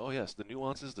details. Oh, yes, the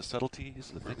nuances, the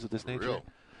subtleties, the things of this nature. Real.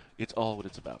 It's all what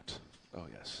it's about. Oh,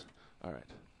 yes. All right.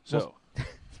 So,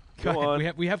 go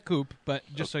on. We have Coop, but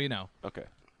just so you know. Okay.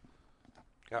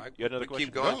 You had another question?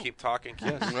 Keep going. No. Keep talking.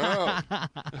 Yes. No.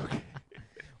 Okay.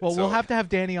 Well, we'll have to have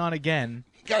Danny on again.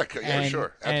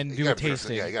 Sure. And do a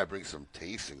tasting. You got to bring some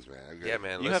tastings, man. Yeah,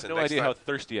 man. You have no idea how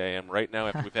thirsty I am right now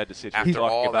after we've had to sit here after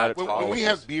talking about it. When we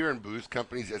have beer and booze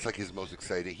companies, it's like his most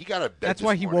exciting. He got a bed. That's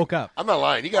why he woke up. I'm not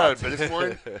lying. He got out of bed this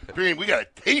morning. We got a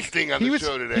tasting on the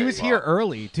show today. He was here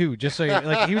early too, just so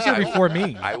he was here before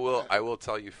me. I will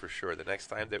tell you for sure. The next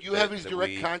time that you have his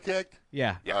direct contact.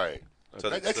 Yeah. All right. So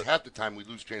that's half the time we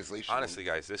lose translation. Honestly,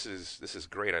 guys, this is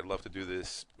great. I'd love to do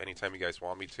this anytime you guys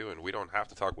want me to, and we don't have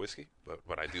to talk whiskey,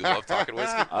 but I do love talking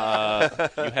whiskey.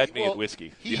 You had me at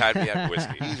whiskey. You had me at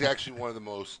whiskey. He's actually one of the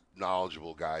most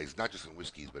knowledgeable guys, not just in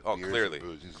whiskeys, but beers clearly. and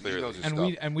booze. Clearly. He knows his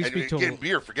And stuff. we speak to getting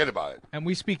beer, forget about it. And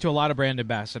we speak to a lot of brand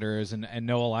ambassadors and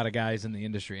know a lot of guys in the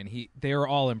industry, and they are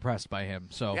all impressed by him.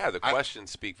 So yeah, the questions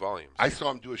speak volumes. I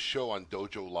saw him do a show on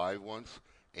Dojo Live once.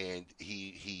 And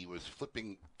he was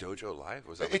flipping Dojo Live.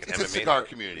 Was that like it's an a MMA cigar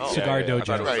community, cigar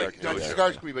dojo, right? No,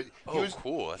 cigar community. But he was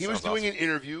cool. He was doing an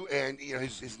interview, and you know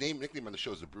his nickname on the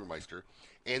show is the Brewmeister,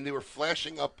 and they were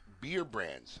flashing up beer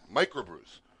brands,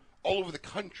 microbrews, all over the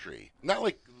country, not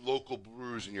like local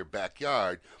brewers in your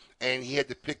backyard. And he had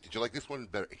to pick. Did you like this one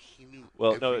better? He knew.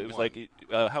 Well, no, it was like,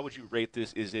 how would you rate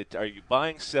this? Are you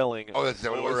buying, selling, or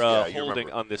holding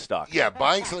on this stock? Yeah,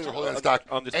 buying, selling, or holding on stock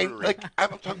on this and brewery. Like I'm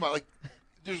talking about,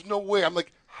 there's no way. I'm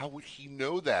like, how would he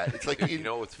know that? It's like in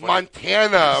it's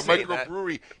Montana, a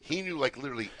microbrewery. He knew like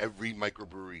literally every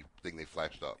microbrewery thing they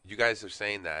flashed up. You guys are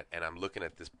saying that, and I'm looking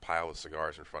at this pile of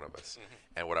cigars in front of us,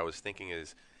 and what I was thinking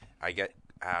is, I get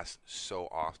asked so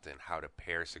often how to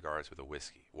pair cigars with a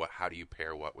whiskey. How do you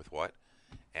pair what with what?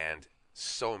 And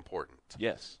so important.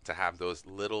 Yes. To have those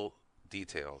little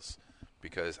details,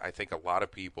 because I think a lot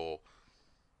of people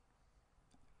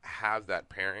have that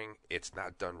pairing. It's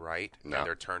not done right, and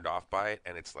they're turned off by it,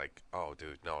 and it's like, oh,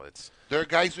 dude, no, it's. There are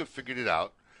guys who have figured it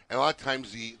out, and a lot of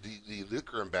times the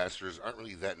liquor ambassadors aren't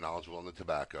really that knowledgeable on the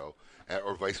tobacco,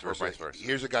 or vice versa.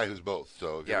 Here's a guy who's both.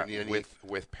 So yeah,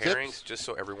 with pairings, just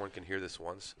so everyone can hear this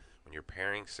once, when you're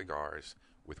pairing cigars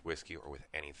with whiskey or with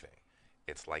anything,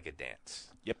 it's like a dance.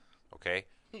 Yep. Okay?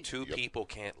 Two people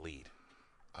can't lead.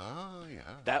 Oh, yeah.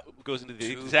 That goes into the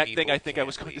exact thing I think I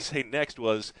was going to say next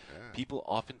was people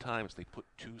oftentimes they put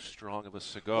too strong of a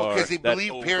cigar. Because they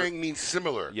believe pairing means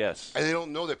similar. Yes. And they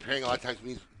don't know that pairing a lot of times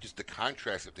means just the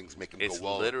contrast of things make them go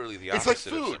well. It's literally the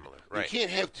opposite of similar. Right. You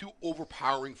can't have two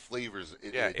overpowering flavors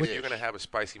in a if you're going to have a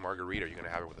spicy margarita, you're going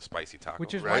to have it with a spicy taco.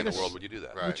 Which is why in the world would you do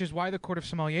that? Right. Which is why the Court of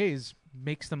Sommeliers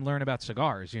makes them learn about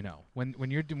cigars. You know,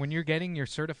 when you're getting your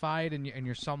certified and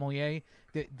your sommelier,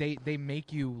 they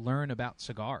make you learn about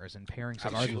cigars and pairing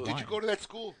cigars with wine. Did you go to that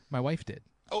school? My wife did.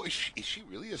 Oh, is she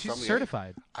really a She's sommelier?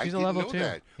 certified. I She's a didn't level know 2.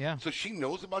 That. Yeah. So she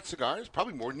knows about cigars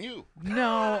probably more than you.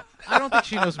 No, I don't think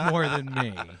she knows more than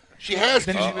me. She has.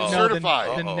 She's been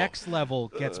certified. The next level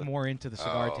gets more into the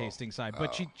cigar tasting side,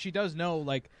 but she does know,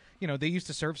 like, they used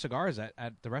to serve cigars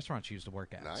at the restaurant she used to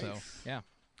work at. Nice. So yeah.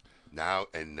 Now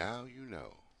you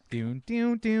know. Dune.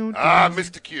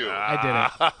 Mr. Q. I did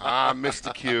it.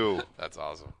 Mr. Q. That's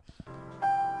awesome.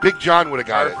 Big John would have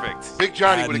got it. Perfect. Big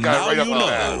Johnny would have got it right up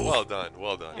the bat.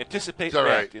 Well done. Anticipate It's and all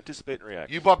react. right. Anticipate and react.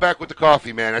 You brought back with the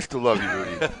coffee, man. I still love you,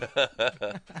 Rudy.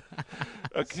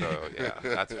 Okay. So, yeah,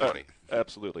 that's funny.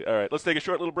 Absolutely. All right, let's take a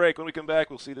short little break. When we come back,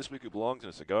 we'll see this week who belongs in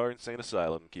a cigar insane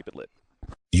asylum. Keep it lit.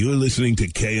 You're listening to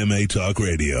KMA Talk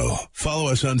Radio.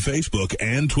 Follow us on Facebook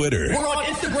and Twitter. We're on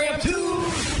Instagram,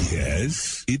 too.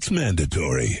 Yes, it's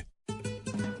mandatory.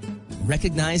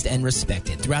 Recognized and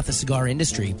respected throughout the cigar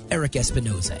industry, Eric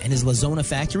Espinoza and his La Zona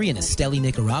factory in Esteli,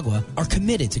 Nicaragua, are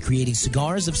committed to creating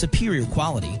cigars of superior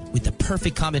quality with the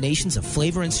perfect combinations of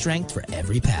flavor and strength for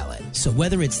every palate. So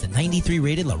whether it's the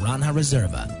 93-rated La Ranja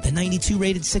Reserva, the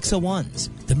 92-rated 601s,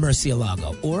 the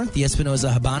Murcielago, or the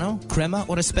Espinoza Habano, Crema,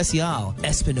 or Especial,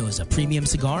 Espinoza Premium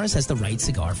Cigars has the right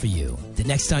cigar for you. The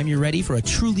next time you're ready for a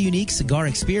truly unique cigar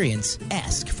experience,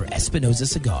 ask for Espinoza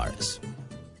Cigars.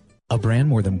 A brand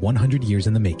more than 100 years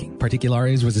in the making,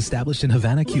 Particulares was established in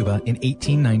Havana, Cuba in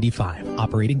 1895,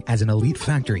 operating as an elite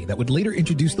factory that would later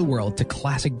introduce the world to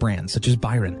classic brands such as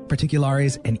Byron,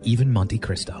 Particulares, and even Monte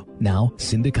Cristo. Now,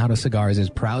 Sindicato Cigars is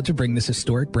proud to bring this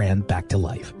historic brand back to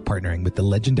life, partnering with the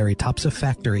legendary Topsa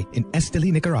factory in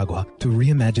Esteli, Nicaragua, to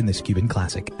reimagine this Cuban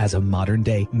classic as a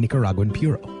modern-day Nicaraguan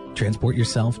puro. Transport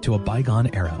yourself to a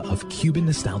bygone era of Cuban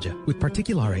nostalgia with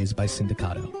Particulares by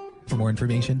Sindicato. For more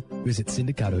information, visit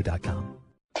Sindicato.com.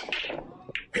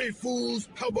 Hey, fools,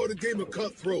 how about a game of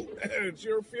Cutthroat? It's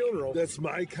your funeral. That's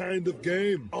my kind of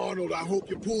game. Arnold, I hope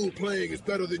your pool playing is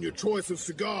better than your choice of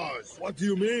cigars. What do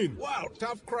you mean? Wow,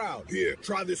 tough crowd. Here,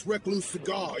 try this Recluse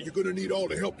cigar. You're gonna need all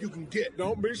the help you can get.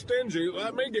 Don't be stingy.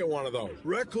 Let me get one of those.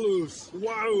 Recluse.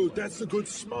 Wow, that's a good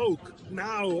smoke.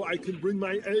 Now I can bring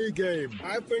my A game.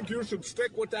 I think you should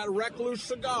stick with that Recluse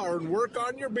cigar and work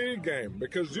on your B game,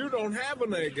 because you don't have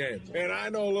an A game. And I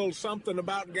know a little something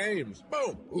about games.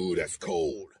 Boom. Ooh, that's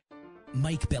cold.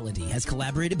 Mike Bellady has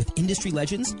collaborated with industry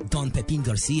legends Don Pepin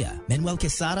Garcia, Manuel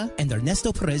Quesada, and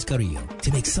Ernesto Perez Carrillo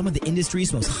to make some of the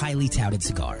industry's most highly touted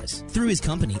cigars. Through his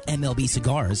company, MLB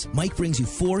Cigars, Mike brings you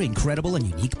 4 incredible and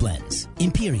unique blends: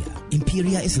 Imperia,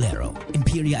 Imperia Islero,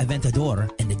 Imperia Aventador,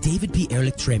 and the David P.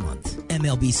 Ehrlich Tremont.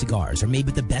 MLB Cigars are made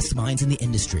with the best minds in the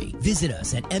industry. Visit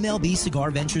us at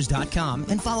MLBCigarVentures.com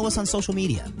and follow us on social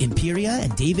media. Imperia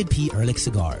and David P. Ehrlich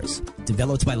Cigars.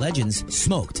 Developed by legends,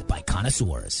 smoked by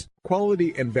connoisseurs.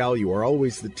 Quality and value are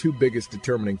always the 2 biggest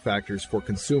determining factors for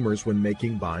consumers when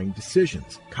making buying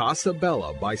decisions. Casa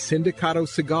Bella by Sindicato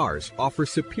Cigars offers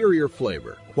superior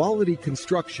flavor, quality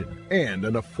construction, and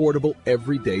an affordable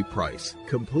everyday price.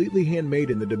 Completely handmade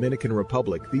in the Dominican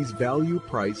Republic, these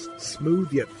value-priced,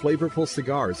 smooth yet flavorful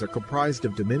cigars are comprised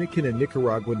of Dominican and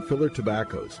Nicaraguan filler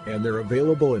tobaccos, and they're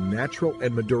available in natural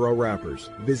and Maduro wrappers.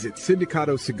 Visit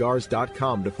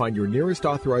SindicatoCigars.com to find your nearest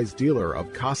authorized dealer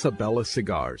of Casa Bella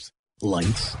cigars.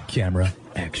 Lights, camera,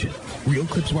 action. Real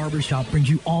Clips Barbershop brings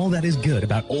you all that is good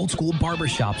about old school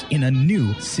barbershops in a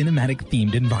new cinematic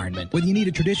themed environment. Whether you need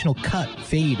a traditional cut,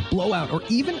 fade, blowout, or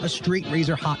even a straight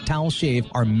razor hot towel shave,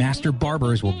 our master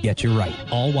barbers will get you right.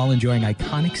 All while enjoying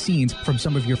iconic scenes from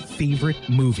some of your favorite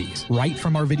movies, right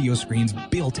from our video screens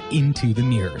built into the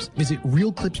mirrors. Visit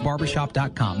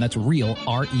RealClipsBarbershop.com. That's real,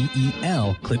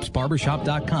 R-E-E-L,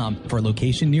 ClipsBarbershop.com for a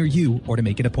location near you or to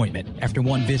make an appointment. After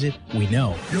one visit, we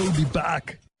know you'll be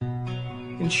back.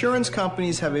 Insurance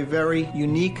companies have a very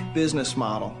unique business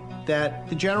model that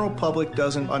the general public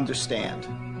doesn't understand.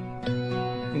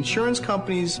 Insurance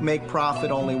companies make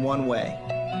profit only one way: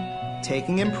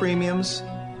 taking in premiums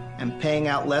and paying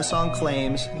out less on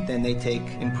claims than they take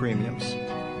in premiums.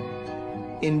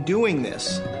 In doing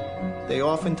this, they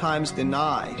oftentimes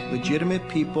deny legitimate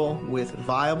people with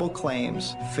viable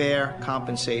claims fair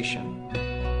compensation.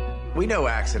 We know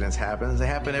accidents happen. They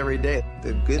happen every day.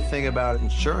 The good thing about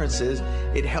insurance is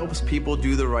it helps people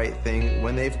do the right thing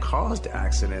when they've caused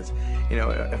accidents. You know,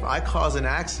 if I cause an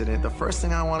accident, the first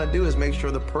thing I want to do is make sure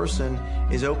the person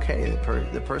is okay,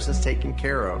 the person's taken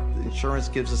care of. The insurance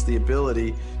gives us the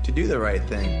ability to do the right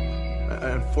thing.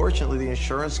 Unfortunately, the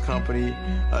insurance company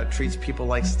treats people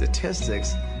like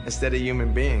statistics instead of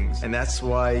human beings. And that's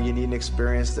why you need an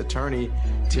experienced attorney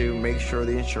to make sure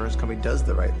the insurance company does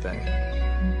the right thing.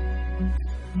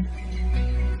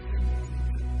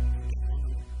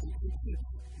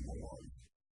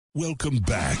 Welcome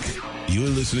back. You're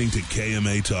listening to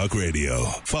KMA Talk Radio.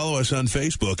 Follow us on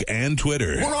Facebook and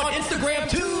Twitter. We're on Instagram,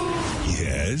 too.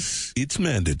 Yes, it's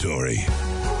mandatory.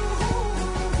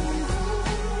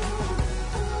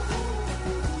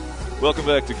 Welcome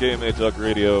back to KMA Talk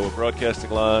Radio. We're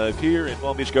broadcasting live here in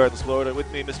Palm Beach Gardens, Florida. With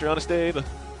me, Mr. Honest Abe.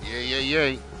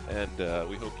 Yay. And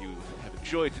we hope you have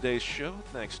enjoyed today's show.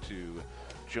 Thanks to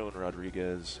Joan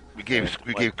Rodriguez. We gave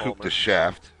Coop the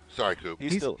shaft. Sorry, Coop.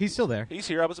 He's still there. He's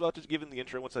here. I was about to give him the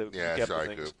intro once I recap sorry,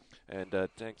 things. Coop. And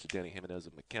thanks to Danny Jimenez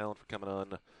of McAllen for coming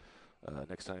on.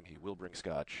 Next time he will bring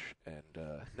scotch. And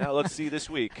now let's see this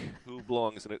week who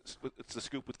belongs in it. It's the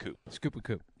Scoop with Coop. Scoop with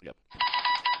Coop. Yep.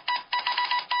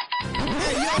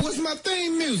 Hey, yo, what's my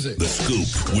theme music? The Scoop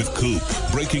with Coop.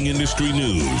 Breaking industry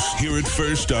news. Hear it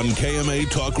first on KMA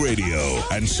Talk Radio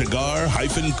and cigar-coop.com.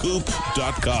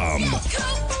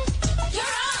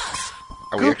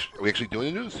 Are we actually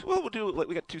doing the news? Well,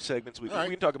 we got two segments. We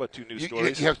can talk about two news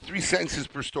stories. You have 3 sentences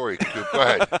per story, Coop. Go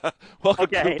ahead. Welcome,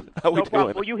 okay. Coop. How we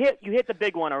doing? Well, you hit the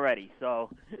big one already, so.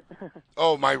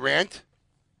 Oh, my rant?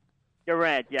 Your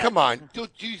rant, yeah. Come on. Do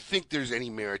you think there's any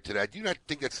merit to that? Do you not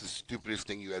think that's the stupidest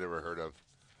thing you had ever heard of?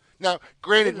 Now,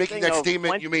 granted, making that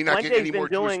statement, you may not get any more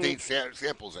Drew Estate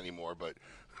samples anymore, but.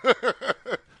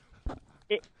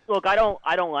 Look, I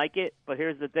don't like it, but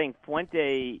here's the thing.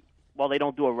 Fuente, while they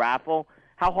don't do a raffle,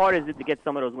 how hard is it to get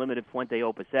some of those limited Fuente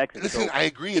Opus X's? Listen, I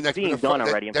agree, and that's being done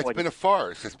already. That's been a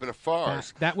farce. That's been a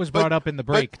farce. That was brought up in the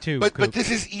break, too. But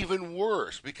this is even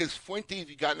worse, because Fuente,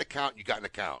 if you got an account, you got an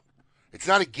account. It's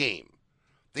not a game.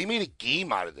 They made a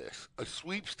game out of this, a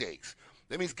sweepstakes.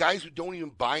 That means guys who don't even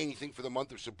buy anything for the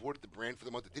month or supported the brand for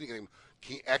the month that didn't get them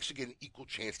can actually get an equal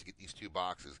chance to get these 2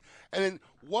 boxes. And then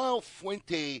while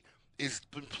Fuente has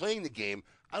been playing the game,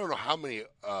 I don't know how many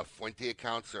Fuente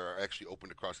accounts are actually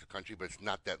opened across the country, but it's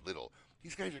not that little.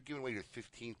 These guys are giving away to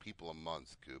 15 people a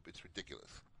month, Coop. It's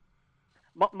ridiculous.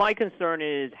 My concern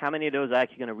is how many of those are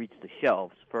actually going to reach the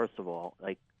shelves, first of all,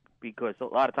 because a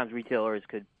lot of times retailers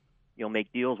could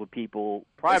make deals with people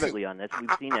privately on this. We've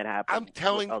seen that happen. I'm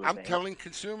telling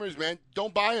consumers, man,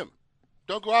 don't buy them.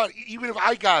 Don't go out. Even if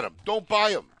I got them, don't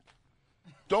buy them.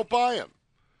 Don't buy them.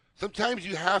 Sometimes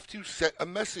you have to set a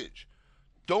message.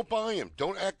 Don't buy them.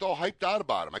 Don't act all hyped out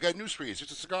about them. I got news for you. It's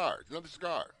just a cigar. It's another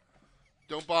cigar.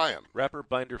 Don't buy them. Wrapper,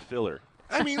 binder, filler.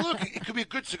 I mean, look, it could be a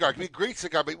good cigar. It could be a great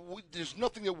cigar, but there's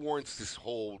nothing that warrants this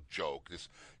whole joke,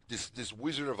 this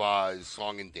Wizard of Oz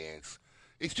song and dance.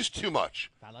 It's just too much.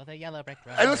 Follow the yellow brick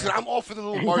road. And listen, I'm all for the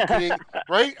little marketing,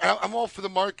 right? I'm all for the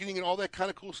marketing and all that kind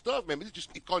of cool stuff, man. But it's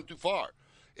gone too far.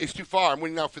 It's too far. I'm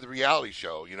waiting now for the reality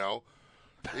show,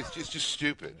 It's just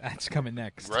stupid. That's coming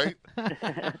next. Right?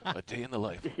 A day in the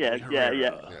life. Yeah.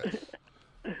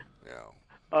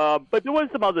 But there was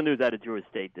some other news out of Drew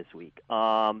Estate this week.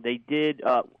 They did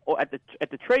at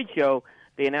the trade show.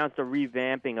 They announced a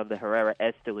revamping of the Herrera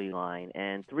Esteli line,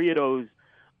 and 3 of those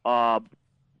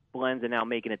blends are now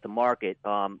making it to market.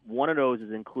 One of those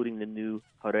is including the new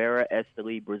Herrera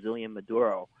Esteli Brazilian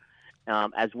Maduro,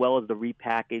 as well as the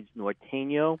repackaged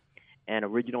Norteño and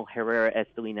original Herrera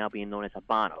Esteli now being known as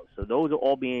Habanos. So those are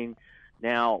all being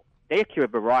now, they actually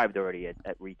have arrived already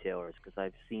at retailers because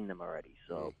I've seen them already.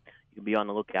 So you can be on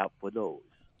the lookout for those.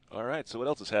 All right. So what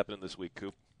else is happening this week,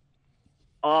 Coop?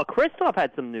 Christoph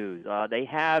had some news. They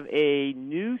have a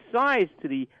new size to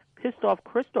the Pissed Off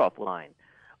Christoph line.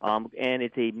 And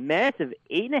it's a massive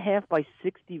 8.5 by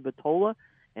 60 Vitola,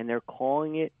 and they're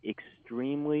calling it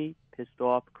Extremely Pissed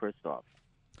Off Christoph.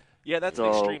 Yeah, that's an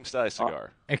extreme size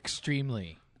cigar.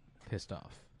 Extremely pissed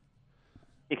off.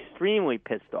 Extremely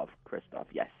Pissed Off Christoph,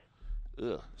 yes.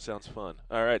 Ugh, sounds fun.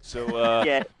 All right, so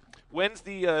yeah. When's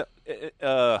the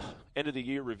end of the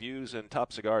year reviews and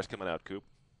top cigars coming out, Coop?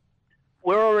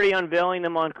 We're already unveiling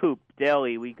them on Coop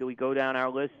daily. We go down our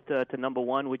list to number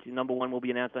 1, which number 1 will be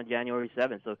announced on January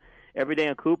 7th. So every day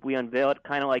on Coop, we unveil it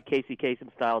kind of like Casey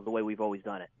Kasem style, the way we've always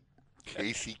done it.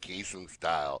 Casey Kasem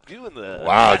style. Doing the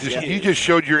wow, you just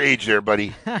showed your age there,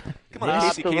 buddy. Come on,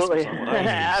 Casey Kasem.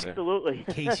 Absolutely.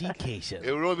 Casey Kasem.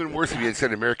 It would have been worse if you had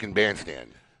said American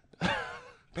Bandstand.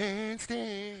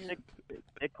 Bandstand.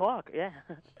 Nick Clark, yeah.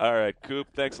 All right, Coop,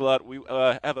 thanks a lot. We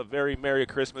have a very Merry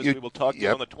Christmas. We will talk to you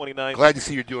on the 29th. Glad to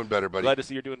see you're doing better, buddy. Glad to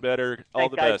see you're doing better. All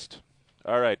the best.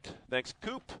 All right. Thanks,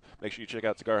 Coop. Make sure you check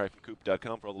out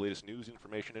cigar-coop.com for all the latest news,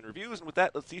 information, and reviews. And with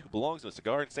that, let's see who belongs in a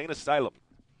Cigar Insane Asylum.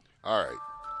 All right.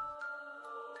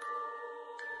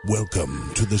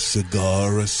 Welcome to the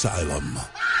Cigar Asylum.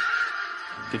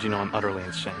 Did you know I'm utterly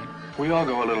insane? We all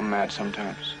go a little mad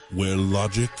sometimes. Where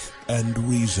logic and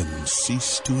reason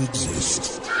cease to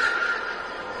exist.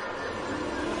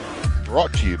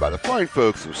 Brought to you by the fine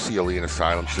folks of CLE and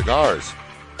Asylum Cigars.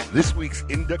 This week's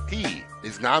inductee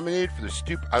is nominated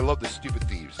for I love the Stupid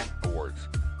Thieves Awards.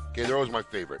 Okay, they're always my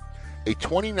favorite. A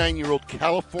 29-year-old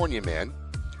California man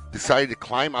decided to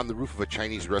climb on the roof of a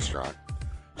Chinese restaurant,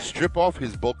 strip off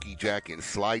his bulky jacket, and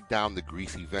slide down the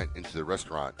greasy vent into the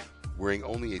restaurant, wearing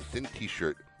only a thin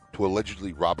T-shirt to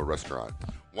allegedly rob a restaurant.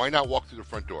 Why not walk through the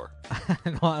front door?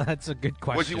 Well, that's a good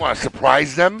question. What, do you want to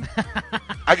surprise them?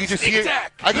 I could just see it.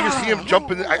 I could just see him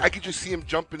jump in. I could just see him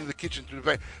jump into the kitchen through the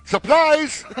vent.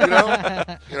 Surprise! You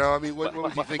know. I mean, what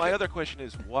was he thinking? My other question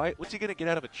is, what's he going to get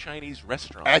out of a Chinese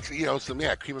restaurant? Actually,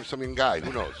 cream of some young guy.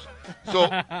 Who knows? So,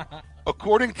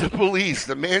 according to police,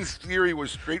 the man's theory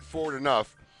was straightforward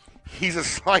enough. He's a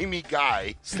slimy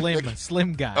guy.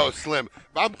 Slim guy. Oh, slim.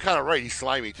 I'm kind of right. He's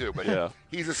slimy, too. But yeah.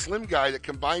 He's a slim guy that,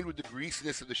 combined with the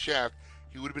greasiness of the shaft,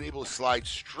 he would have been able to slide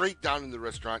straight down in the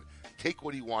restaurant, take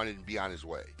what he wanted, and be on his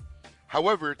way.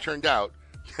 However, it turned out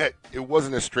that it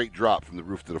wasn't a straight drop from the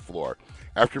roof to the floor.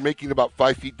 After making about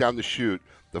 5 feet down the chute,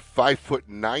 the 5'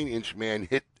 9" man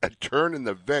hit a turn in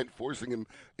the vent, forcing him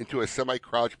into a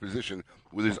semi-crouched position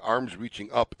with his arms reaching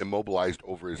up, immobilized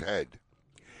over his head.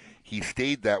 He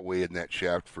stayed that way in that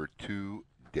shaft for 2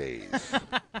 days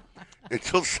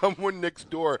until someone next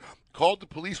door called the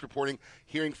police, reporting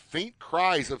hearing faint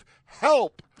cries of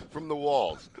help from the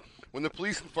walls. When the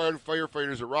police and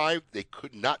firefighters arrived, they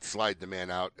could not slide the man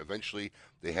out. Eventually,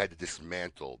 they had to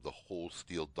dismantle the whole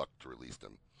steel duct to release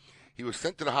him. He was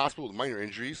sent to the hospital with minor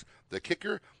injuries. The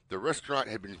kicker, the restaurant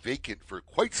had been vacant for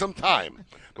quite some time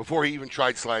before he even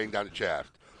tried sliding down the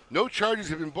shaft. No charges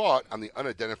have been brought on the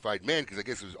unidentified man, because I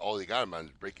guess it was all they got him on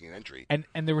is breaking an entry. And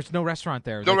there was no restaurant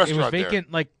there. No restaurant there. It was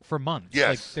vacant for months.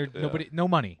 Yes. No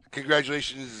money.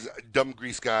 Congratulations, dumb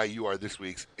grease guy. You are this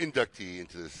week's inductee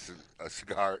into the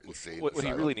Cigar Insane. What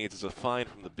he really needs is a fine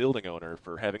from the building owner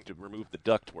for having to remove the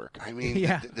ductwork. I mean,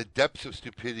 the depths of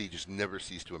stupidity just never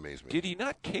cease to amaze me. Did he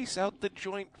not case out the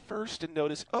joint first and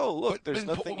notice, oh, look, there's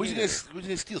nothing was he going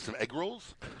to steal some egg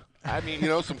rolls? I mean,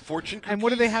 some fortune cookies? And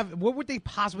what do they have? What would they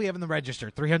possibly have in the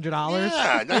register? $300?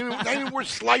 Yeah, not even worth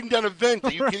sliding down a vent.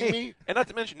 Are you kidding me? And not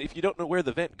to mention, if you don't know where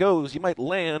the vent goes, you might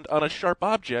land on a sharp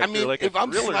object. I mean, if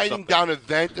I'm sliding down a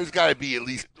vent, there's got to be at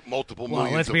least multiple millions of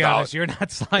dollars. Let's be honest, you're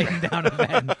not sliding down a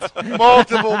vent.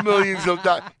 Multiple millions of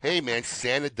dollars. Hey, man,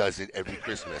 Santa does it every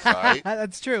Christmas, all right?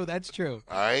 That's true. All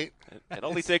right? And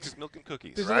all he takes is milk and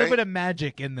cookies. There's a little bit of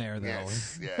magic in there, though.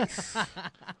 Yes.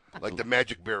 Like the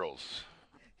magic barrels.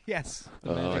 Yes.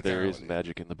 There is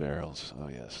magic in the barrels. Oh,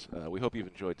 yes. We hope you've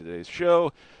enjoyed today's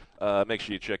show. Make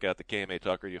sure you check out the KMA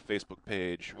Talk Radio Facebook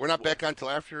page. We're not back on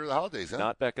until after the holidays, huh?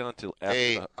 Not back on until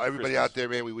after everybody Christmas. out there,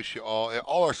 man, we wish you all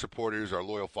our supporters, our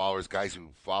loyal followers, guys who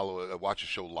watch the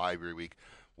show live every week.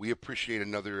 We appreciate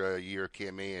another year of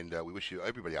KMA, and we wish you,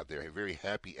 everybody out there, a very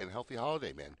happy and healthy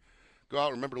holiday, man. Go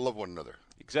out and remember to love one another.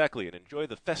 Exactly, and enjoy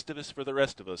the Festivus for the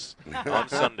rest of us on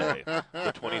Sunday,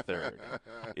 the 23rd.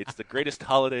 It's the greatest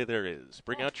holiday there is.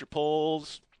 Bring out your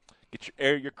poles,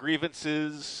 air your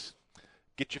grievances,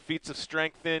 get your feats of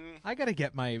strength in. I got to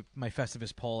get my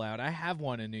Festivus pole out. I have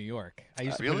one in New York. I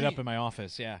used to put it up in my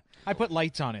office, yeah. I put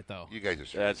lights on it, though. You guys are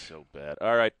strange. That's so bad.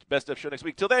 All right, best of show next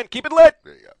week. Till then, keep it lit.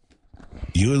 There you go.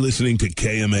 You're listening to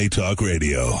KMA Talk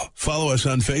Radio. Follow us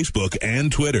on Facebook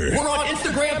and Twitter. We're on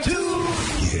Instagram, too.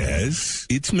 Yes,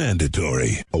 it's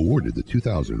mandatory. Awarded the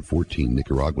 2014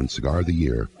 Nicaraguan Cigar of the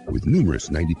Year with numerous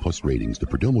 90-plus ratings, the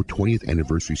Perdomo 20th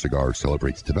Anniversary Cigar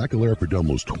celebrates Tabacalera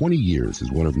Perdomo's 20 years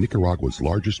as one of Nicaragua's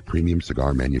largest premium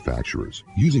cigar manufacturers.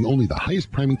 Using only the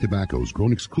highest priming tobaccos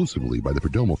grown exclusively by the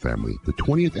Perdomo family, the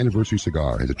 20th Anniversary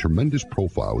Cigar has a tremendous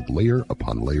profile with layer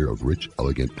upon layer of rich,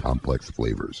 elegant, complex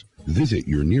flavors. Visit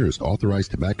your nearest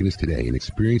authorized tobacconist today and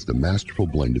experience the masterful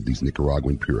blend of these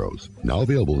Nicaraguan puros. Now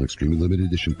available in extremely limited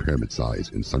edition pyramid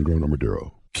size in sun-grown or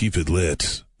Maduro. Keep it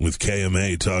lit with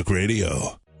KMA Talk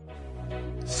Radio.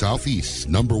 Southeast's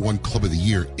 #1 club of the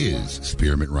year is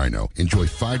Spearmint Rhino. Enjoy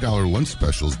 $5 lunch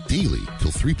specials daily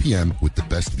till 3 p.m. with the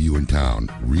best view in town.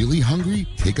 Really hungry?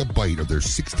 Take a bite of their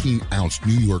 16-ounce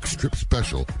New York strip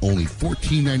special, only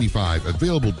 $14.95,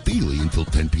 available daily until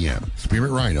 10 p.m.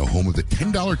 Spearmint Rhino, home of the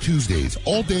 $10 Tuesdays,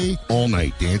 all day, all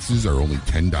night. Dances are only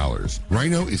 $10.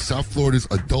 Rhino is South Florida's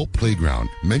adult playground.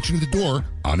 Mention at the door,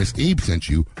 Honest Abe sent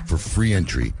you for free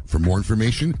entry. For more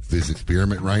information, visit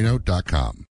spearmintrhino.com.